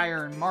 since it's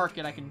higher in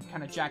market, I can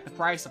kind of jack the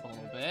price up a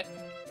little bit.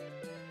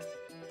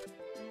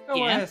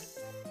 Go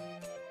with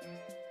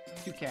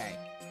 2K.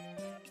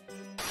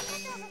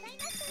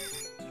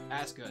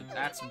 That's good.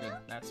 That's some good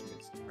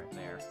stuff right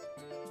there.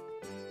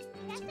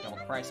 Let's double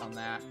the price on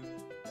that.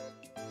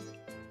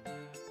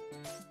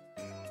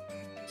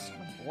 So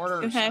many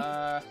orders. Okay.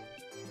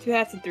 2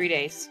 hats in 3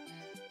 days.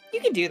 You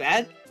can do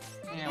that.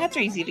 Yeah, Hats are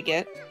easy to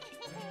get.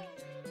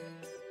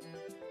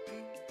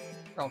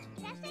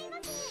 relatively.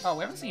 Oh,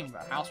 we haven't seen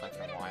a housewife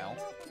in a while.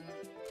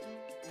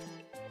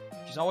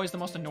 She's always the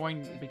most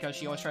annoying because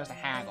she always tries to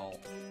haggle.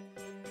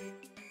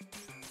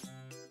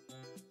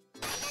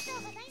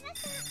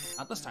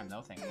 Not this time,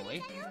 though,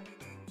 thankfully.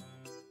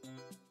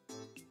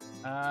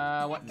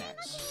 What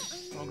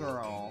next? Little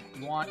girl,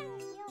 you want...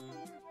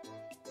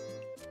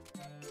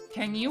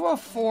 Can you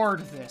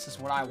afford this, is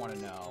what I want to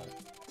know.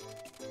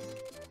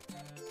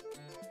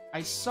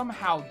 I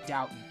somehow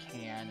doubt you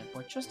can,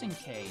 but just in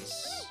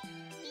case...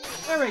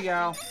 There we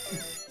go.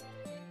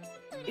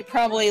 You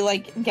probably,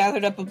 like,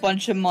 gathered up a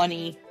bunch of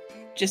money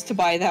just to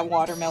buy that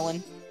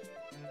watermelon.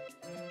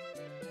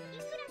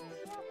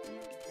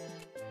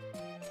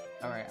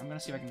 Alright, I'm gonna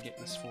see if I can get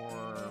this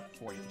for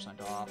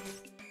 40%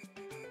 off.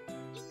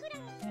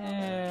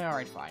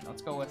 Alright, fine.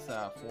 Let's go with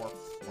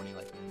 440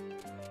 like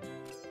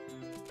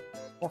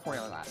 440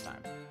 like last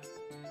time.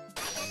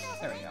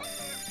 There we go.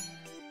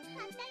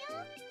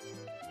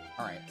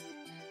 Alright.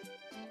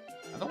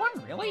 Another one?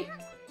 Really?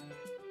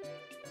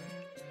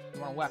 You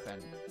want a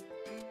weapon?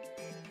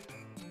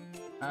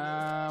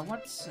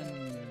 What's a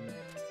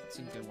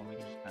good one we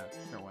can just kind of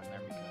throw in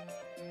there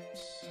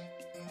because...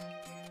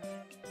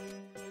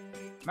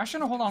 I'm actually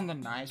gonna hold on the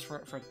knives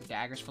for the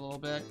daggers for a little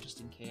bit, just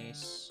in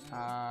case.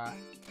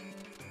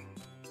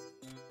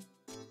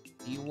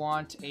 Do you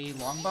want a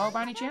longbow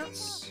by any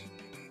chance?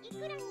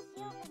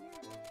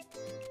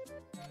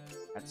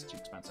 That's too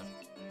expensive.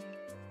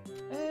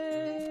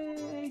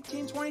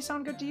 1820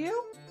 sound good to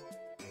you?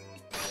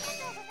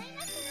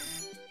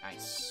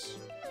 Nice.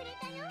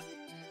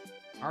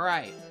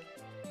 Alright.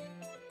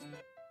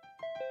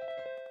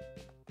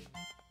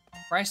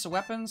 Price of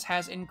weapons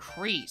has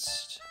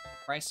increased.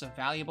 Price of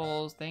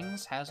valuable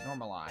things has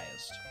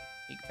normalized.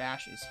 Big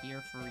Bash is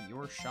here for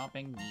your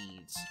shopping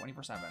needs.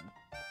 24/7.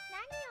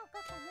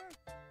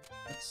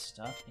 Good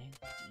stuff indeed.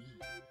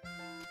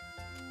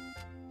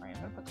 Alright,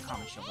 I'm gonna put the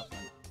common shield up in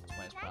this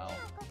way as well.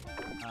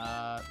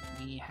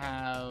 We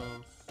have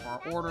our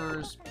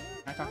orders.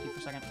 Can I talk to you for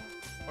a second?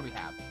 What do we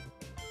have?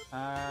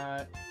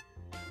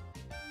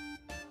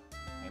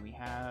 Okay, we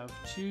have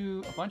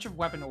a bunch of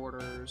weapon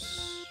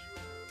orders.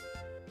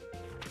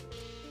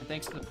 And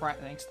thanks to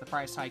the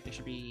price hike, they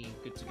should be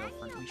good to go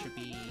for. We should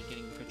be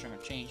getting a good chunk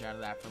of change out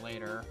of that for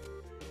later.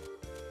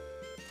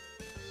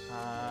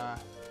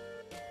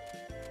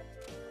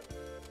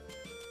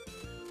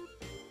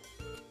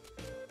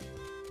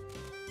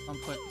 I'll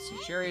put some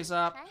cherries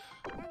up.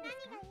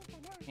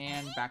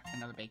 And back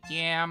another baked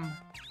yam.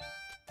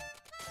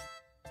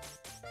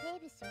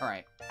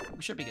 Alright,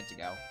 we should be good to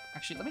go.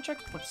 Actually, let me check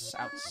what's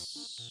out.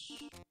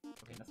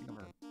 Okay, nothing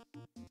over.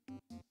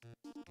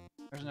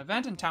 There's an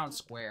event in Town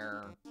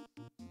Square.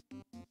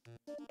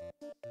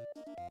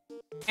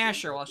 Yeah,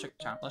 sure, well,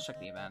 let's check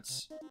the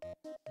events.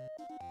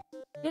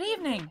 Good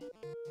evening.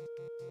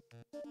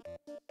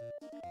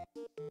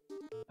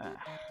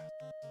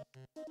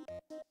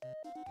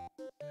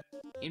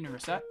 Evening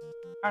reset.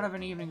 Out of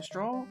an evening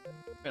stroll.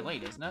 A bit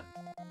late, isn't it?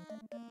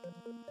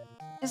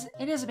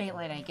 It is a bit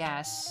late, I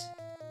guess.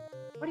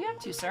 What are you up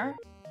to, sir?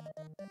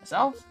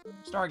 Myself?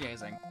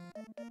 Stargazing.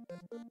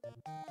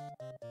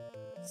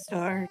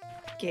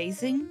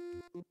 Stargazing?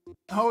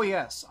 Oh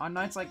yes, on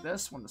nights like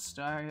this, when the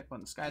sky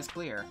is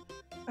clear,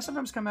 I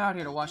sometimes come out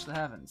here to watch the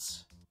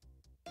heavens.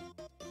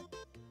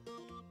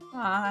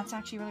 Aw, that's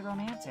actually really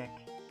romantic.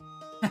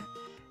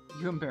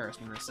 You embarrass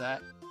me,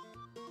 Reset.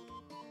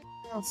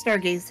 Well,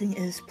 stargazing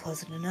is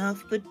pleasant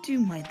enough, but do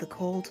mind the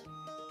cold.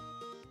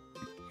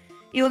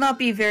 You will not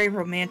be very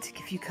romantic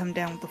if you come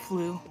down with the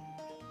flu.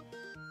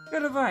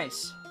 Good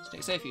advice. Stay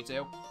safe, you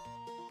two.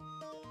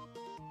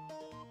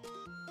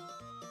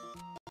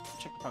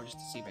 Check the pub just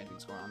to see if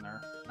anything's going on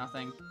there.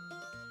 Nothing.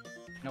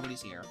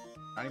 Nobody's here.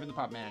 Not even the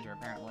pub manager,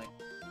 apparently.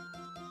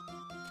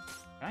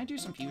 Can I do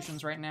some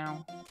fusions right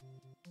now?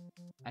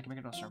 I can make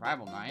it a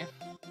survival knife.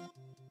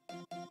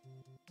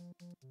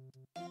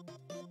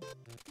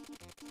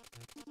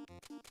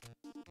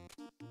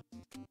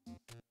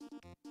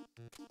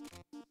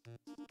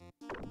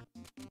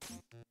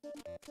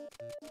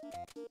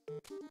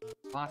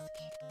 Cloth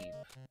cape.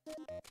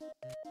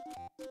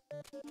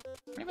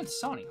 You don't even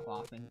sell any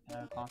cloth in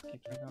cloth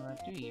capes or anything like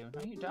that, do you?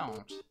 No, you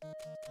don't.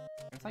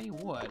 I thought you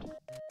would.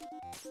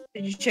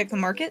 Did you check the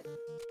market?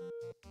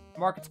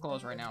 Market's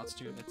closed right now.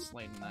 It's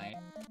late at night.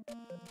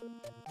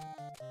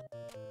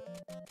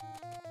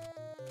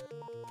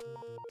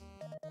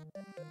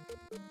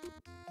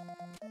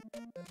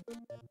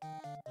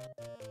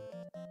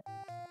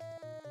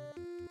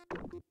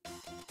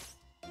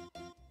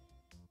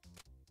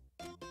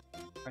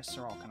 Prices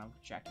are all kind of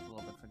jacked up a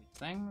little bit for these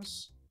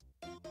things.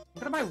 I'm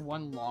gonna buy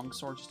one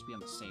longsword just to be on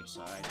the safe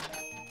side.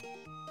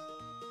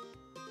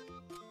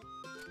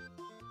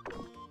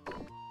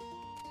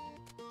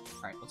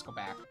 Alright, let's go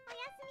back.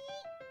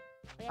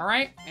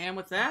 Alright, and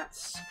with that,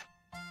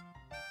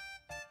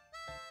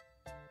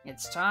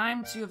 it's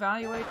time to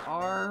evaluate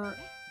our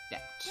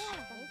debt.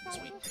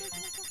 Sweet.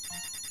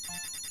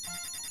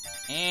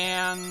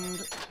 And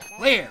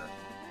clear!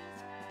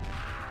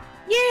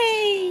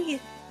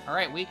 Yay!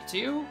 Alright, week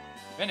 2,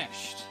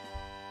 finished.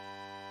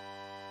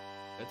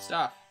 Good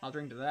stuff. I'll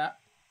drink to that.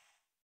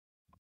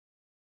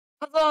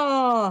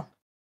 Huzzah!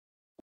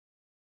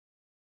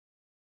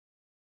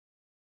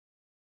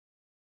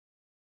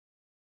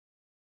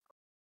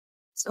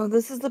 So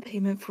this is the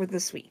payment for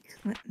this week.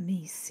 Let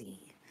me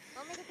see.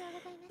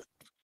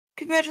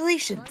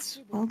 Congratulations.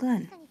 Well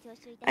done.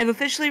 I've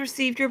officially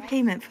received your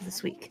payment for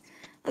this week.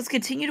 Let's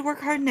continue to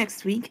work hard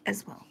next week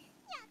as well.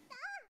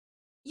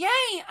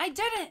 Yay! I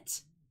did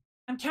it!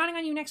 I'm counting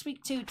on you next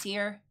week too,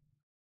 Tier.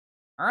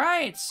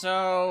 Alright,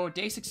 so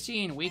day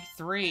 16, week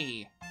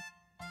 3.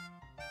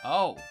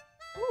 Oh.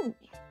 Ooh.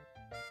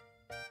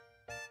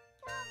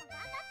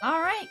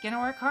 Alright,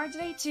 gonna work hard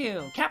today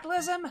too.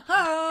 Capitalism,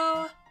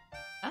 ho!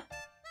 Huh?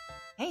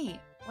 Hey,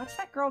 what's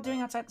that girl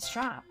doing outside the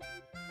shop?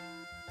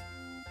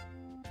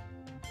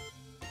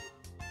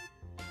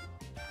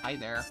 Hi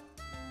there.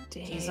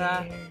 She's,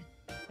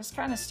 just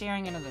kind of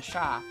staring into the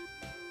shop.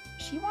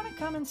 Does she want to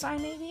come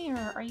inside maybe,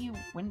 or are you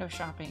window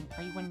shopping?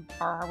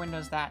 Are our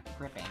windows that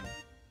gripping?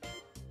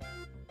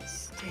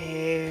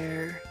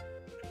 Stare.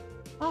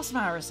 I'll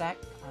smile,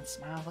 Rosette. Come on,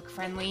 smile, look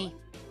friendly.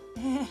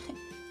 Okay,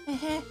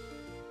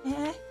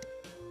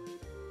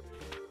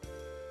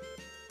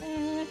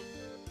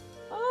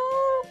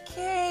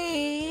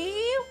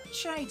 what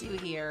should I do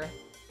here?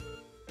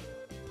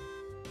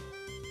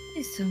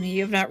 Assuming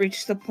you have not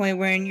reached the point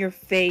wherein your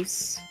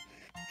face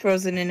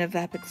frozen in a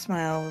vapid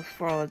smile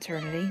for all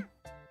eternity.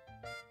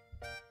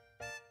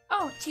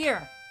 Oh,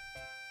 dear.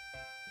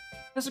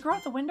 There's a girl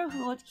at the window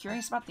who looked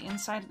curious about the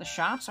inside of the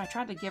shop, so I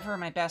tried to give her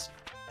my best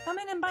come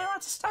in and buy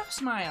lots of stuff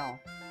smile.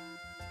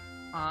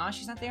 Aw,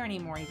 she's not there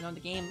anymore, even though the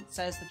game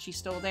says that she's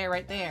still there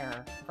right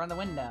there, in front of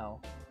the window.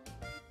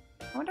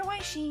 I wonder why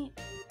she...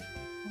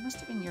 It must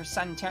have been your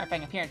sudden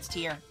terrifying appearance,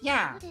 Tier.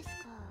 Yeah!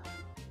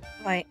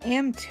 I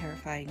am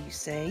terrifying, you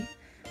say?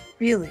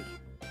 Really?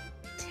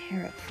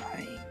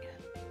 Terrifying.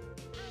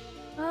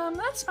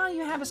 That smile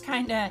you have is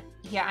kinda...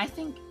 Yeah, I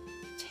think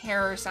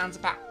terror sounds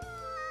about...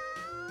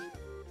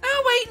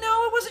 Oh, wait,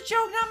 no, it was a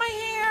joke, not my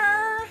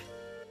hair!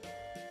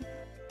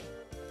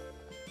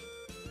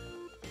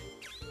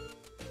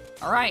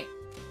 Alright.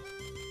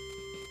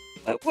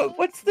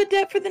 What's the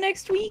debt for the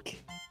next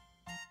week?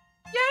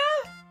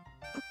 Yeah!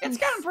 It's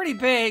gotten pretty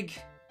big.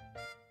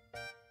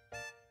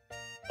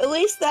 At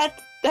least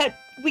that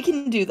we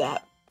can do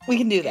that. We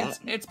can do that.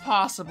 It's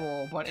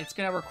possible, but it's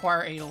gonna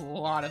require a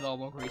lot of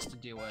elbow grease to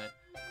do it.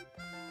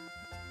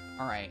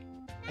 Alright.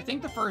 I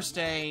think the first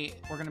day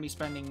we're gonna be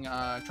spending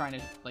trying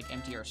to like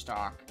empty our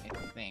stock, I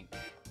think.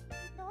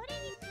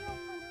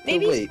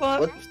 Maybe wait,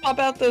 swap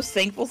out those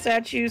thankful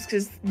statues,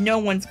 because no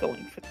one's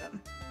going for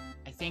them.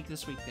 I think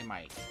this week they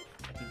might.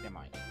 I think they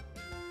might.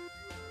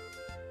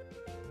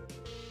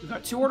 We've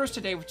got 2 orders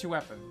today with 2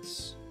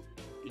 weapons.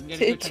 You can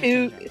get a good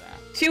percentage of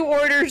that. 2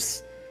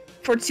 orders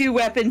for 2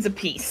 weapons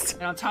apiece.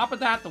 And on top of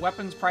that, the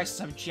weapons prices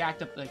have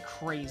jacked up like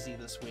crazy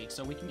this week,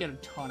 so we can get a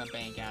ton of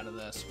bank out of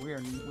this.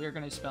 We're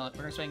gonna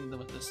spend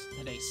with this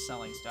today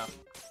selling stuff.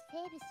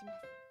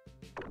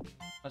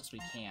 Best we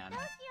can.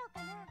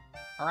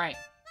 All right.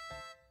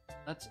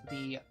 Let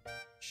the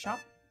shop.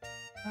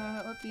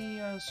 Let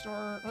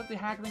the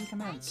haggling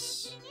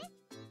commence.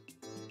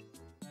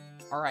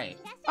 All right.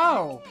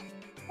 Oh,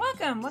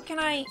 welcome. What can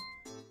I?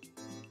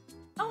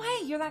 Oh,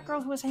 hey, you're that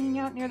girl who was hanging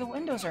out near the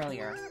windows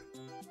earlier.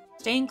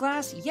 Stained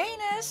glass,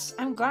 yayness!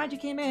 I'm glad you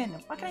came in.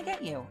 What can I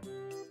get you?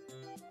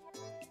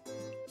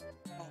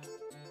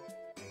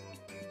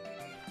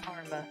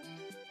 Arma.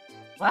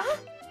 What?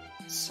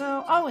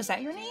 So, oh, is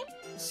that your name?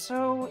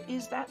 So,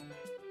 is that,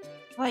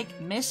 like,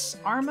 Miss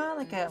Arma,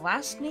 like a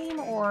last name,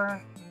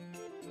 or?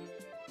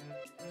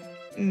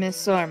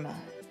 Miss Arma.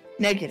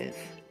 Negative.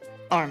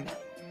 Arma.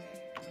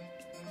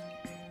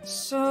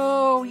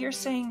 So, you're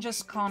saying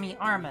just call me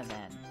Arma,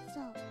 then?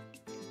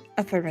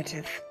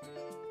 Affirmative.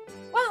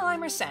 Well,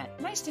 I'm Reset.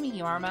 Nice to meet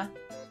you, Arma.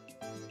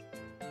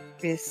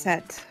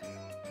 Reset.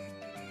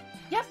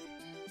 Yep.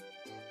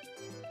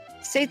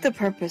 State the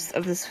purpose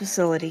of this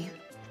facility.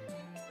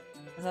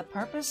 The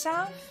purpose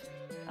of?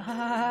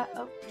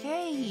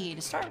 Okay,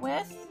 to start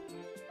with.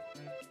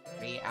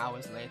 3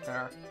 hours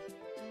later.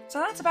 So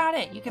that's about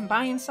it. You can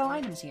buy and sell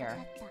items here.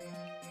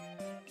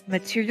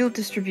 Material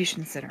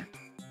Distribution Center.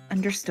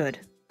 Understood.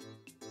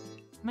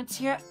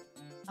 Yep.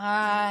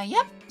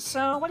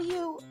 So what do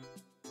you...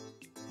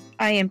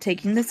 I am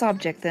taking this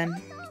object,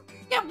 then.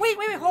 Yeah, wait,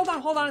 hold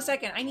on a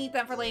second. I need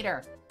that for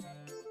later.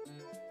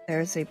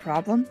 There's a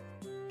problem?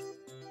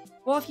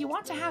 Well, if you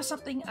want to have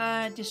something,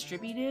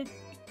 distributed,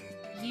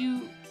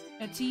 you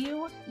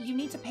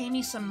need to pay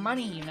me some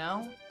money, you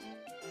know?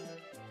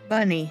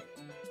 Money.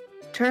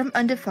 Term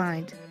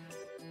undefined.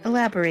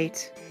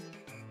 Elaborate.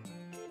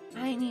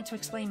 I need to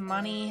explain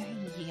money?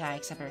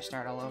 Yikes, I better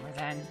start all over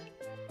then.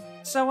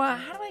 So,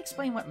 how do I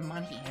explain what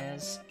money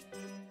is?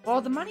 Well,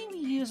 the money we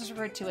use is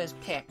referred to as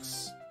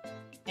pix.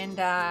 And,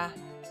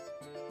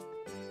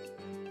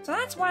 so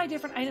that's why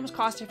different items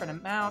cost different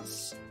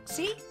amounts.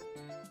 See?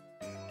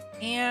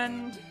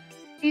 And...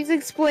 He's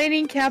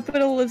explaining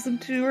capitalism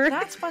to her.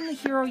 That's when the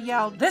hero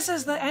yelled, "This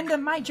is the end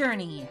of my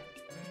journey!"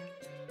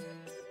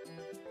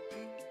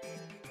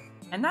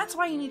 And that's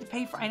why you need to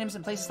pay for items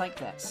in places like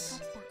this.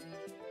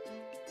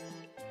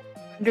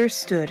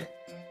 Understood.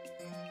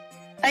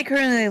 I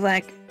currently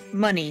lack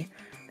money,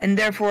 and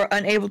therefore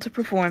unable to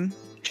perform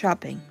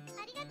shopping.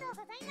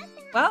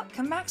 Well,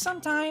 come back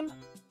sometime.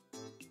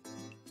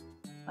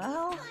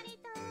 Well,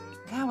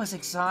 that was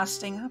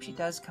exhausting. I hope she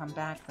does come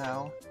back,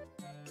 though.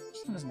 She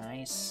seems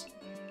nice.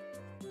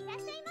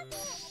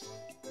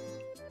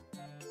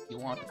 You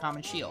want the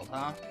common shield,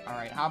 huh?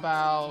 Alright, how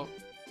about...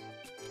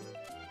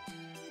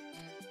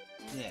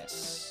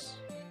 this?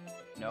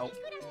 Nope.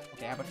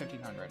 Okay, how about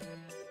 1500?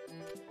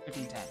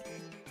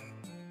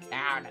 1510.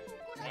 Down.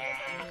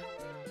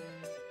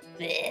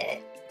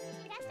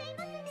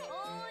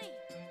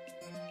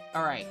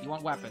 Alright, you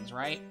want weapons,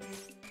 right?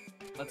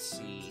 Let's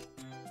see.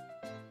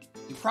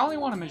 You probably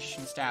want a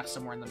magician staff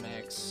somewhere in the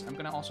mix. I'm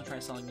gonna also try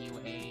selling you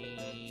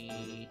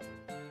a...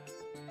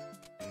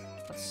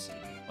 Let's see.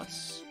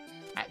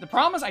 The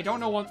problem is I don't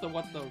know what the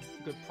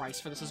good price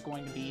for this is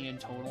going to be in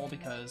total,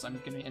 because I'm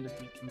probably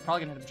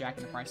gonna end up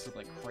jacking the prices up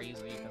like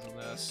crazy because of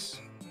this.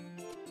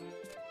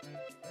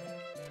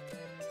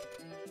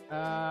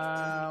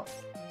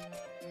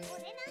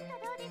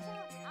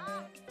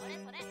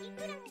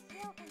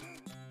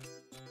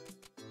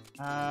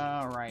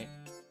 Right.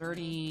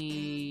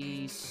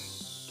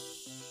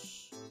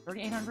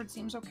 3,800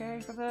 seems okay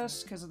for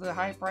this because of the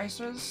high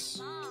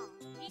prices.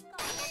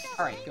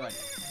 Alright, good.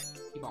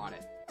 You bought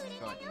it.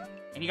 Good.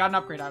 And you got an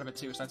upgrade out of it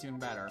too, so that's even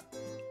better.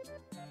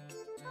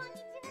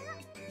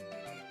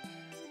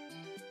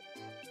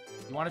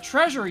 You want a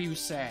treasure, you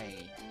say?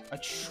 A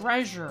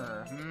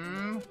treasure,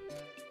 hmm?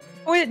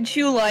 Wouldn't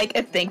you like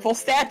a thankful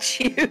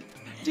statue?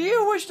 Do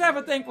you wish to have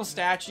a thankful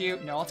statue?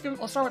 No, let's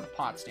start with the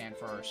pot stand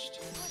first.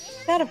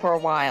 Had it for a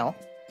while.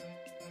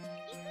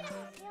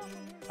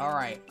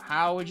 Alright,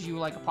 how would you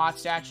like a pot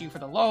statue for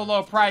the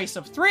low price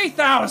of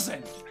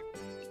 3,000?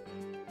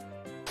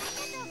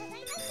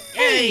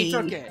 Hey, he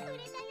took it.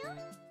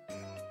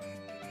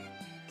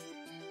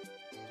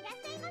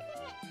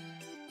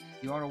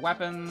 You want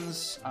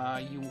weapons,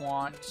 you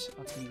want,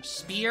 let's give you a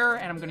spear,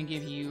 and I'm gonna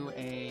give you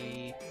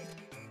a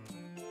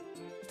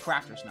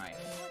crafter's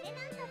knife.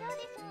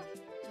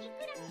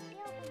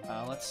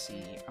 Let's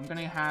see, I'm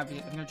gonna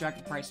jack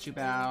the price to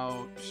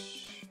about,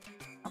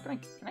 can I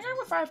get away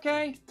with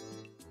 5k?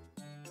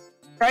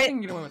 Right? I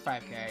can get away with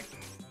 5k.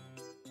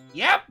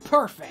 Yep,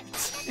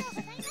 perfect!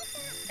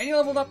 And you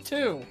leveled up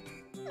too.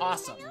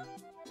 Awesome.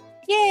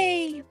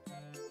 Yay!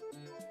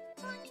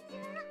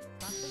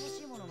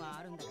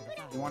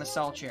 You want to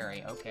sell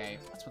cherry? Okay,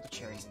 let's put the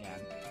cherries again.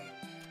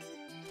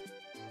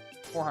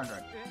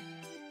 400.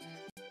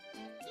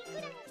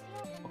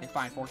 Okay,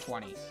 fine,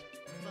 420.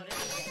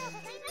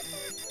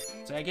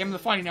 So I gave him the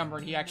funny number,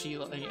 and I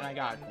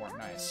got it for him.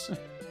 Nice.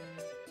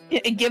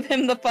 Give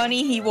him the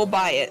funny, he will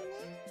buy it.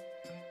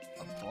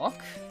 A book?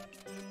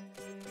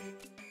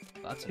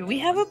 That's Do we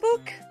have a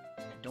book?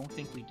 I don't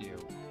think we do.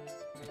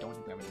 I don't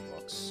think we have any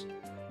books.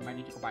 We might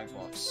need to go buy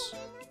books.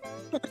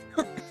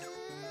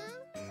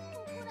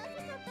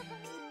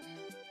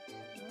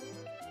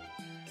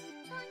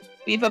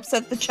 We've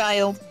upset the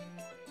child.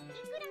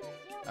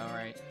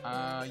 Alright,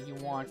 you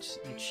want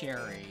the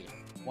cherry.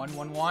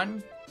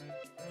 111?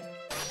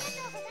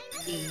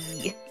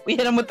 We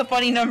hit him with the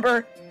funny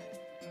number.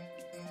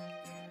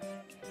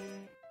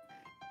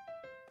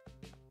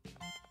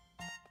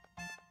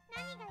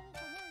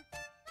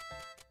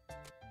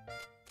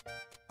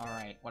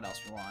 Alright, what else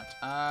we want?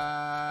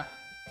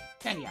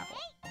 Candy apple.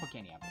 I'll put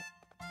candy apple.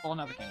 Oh,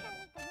 another candy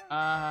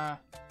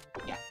apple.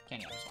 Yeah,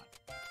 candy apple's fine.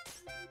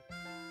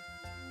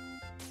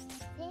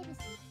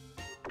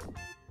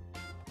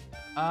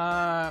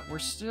 We're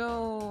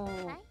still...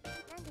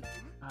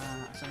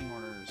 sending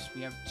orders.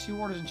 We have 2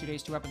 orders in 2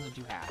 days, 2 weapons, and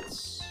 2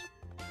 hats.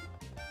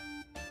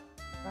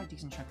 Got a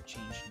decent chunk of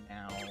change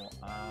now.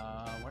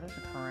 What is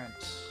the current...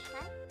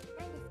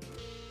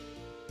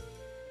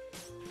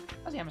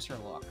 How's the atmosphere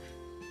look?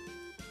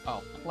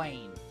 Oh,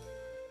 plain.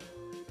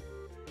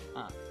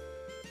 Huh.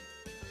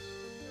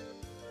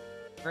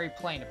 Very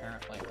plain,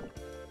 apparently.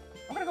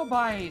 I'm gonna go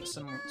buy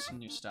some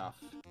new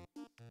stuff.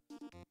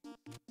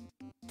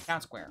 Town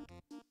square.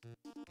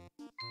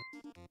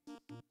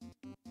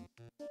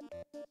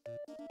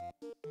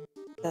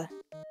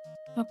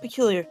 How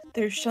peculiar.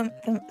 There's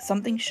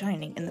something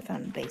shining in the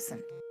fountain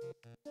basin.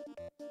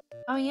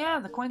 Oh yeah,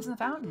 the coins in the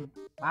fountain.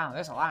 Wow,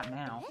 there's a lot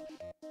now.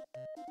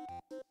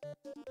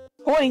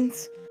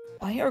 Coins?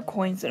 Why are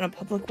coins in a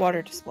public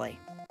water display?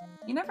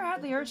 You never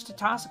had the urge to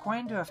toss a coin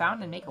into a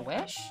fountain and make a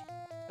wish?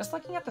 Just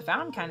looking at the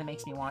fountain kind of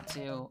makes me want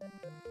to.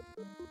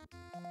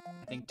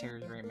 I think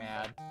Tara's very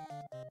mad.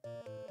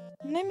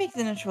 Can I make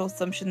the natural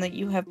assumption that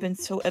you have been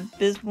so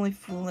abysmally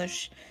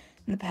foolish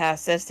in the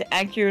past as to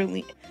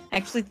actually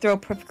throw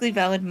perfectly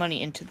valid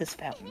money into this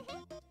fountain?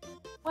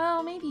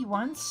 Well, maybe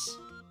once.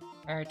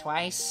 Or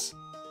twice.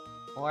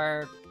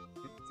 Or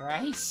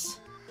thrice.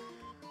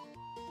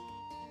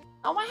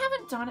 Oh, I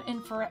haven't done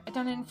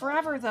it in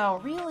forever, though,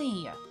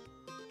 really.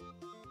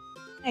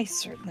 I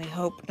certainly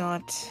hope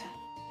not.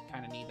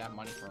 Kind of need that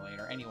money for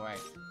later. Anyway.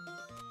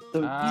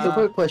 The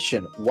quick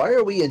question, why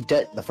are we in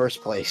debt in the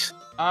first place?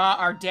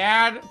 Our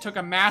dad took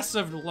a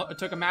massive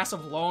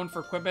loan for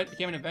equipment,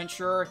 became an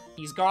adventurer.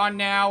 He's gone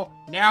now.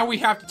 Now we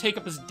have to take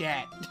up his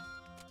debt.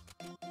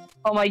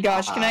 Oh my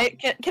gosh, can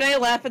I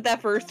laugh at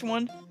that first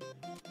one?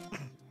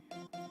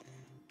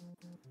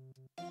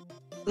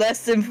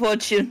 Less than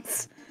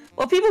fortunes.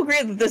 Well, people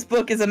agree that this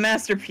book is a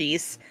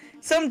masterpiece.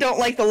 Some don't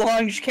like the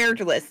long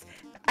character list.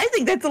 I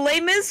think that's a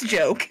Les Mis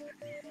joke.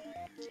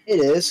 It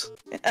is.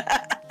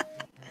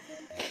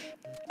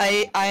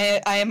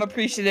 I am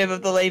appreciative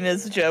of the Les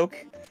Mis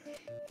joke.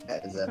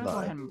 As I'm am gonna go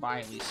I. ahead and buy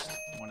at least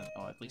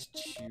at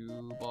least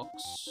 2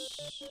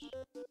 books.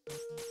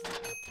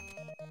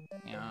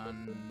 And yeah,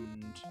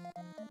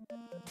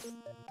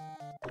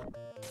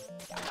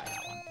 buy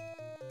that one.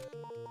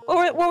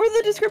 What were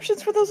the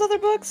descriptions for those other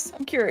books?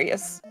 I'm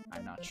curious.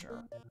 I'm not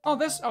sure. Oh,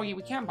 oh yeah,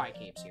 we can buy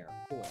capes here.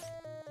 Cool.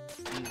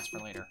 We need this for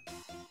later.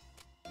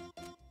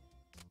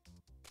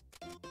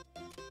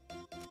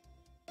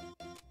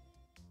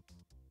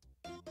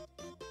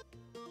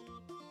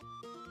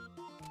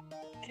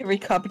 Every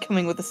copy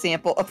coming with a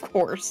sample, of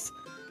course.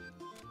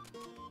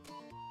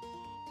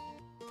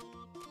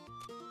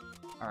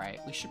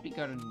 Alright, we should be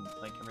good in,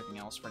 like, everything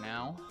else for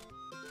now.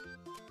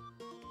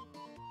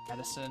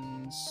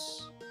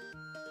 Medicines.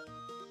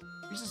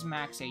 Increases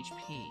max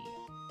HP.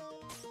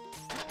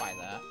 Let's buy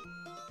that.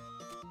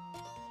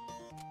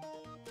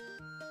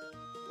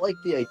 I like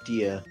the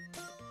idea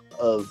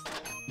of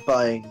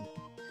buying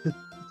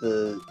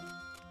the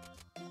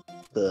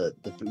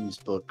booze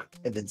book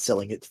and then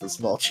selling it to the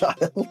small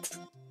child.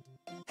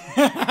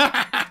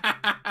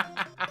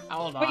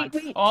 Hold on.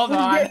 Hold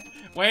on.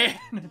 Wait.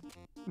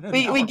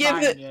 We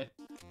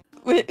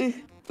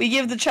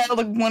give the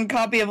child one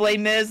copy of Les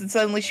Mis, and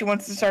suddenly she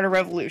wants to start a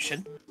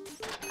revolution.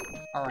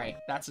 Alright,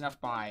 that's enough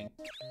buying.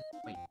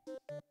 Wait.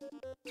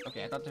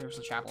 Okay, I thought there was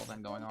a chapel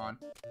then going on.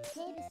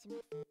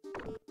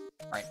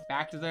 Alright,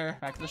 back to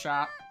the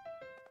shop.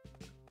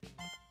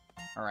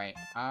 Alright,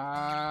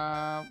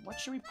 what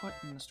should we put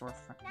in the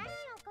storefront?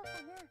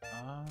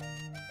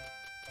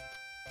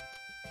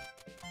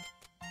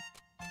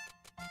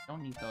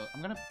 Don't need those.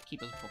 I'm gonna keep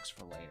those books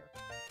for later.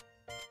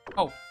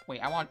 Oh,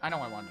 wait, I know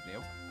what I want to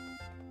do.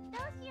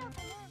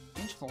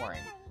 Change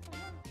flooring.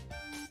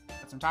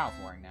 Got some tile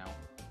flooring now.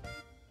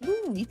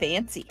 Ooh,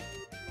 fancy.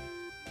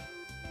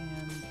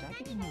 And did I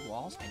get any new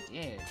walls? I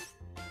did.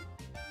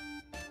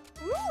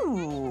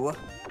 Ooh,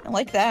 I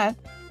like that.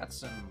 Got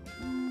some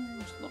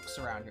looks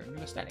around here.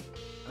 New aesthetic.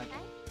 I like it.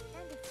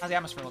 How's the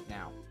atmosphere look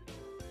now?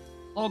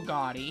 A little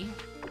gaudy.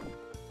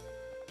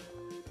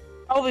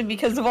 Probably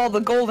because of all the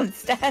golden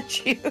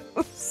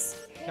statues.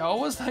 No, it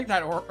was like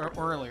that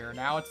earlier.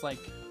 Now it's like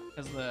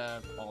because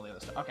of all the other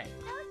stuff. Okay,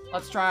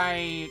 let's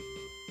try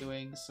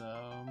doing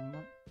some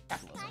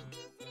capitalism.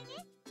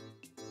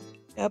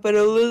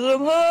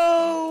 Capitalism,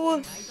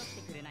 ho!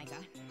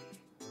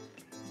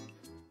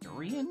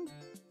 Durian?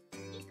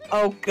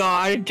 Oh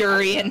god,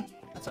 durian.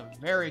 That's a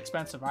very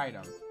expensive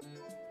item.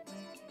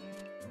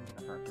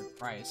 For a good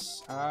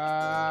price. Can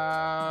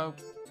I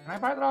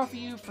buy that off of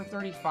you for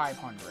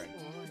 3,500?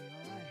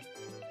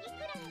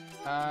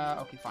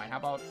 Okay, fine. How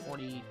about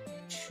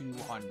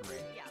 4,200?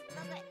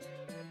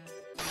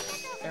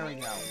 There we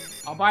go.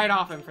 I'll buy it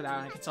off him for that,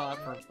 and I can sell it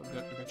for a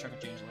good chunk of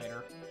change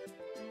later.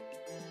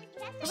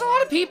 There's a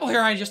lot of people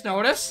here, I just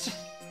noticed.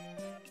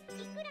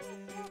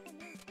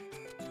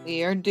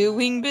 We are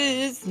doing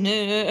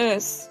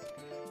business.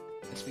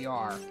 Yes, we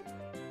are.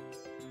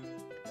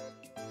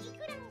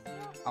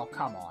 Oh,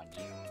 come on,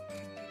 you.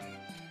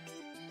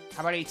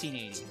 How about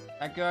 1880?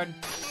 That good?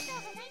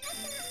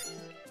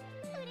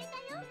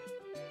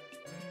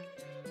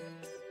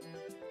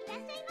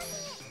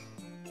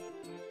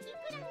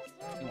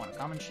 You want a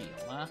common shield,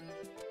 huh?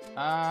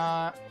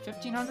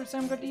 1,500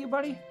 sound good to you,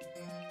 buddy?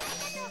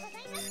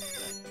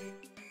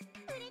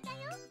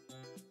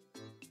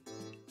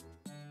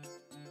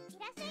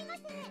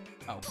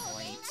 Oh,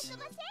 great.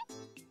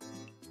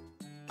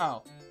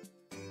 Oh.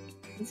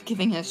 He's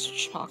giving us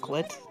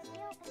chocolate.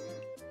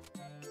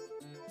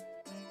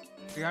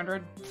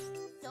 300?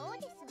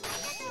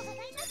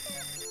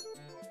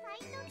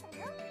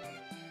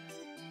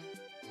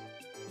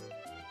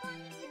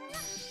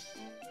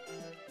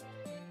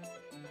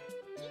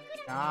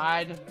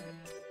 God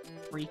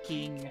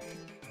freaking.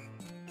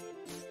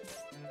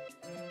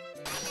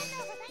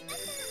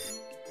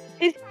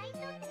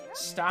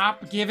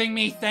 Stop giving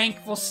me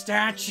thankful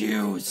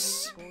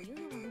statues!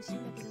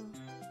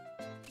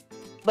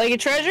 Like a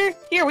treasure?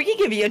 Here, we can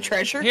give you a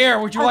treasure. Here,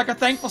 would you like a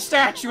thankful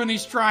statue in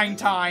these trying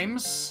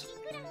times?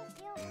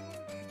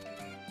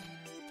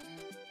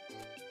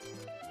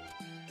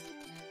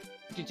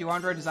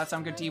 $200, does that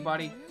sound good to you,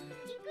 buddy?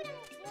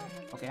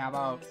 Okay, how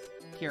about...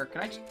 Here,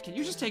 can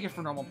you just take it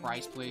for normal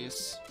price,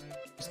 please?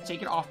 Just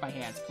take it off my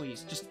hands,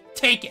 please. Just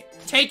take it!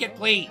 Take it,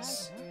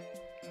 please!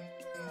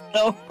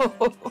 No.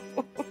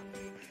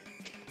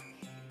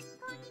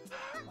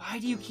 Why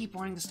do you keep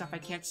wanting the stuff I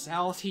can't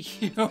sell to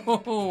you?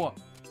 Okay,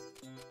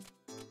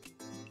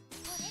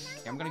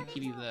 I'm gonna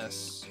give you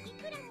this.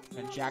 I'm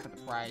gonna jack up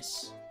the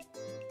price.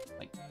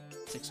 Like,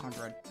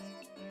 600.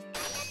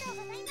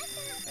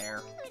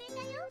 There.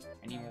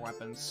 I need more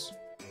weapons.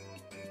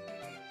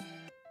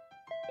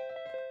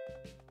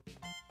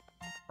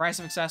 Price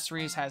of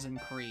accessories has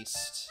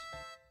increased.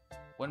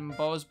 When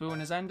Bo's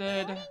boon is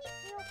ended...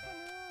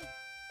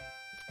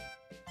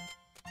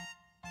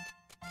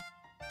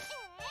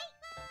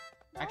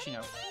 Actually,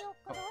 no.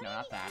 Oh, no,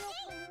 not that.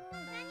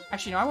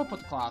 Actually, no, I will put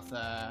the cloth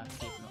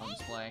cape on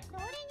display.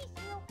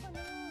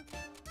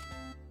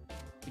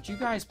 Could you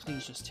guys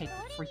please just take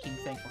the freaking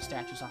thankful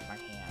statues off my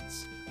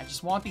hands? I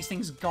just want these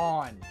things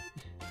gone.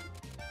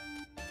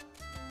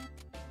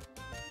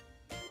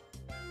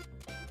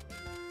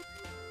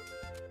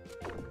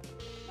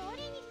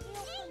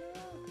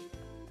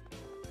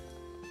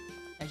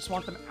 I just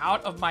want them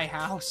out of my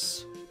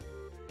house.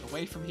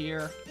 Away from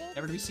here.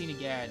 Never to be seen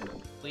again.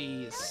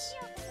 Please.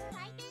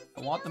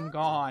 I want them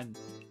gone.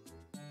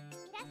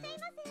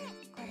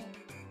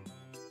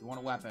 You want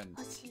a weapon?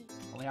 I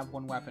only have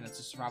one weapon, it's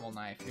a survival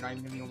knife. You're not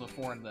even gonna be able to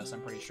afford this, I'm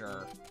pretty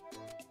sure.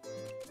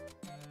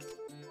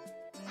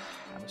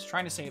 I was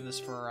trying to save this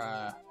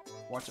for,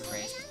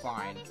 what's-her-face, but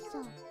fine.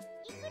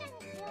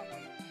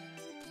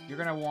 You're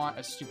gonna want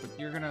a stupid...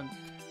 You're gonna...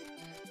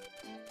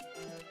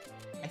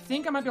 I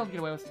think I might be able to get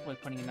away with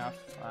putting enough,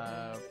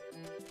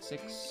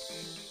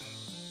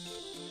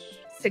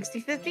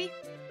 60-50?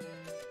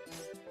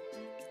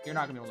 You're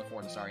not gonna be able to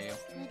afford this, are you?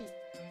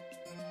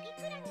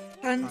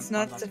 Funds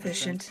not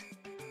sufficient.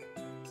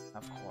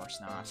 Of course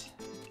not.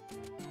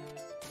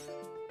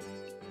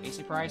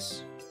 Basic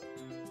price?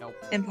 Nope.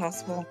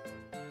 Impossible.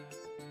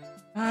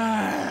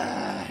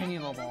 I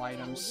need little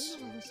items.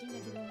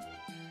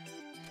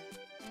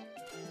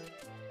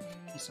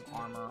 Piece of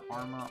armor.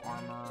 Armor.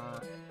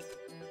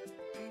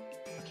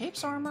 A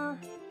cape's armor?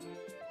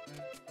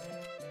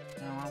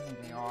 No, I don't think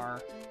they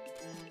are.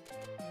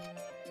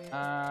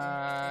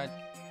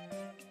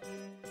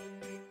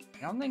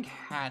 I don't think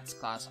hats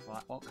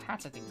classify. Well,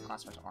 hats I think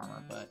classify as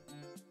armor, but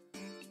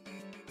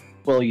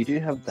Well, you do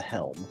have the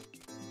helm.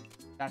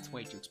 that's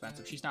way too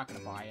expensive. She's not gonna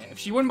buy it. If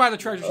she wouldn't buy the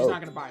treasure, she's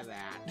not gonna buy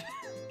that.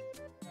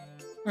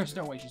 There's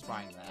no way she's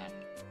buying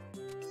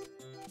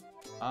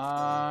that.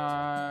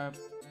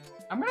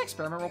 I'm gonna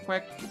experiment real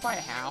quick. Can you buy a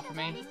hat for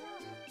me?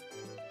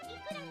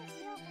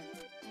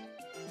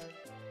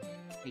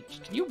 Hey,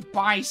 can you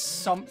buy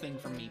something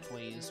from me,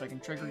 please, so I can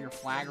trigger your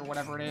flag or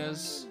whatever it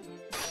is?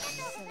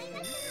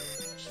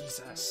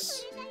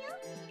 Jesus.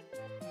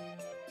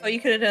 Oh, you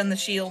could have done the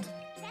shield.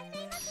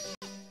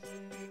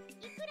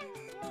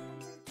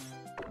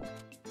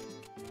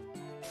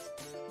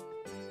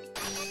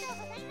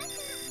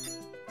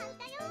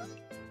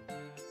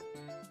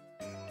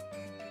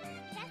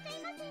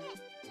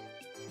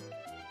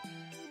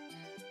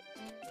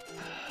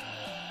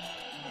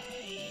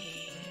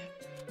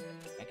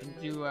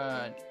 do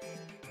a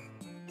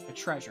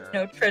treasure.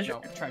 No, treasure.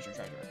 No, treasure.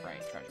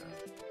 Right, treasure.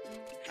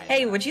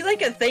 Hey, would you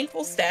like a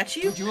thankful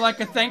statue? Would you like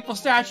a thankful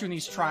statue in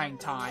these trying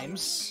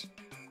times?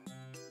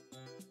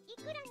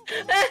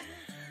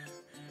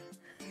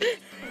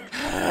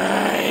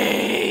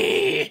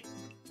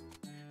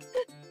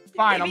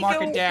 Fine, I'll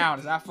mark it down.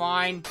 Is that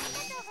fine?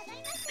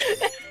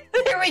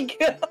 There we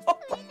go.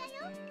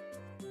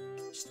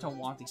 Just don't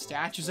want these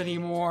statues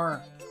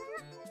anymore.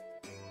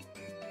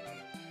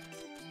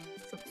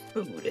 Some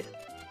food.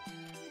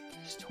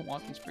 Just don't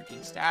want these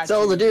freaking statues.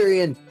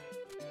 Solidarian!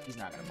 He's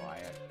not gonna buy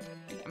it.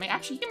 I mean,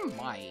 actually, he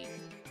might.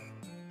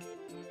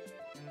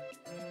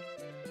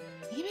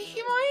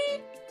 He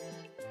might?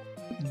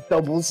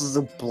 Doubles as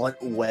a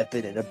blunt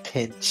weapon in a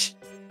pinch.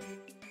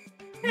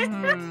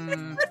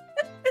 Hmm.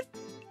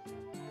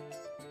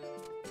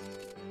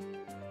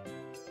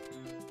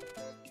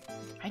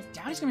 I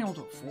doubt he's gonna be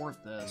able to afford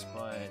this,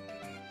 but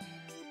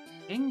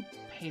he didn't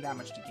pay that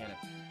much to get it,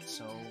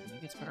 so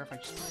maybe it's better if I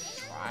just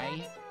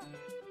try.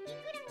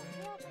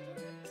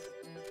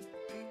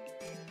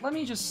 Let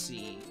me just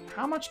see.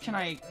 How much can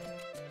I...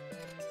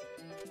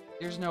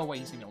 There's no way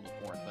he's gonna be able to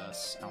afford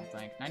this, I don't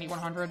think.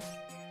 9,100?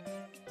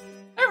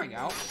 There we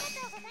go.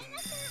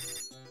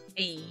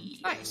 Hey.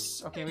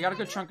 Nice. Okay, we got a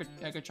good chunk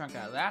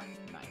out of that.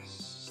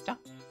 Nice stuff.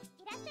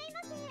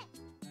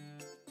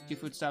 2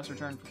 foodstuffs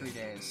returned for 3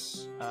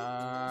 days.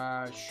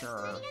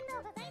 Sure.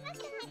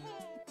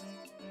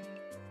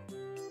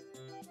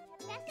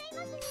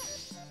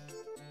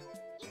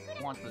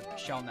 I want the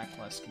shell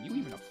necklace. Can you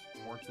even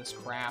afford this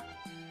crap?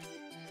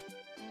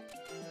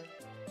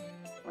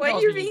 Why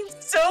you're being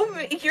so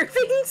mean? You're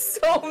being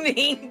so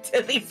mean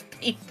to these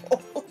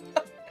people.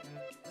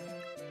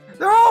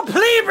 They're all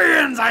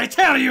plebeians, I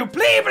tell you,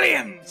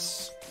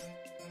 plebeians!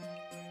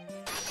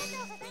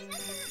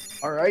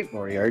 Alright,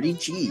 Moriarty,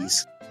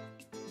 jeez.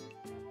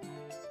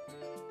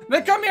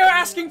 They come here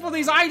asking for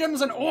these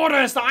items and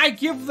orders that I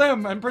give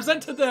them and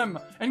present to them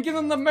and give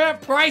them the mere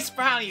price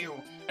value.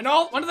 And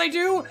what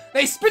do?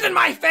 They spit in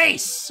my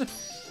face!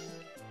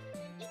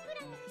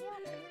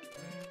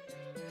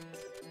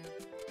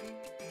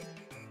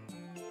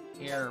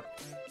 Here,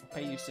 I'll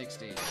pay you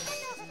 60.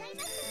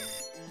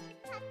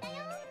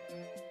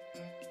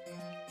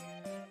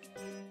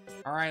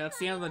 Alright, that's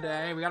the end of the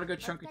day. We got a good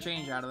chunk of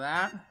change out of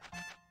that.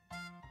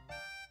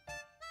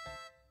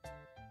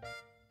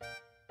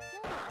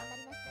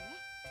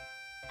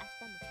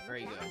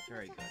 Very good,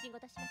 very good.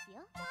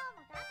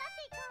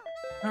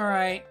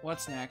 Alright,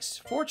 what's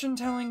next? Fortune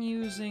telling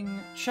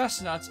using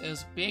chestnuts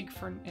is big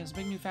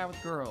new fad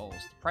with girls.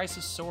 The price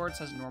of swords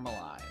has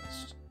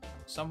normalized.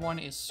 Someone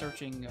is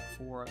searching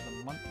for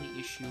the monthly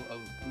issue of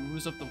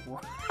Booze of the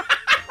World.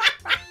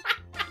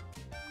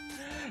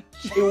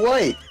 Hey,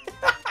 what?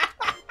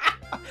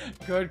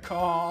 Good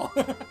call.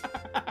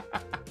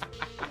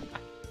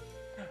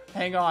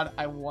 Hang on,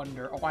 I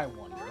wonder. Oh, I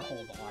wonder.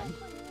 Hold on.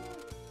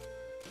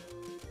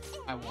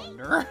 I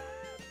wonder.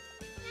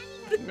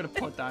 I'm gonna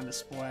put that on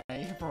display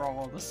for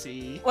all to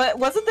see. What,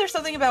 wasn't there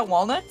something about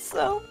walnuts,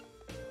 though?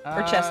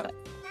 Or chestnuts?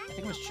 I think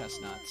it was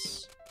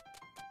chestnuts.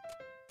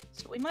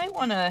 So we might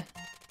want to...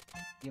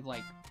 You have,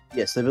 like...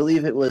 Yes, I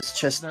believe it was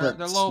chestnuts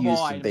they're low used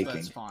ball in items, baking. but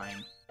it's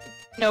fine.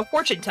 No,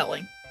 fortune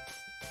telling.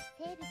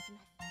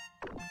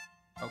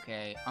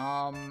 Okay,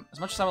 as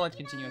much as I would like to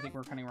continue, I think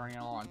we're kind of running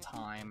out on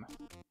time.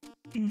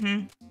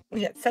 Mm-hmm.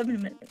 We got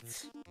 7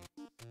 minutes.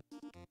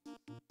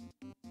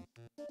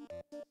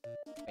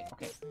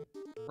 Okay.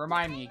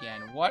 Remind me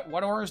again,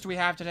 what orders do we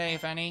have today,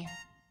 if any?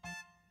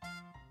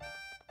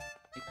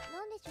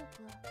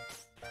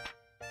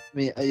 I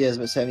mean, yes,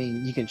 but I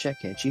mean, you can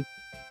check, can't you?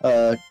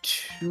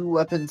 2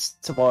 weapons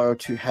tomorrow,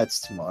 2 hats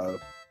tomorrow.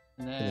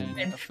 And then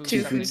And a food 2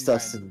 stuff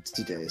foodstuffs Friday. in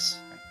 2 days.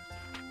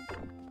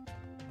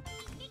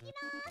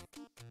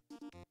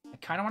 I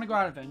kind of want to go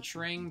out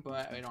adventuring,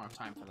 but I don't have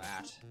time for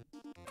that.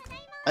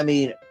 I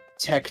mean,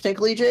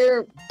 technically,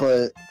 Jair,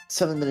 but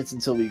 7 minutes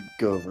until we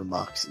go over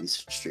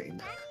Moxie's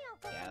stream.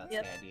 Yeah, that's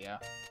Yep. the idea.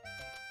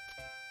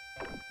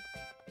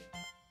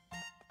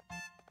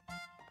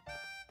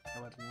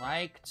 I would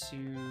like to...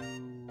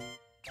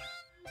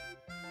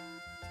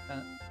 I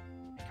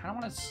kind of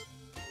want to...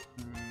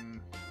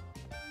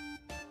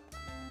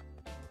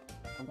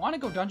 I want to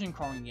go dungeon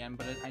crawling again,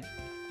 but I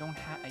don't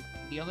have...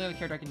 The only other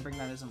character I can bring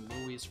that isn't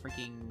Louis is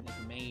freaking the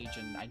mage,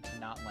 and I do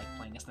not like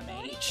playing as the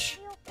mage.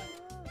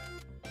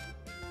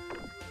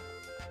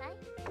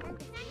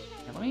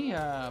 Yeah, let me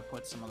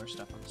put some other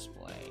stuff on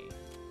display.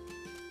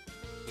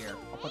 Here,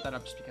 I'll put that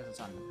up just because it's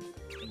on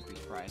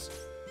increased price.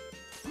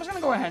 I'm just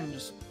gonna go ahead and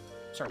just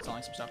start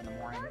selling some stuff in the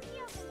morning.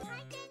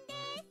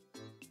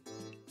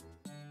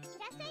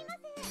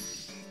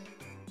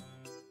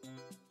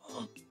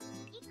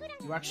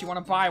 You actually want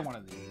to buy one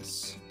of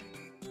these?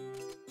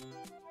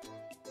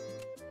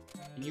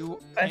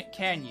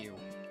 Can you?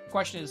 The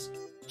question is,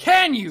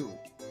 can you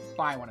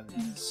buy one of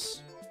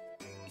these?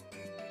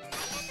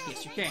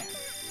 Yes, you can.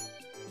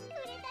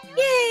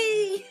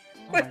 Yay!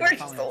 Oh my We're God,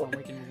 finally, sold.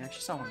 we can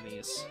actually sell one of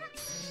these.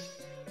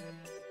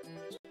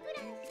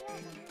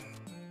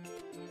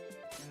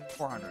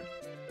 400.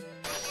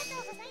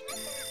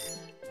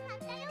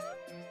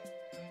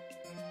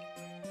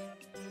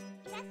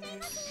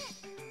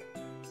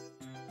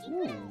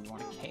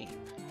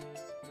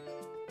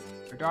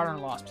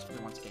 daughter-in-law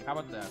specifically wants a cake. How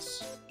about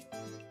this?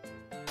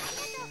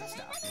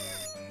 Stuff.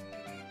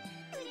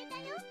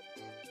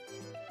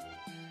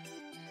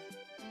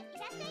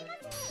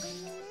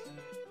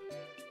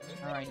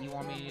 Alright, you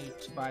want me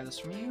to buy this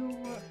from you?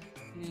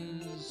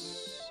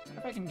 Is... I wonder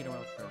if I can get away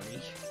with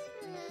 30.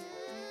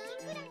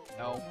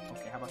 No.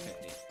 Okay, how about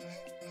 50?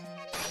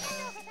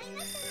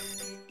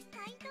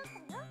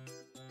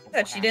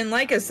 That she didn't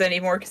like us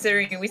anymore,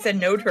 considering we said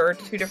no to her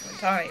 2 different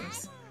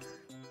times.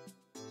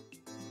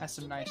 That's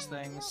some nice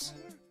things.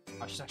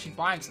 Oh, she's actually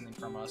buying something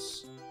from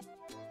us.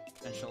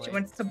 Essentially. She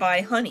wants to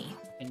buy honey.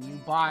 And you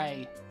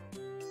buy...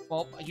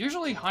 Well,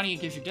 usually honey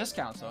gives you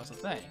discounts, though, that's the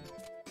thing.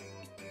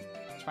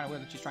 It's kind of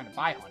weird that she's trying to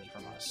buy honey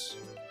from us.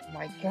 Oh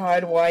my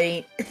god,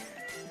 White.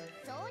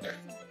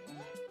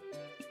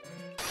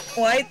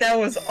 White, that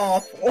was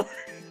awful.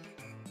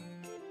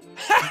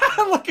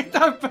 Look at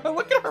that!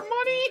 Look at her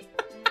money!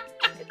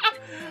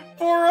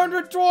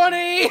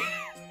 420!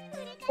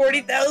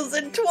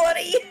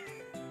 40,020!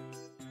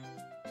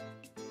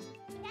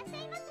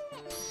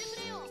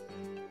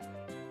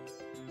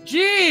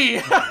 Gee!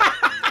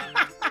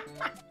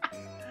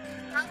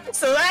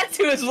 So that's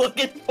who was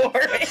looking for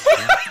it.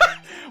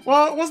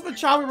 Well, it wasn't the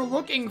child we were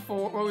looking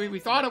for. Well, we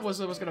thought it was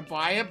gonna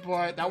buy it,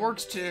 but that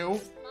works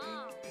too.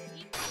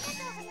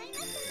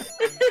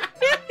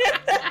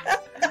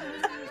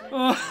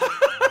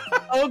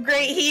 Oh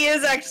great, he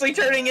is actually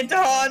turning into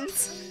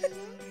Hans.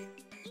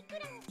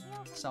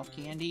 Self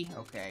candy?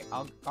 Okay,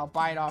 I'll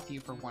buy it off you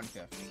for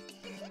 150.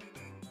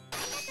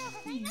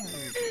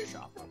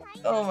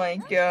 Oh my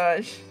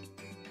gosh.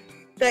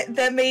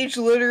 That mage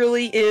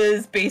literally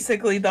is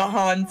basically the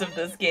Hans of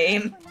this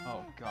game.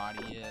 Oh god,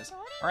 he is.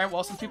 Alright,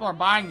 well, since people are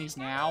buying these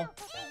now...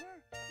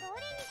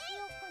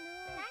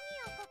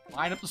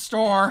 Line up the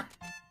store!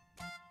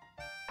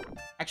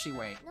 Actually,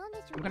 wait.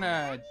 I'm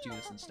gonna do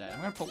this instead. I'm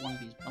gonna put one of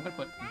these... I'm gonna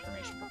put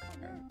information book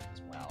in there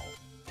as well.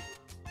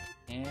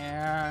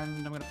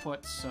 And I'm gonna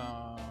put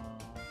some...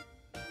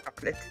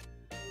 Chocolate.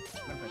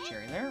 I'm gonna put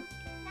Cherry there.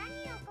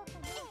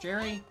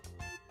 Cherry.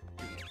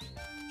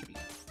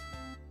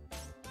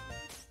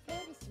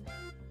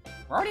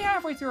 We're already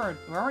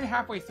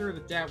halfway through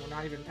the debt. We're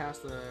not even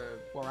past the...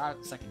 Well, we're out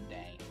the second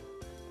day.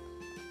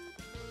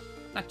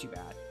 Not too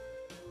bad.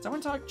 So I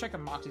want to check if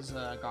Moxie's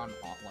gone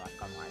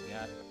live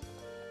yet.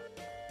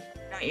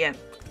 Not yet.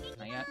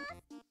 Not yet?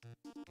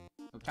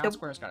 Oh, Town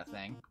Square's got a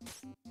thing.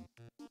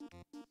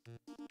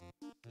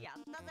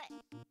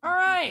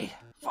 Alright!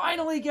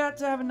 Finally got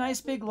to have a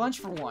nice big lunch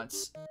for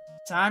once.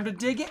 Time to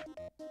dig it.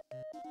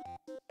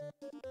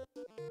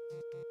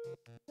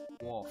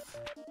 Wolf.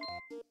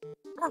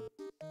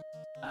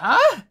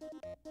 Huh?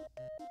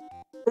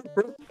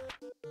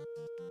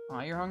 Oh,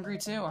 you're hungry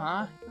too,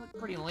 huh? You look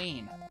pretty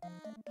lean.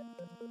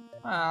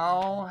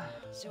 Well...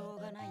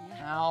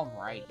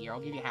 Alright, here,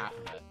 I'll give you half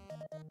of it.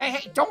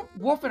 Hey, don't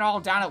wolf it all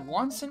down at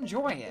once,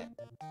 enjoy it.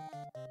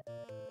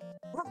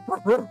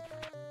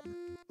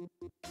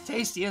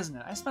 Tasty, isn't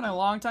it? I spent a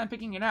long time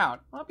picking it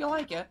out. Hope you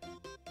like it.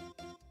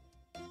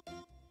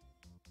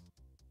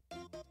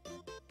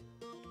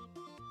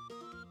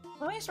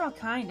 Well, he's real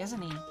kind,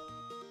 isn't he?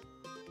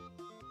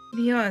 To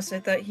be honest, I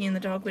thought he and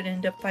the dog would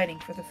end up fighting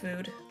for the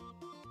food.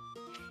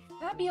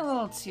 That'd be a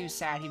little too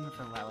sad even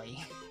for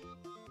Lily.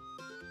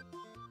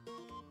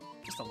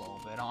 Just a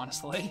little bit,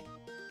 honestly.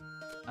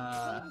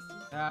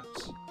 That...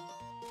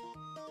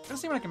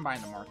 Let's see what I can buy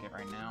in the market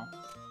right now.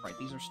 Right,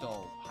 these are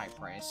still high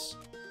price.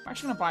 I'm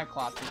actually gonna buy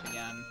cloth tape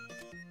again.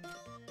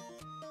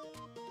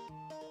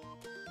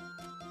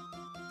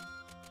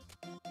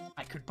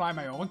 I could buy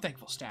my own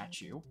thankful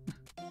statue.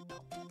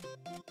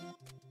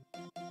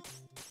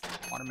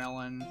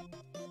 Watermelon.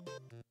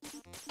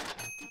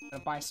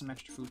 Gonna buy some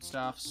extra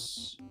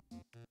foodstuffs.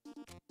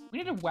 We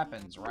needed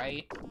weapons,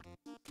 right?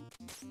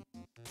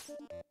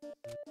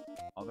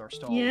 Oh, they're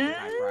still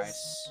high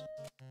price.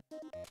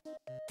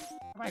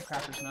 I'll buy a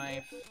crafter's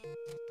knife.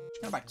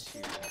 I'm gonna buy 2.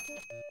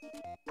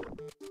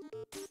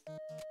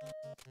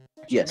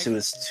 Actually, Yes, it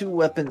was 2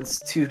 weapons,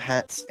 2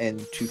 hats, and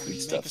 2 Make a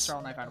foodstuffs.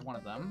 sorrel knife out of one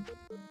of them.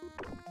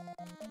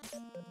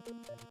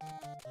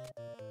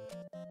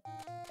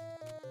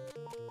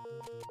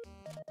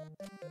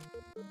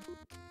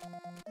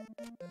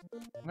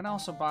 I'm gonna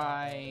also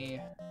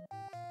buy...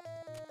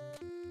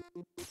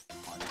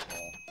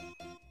 Wonderful.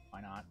 Why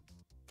not?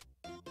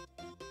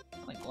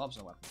 Like gloves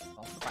or weapons.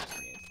 I'll buy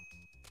 3.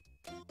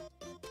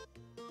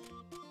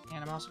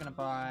 And I'm also gonna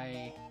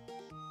buy...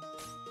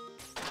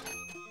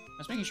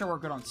 Just making sure we're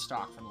good on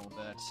stock for a little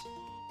bit.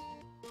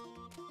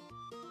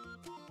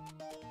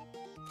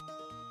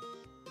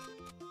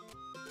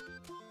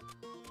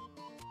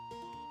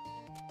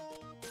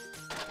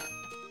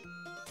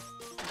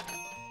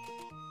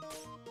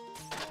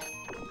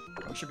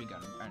 We should be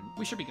good, and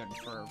we should be good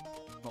for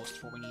most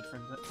of what we need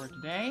for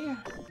today.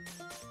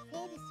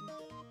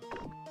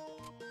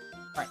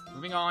 Alright,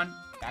 moving on,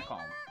 back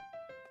home.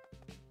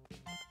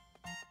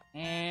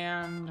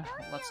 And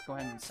let's go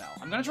ahead and sell.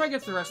 I'm gonna try to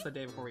get through the rest of the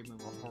day before we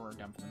move on, before we're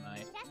done for the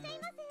night.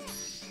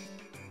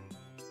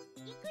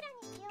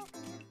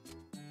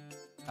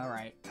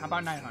 Alright, how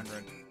about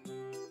 900?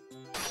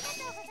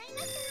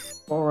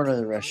 I'll run to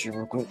the restroom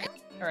real quick.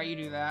 Alright, you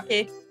do that.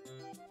 Okay.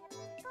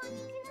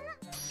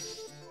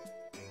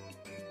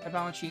 My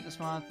balance sheet this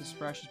month is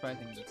precious, but I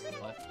think it's good.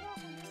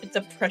 It's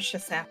a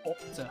precious apple.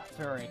 It's a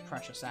very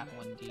precious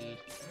apple indeed.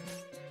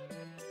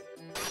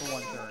 For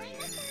 130.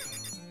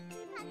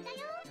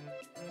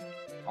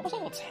 Almost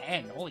level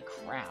 10. Holy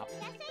crap.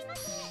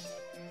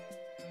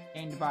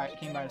 Came by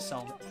to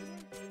sell it.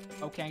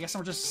 Okay, I guess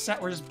we're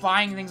just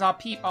buying things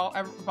off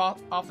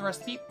off the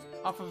rest of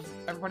off of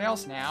everybody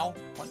else now.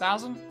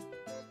 1,000?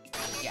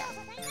 Yeah.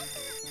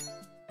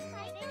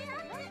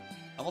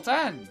 Level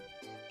 10!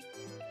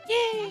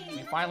 Yay!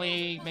 We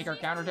finally make our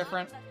counter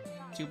different.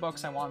 2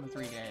 books, I want them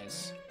in 3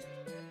 days.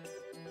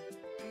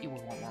 You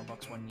would want more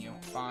books, wouldn't you?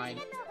 Fine.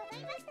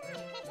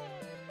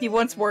 He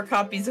wants more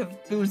copies of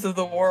Booze of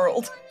the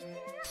World.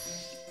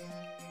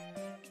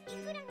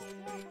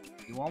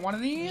 You want one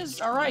of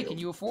these? Alright, can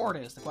you afford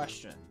it is the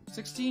question.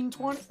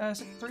 1620?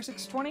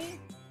 3620?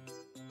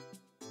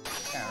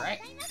 Alright.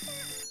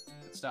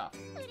 Good stuff.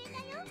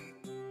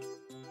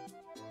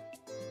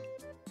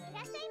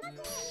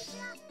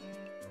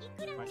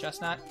 My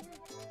chestnut.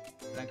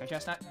 Thank you,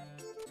 chestnut.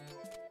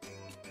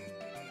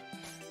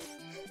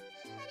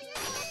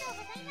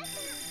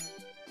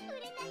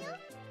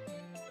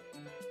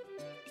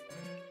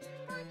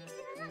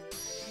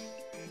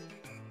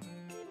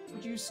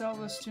 Would you sell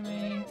this to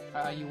me?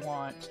 You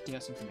want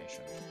DS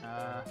information.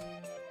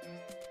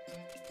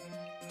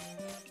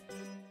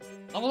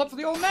 Level up for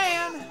the old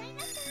man!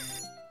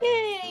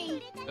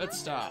 Yay! Good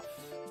stuff.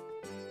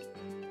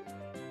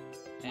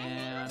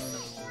 And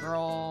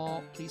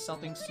girl, please sell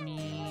things to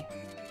me.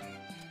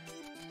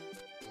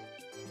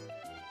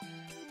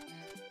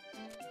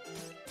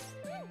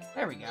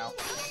 There we go.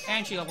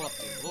 And she leveled up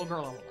too. Little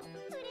girl leveled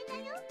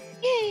up.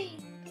 Yay!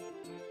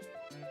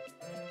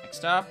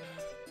 Next up.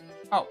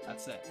 Oh,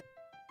 that's it.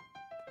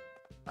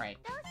 Right.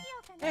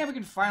 And we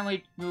can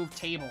finally move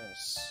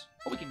tables.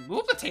 Oh, we can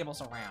move the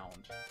tables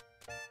around.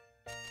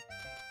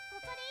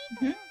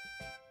 Mhm.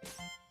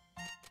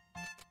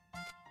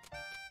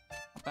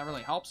 If that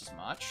really helps as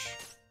much.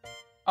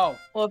 Oh.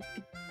 Well,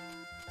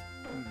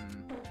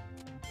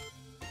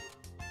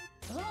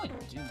 Doesn't really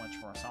do much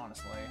for us,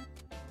 honestly.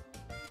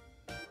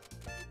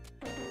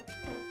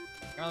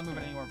 Can't really move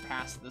it anywhere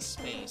past this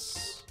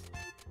space.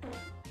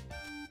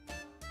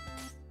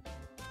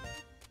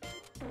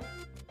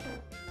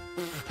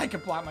 I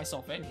could plot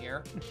myself in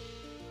here.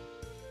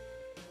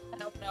 I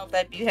don't know if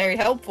that'd be very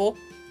helpful.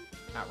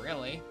 Not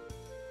really.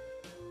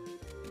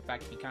 In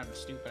fact, it'd be kind of a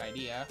stupid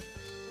idea.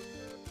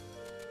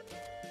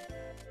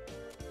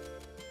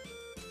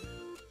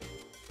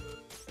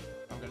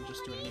 I'm gonna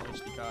just do it anyway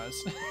just because.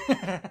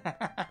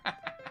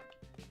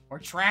 We're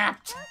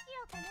trapped!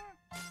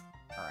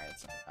 Alright,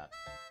 that's enough of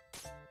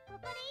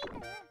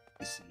that.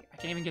 Let's see. I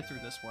can't even get through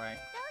this way.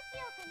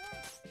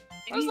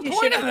 What's the You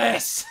point of should-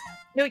 this?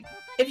 No,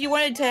 if you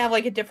wanted to have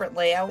like a different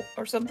layout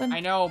or something. I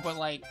know, but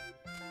like,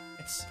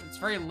 it's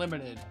very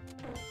limited.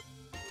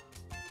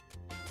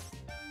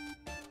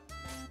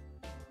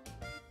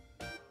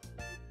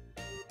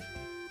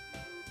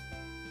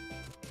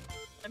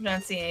 I'm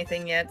not seeing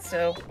anything yet,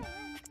 so.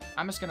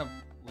 I'm just gonna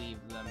leave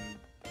them.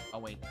 Oh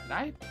wait, did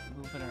I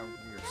move it in a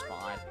weird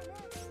spot?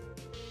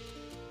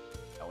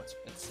 Oh, it's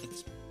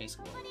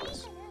basically what it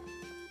was.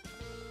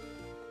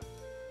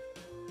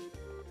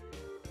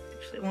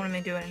 Actually, what am I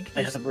doing?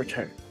 I have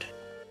returned.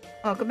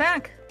 Welcome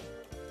back.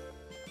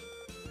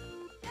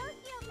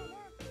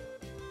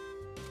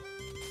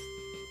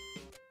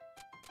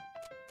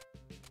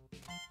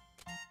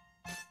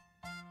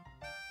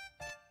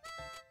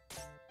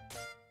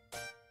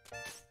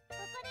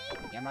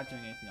 Yeah, I'm not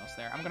doing anything else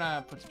there. I'm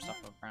gonna put some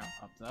stuff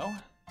up though.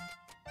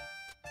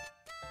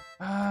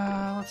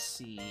 Let's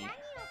see.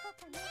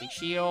 Big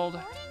shield.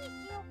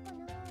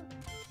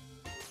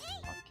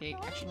 Cloth cake.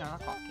 Actually, no,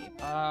 not cloth cake.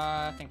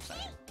 Think so.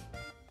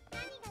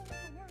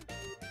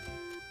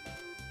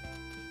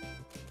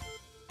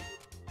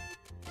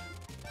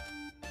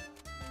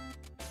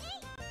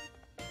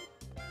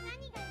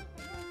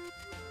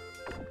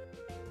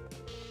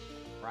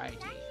 Righty.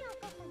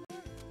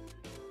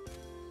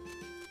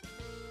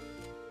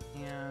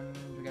 And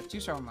we got 2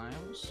 stone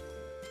limes.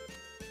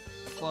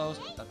 Close,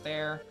 put that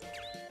there.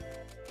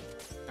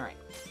 Alright.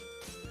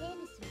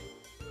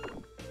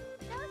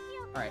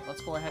 Alright,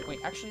 let's go ahead. Wait,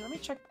 actually, let me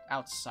check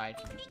outside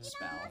for there's a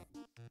spell.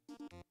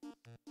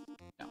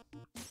 No,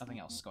 nothing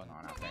else going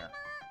on out there.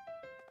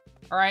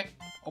 Alright,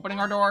 opening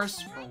our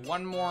doors for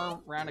one more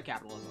round of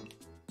capitalism.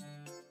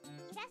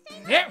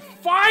 Yeah,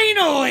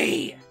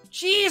 finally!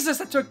 Jesus,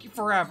 that took you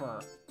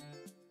forever.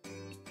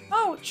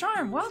 Oh,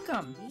 Charm,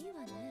 welcome.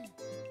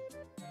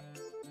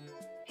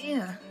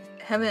 Yeah,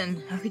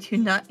 Heaven,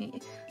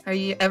 are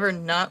you ever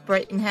not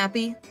bright and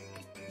happy?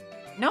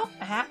 Nope,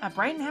 a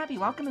bright and happy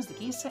welcome is the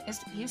key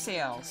to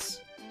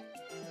sales.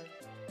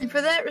 And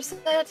for that,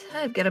 Reset,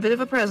 I've got a bit of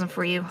a present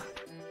for you.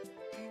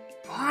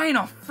 Fine,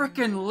 a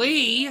frickin'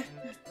 Lee!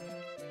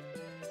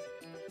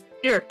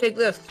 Here, take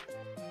this.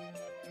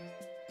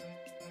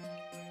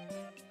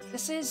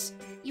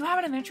 You have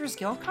an Adventurers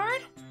Guild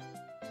card?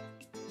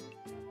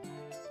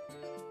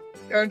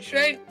 Darn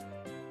straight.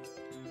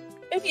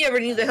 If you ever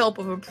need the help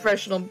of a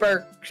professional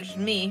burk, such as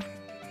me,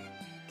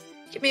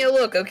 give me a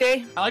look,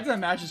 okay? I like to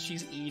imagine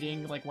she's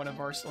eating like one of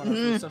our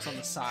food stuffs on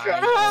the side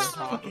Shut while up! we're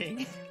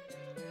talking.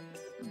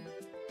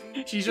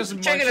 She's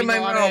just Check it in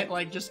munching my on mouth. it,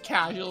 like just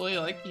casually,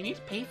 like you need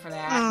to pay for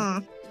that.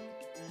 Mm.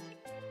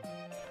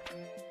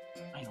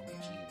 I know,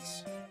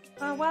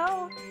 jeez.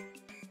 Well...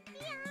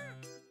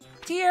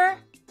 Dear!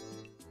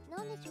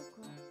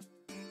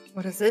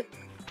 What is it?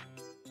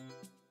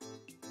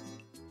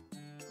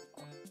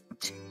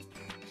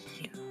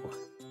 You.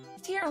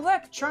 Dear,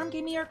 look! Charm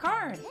gave me your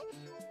card!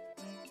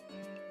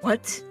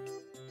 What?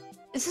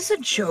 Is this a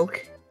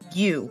joke?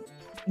 You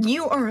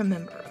are a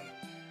member.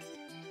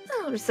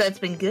 Oh, besides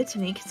being good to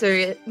me,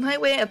 considering it my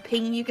way of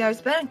paying you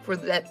guys back for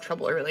that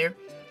trouble earlier.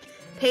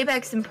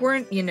 Payback's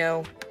important, you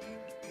know.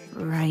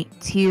 Right,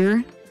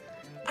 Tier?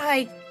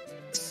 I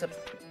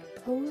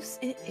suppose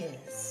it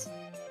is.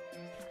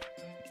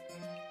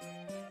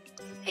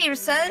 Hey,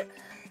 Reset.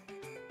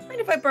 Mind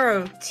if I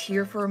borrow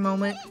Tier for a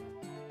moment?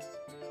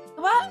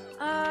 What?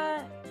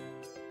 I'll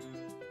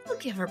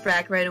give her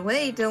back right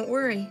away, don't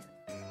worry.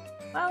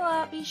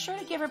 Well, be sure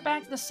to give her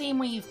back the same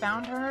way you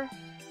found her.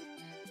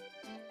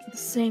 The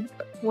same.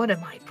 What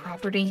am I,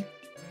 property?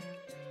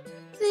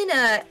 Then,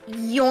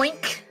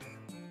 yoink!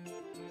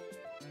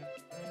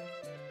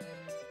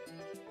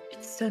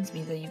 It stuns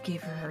me that you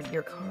gave her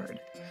your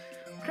card.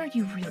 What are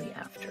you really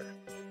after?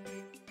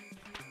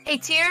 Hey,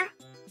 Tier,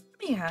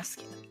 let me ask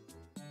you.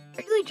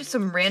 Are you really just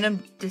some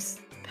random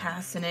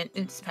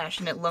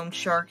dispassionate loan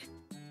shark?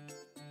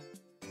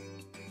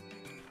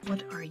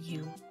 What are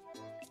you?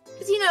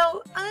 Because, you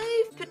know,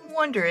 I've been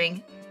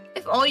wondering,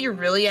 if all you're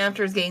really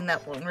after is getting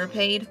that loan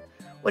repaid,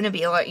 wouldn't it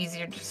be a lot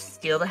easier to just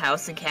steal the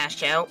house and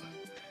cash out?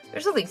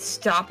 There's nothing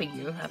stopping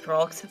you, after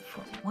all, except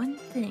for one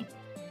thing.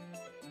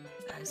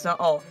 That is not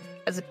all.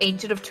 As an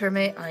ancient of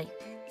Termite, I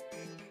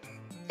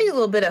take a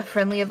little bit of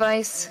friendly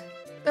advice.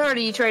 The harder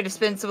you try to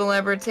spin some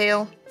elaborate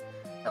tale,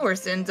 the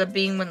worse it ends up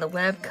being when the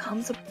web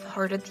comes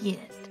apart at the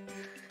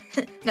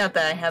end. Not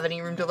that I have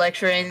any room to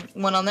lecture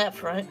anyone on that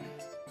front.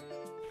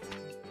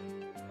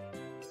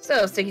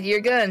 So, sticking to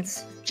your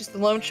guns. Just the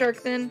loan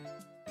shark, then?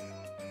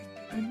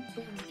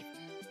 Unbelievable.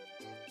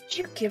 Did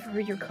you give her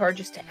your card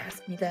just to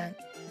ask me that?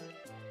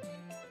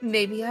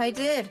 Maybe I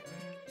did.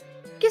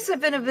 Guess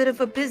I've been a bit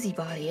of a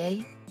busybody,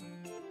 eh?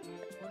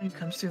 One who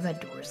comes through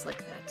that door is like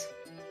that.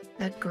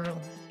 That girl.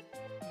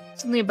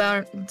 Something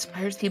about her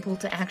inspires people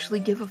to actually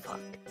give a fuck.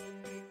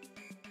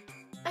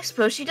 I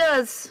suppose she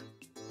does.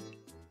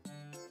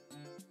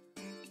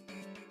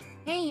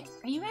 Hey,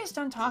 are you guys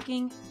done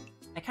talking?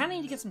 I kinda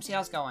need to get some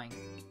sales going.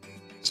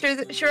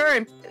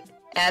 Sure.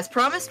 As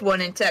promised,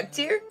 one intact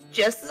Tier,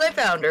 just as I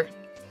found her.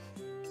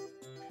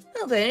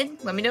 Well then,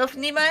 let me know if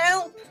you need my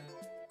help.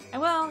 I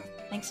will.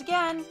 Thanks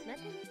again.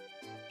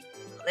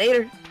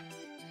 Later.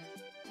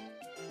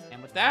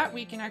 And with that,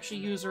 we can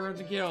actually use her in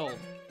the guild.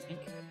 Think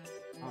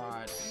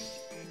odd.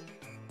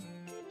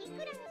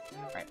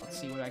 Alright, let's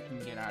see what I can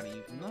get out of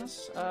you from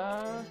this.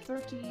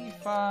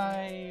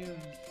 35.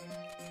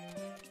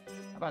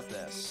 How about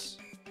this?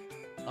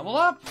 Level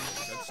up!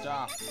 Good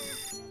stuff.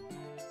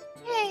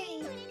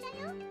 Hey.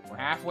 We're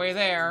halfway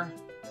there.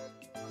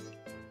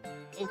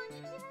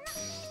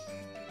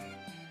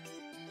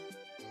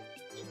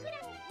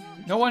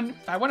 No one,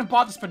 I went and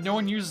bought this, but no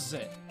one uses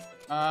it.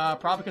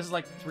 Probably because it's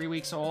like 3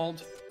 weeks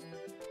old.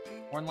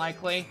 More than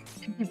likely.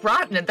 It'd be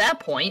rotten at that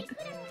point.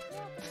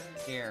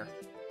 Here.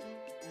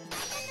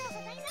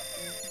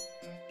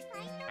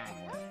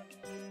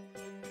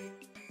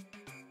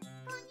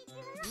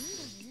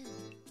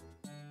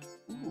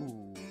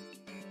 Ooh.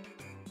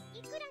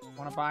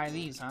 Wanna buy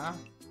these, huh?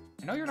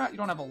 I know you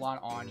don't have a lot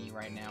on you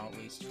right now, at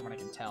least from what I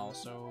can tell,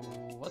 so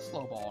let's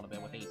lowball it a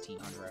bit with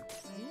 1,800.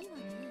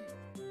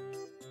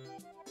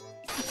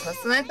 It's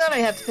less than I thought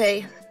I'd have to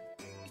pay.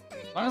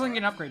 As long as I can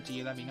get an upgrade to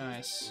you, that'd be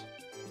nice.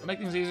 It'll make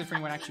things easier for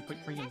you when actually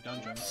bring in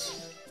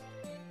dungeons.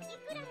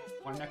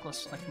 Want a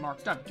necklace like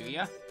marked up, do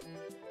ya?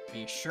 Are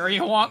you sure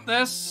you want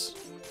this?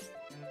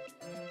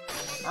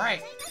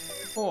 Alright,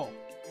 cool.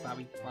 Glad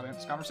we had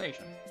this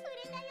conversation.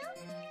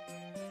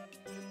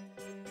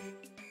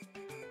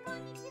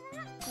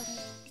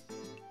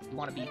 You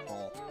want a beef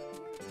bowl.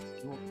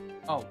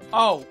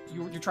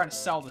 You're trying to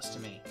sell this to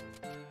me.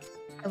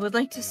 I would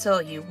like to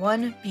sell you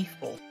one beef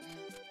bowl.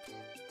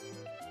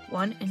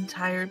 One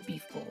entire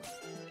beef bowl.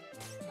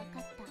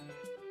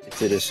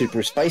 Is it a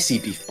super spicy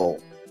beef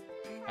bowl?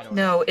 I don't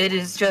know. No, it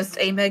is just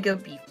a mega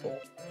beef bowl.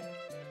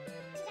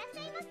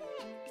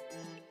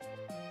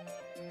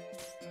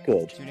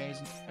 Good. 2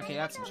 days? Okay,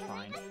 that seems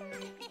fine.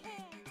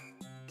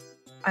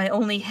 I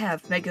only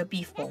have mega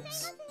beef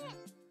bowls.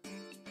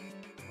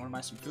 Wanna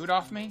buy some food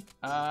off me?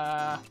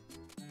 Can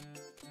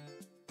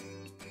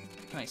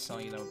I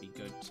sell you? That would be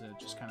good to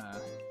just kinda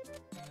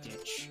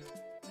ditch.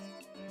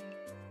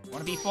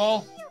 Want a beef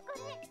bowl?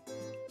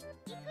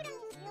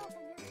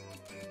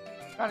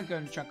 Got a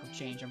good chunk of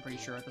change, I'm pretty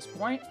sure, at this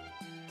point.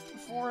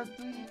 Before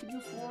you could do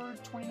for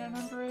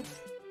 2,900.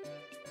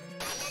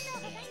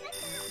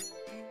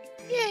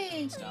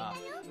 Yay!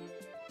 Stuff.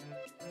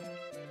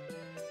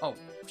 Oh,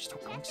 we're still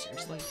going,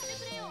 seriously?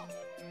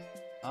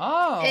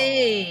 Oh!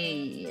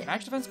 Hey!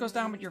 Max defense goes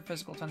down, but your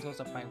physical defense goes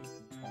up by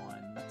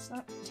 1. That's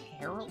not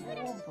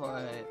terrible,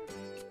 but...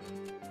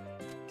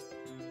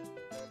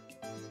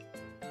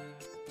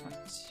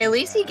 At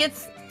least he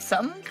gets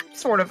some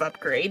sort of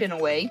upgrade in a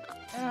way.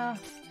 Yeah.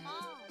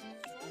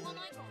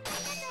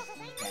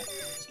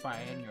 Just buy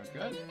in, you're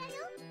good.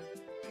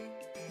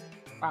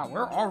 Wow,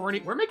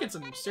 we're making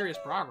some serious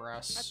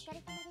progress.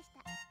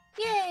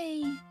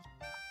 Yay!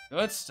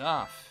 Good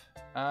stuff.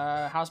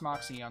 How's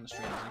Moxie on the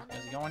stream?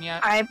 Is he going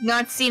yet? I've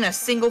not seen a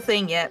single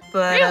thing yet,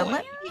 but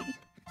Really?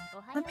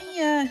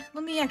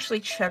 let me actually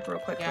check real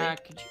quickly. Yeah,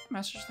 could you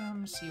message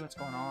them, see what's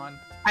going on?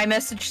 I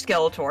messaged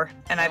Skeletor,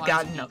 and I've Alarms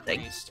gotten have nothing.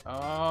 decreased.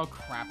 Oh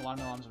crap, a lot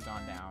of alarms have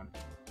gone down.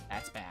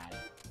 That's bad.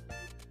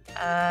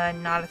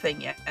 Not a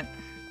thing yet.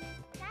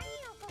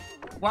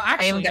 Well,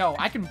 actually, got-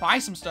 no. I can buy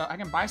some stuff. I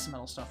can buy some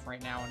metal stuff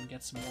right now and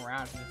get some more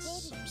out and get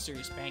some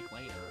serious bank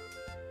later.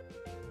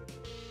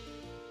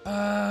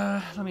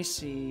 Let me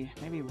see.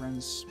 Maybe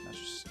Ren's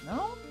message.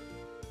 No?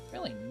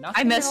 Really,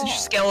 nothing I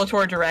messaged at all.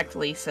 Skeletor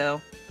directly,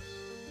 so...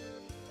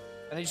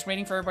 Are they just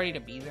waiting for everybody to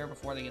be there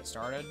before they get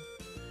started?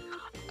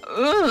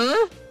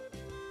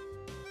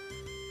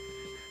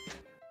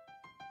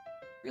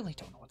 Really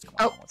don't know what's going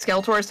Oh, on with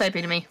Skeletor is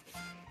typing to me.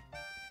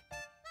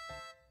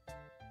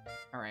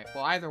 Alright,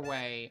 well, either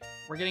way,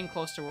 we're getting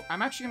close to...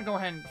 I'm actually gonna go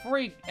ahead and... Before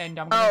we end,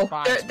 I'm gonna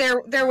buy...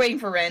 They're waiting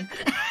for Ren.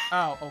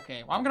 Oh,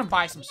 okay. Well, I'm gonna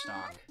buy some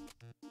stock.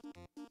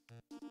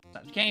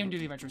 You can't even do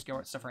the Adventurous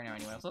Guild stuff right now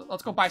anyway.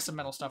 Let's go buy some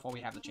metal stuff while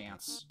we have the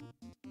chance.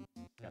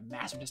 Got a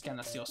massive discount on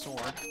that steel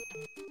sword.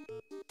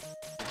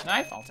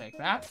 Knife, I'll take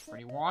that.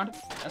 Pretty wand,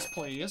 yes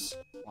please.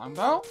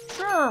 Longbow?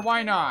 Sure,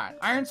 why not?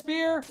 Iron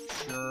spear?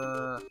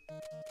 Sure.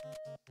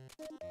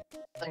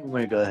 I'm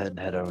gonna go ahead and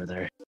head over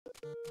there.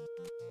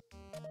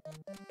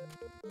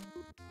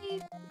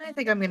 I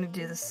think I'm gonna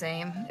do the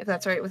same, if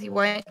that's right with you,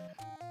 Wyatt.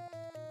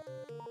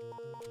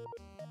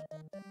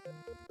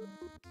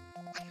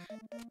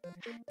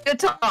 Good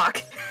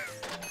talk.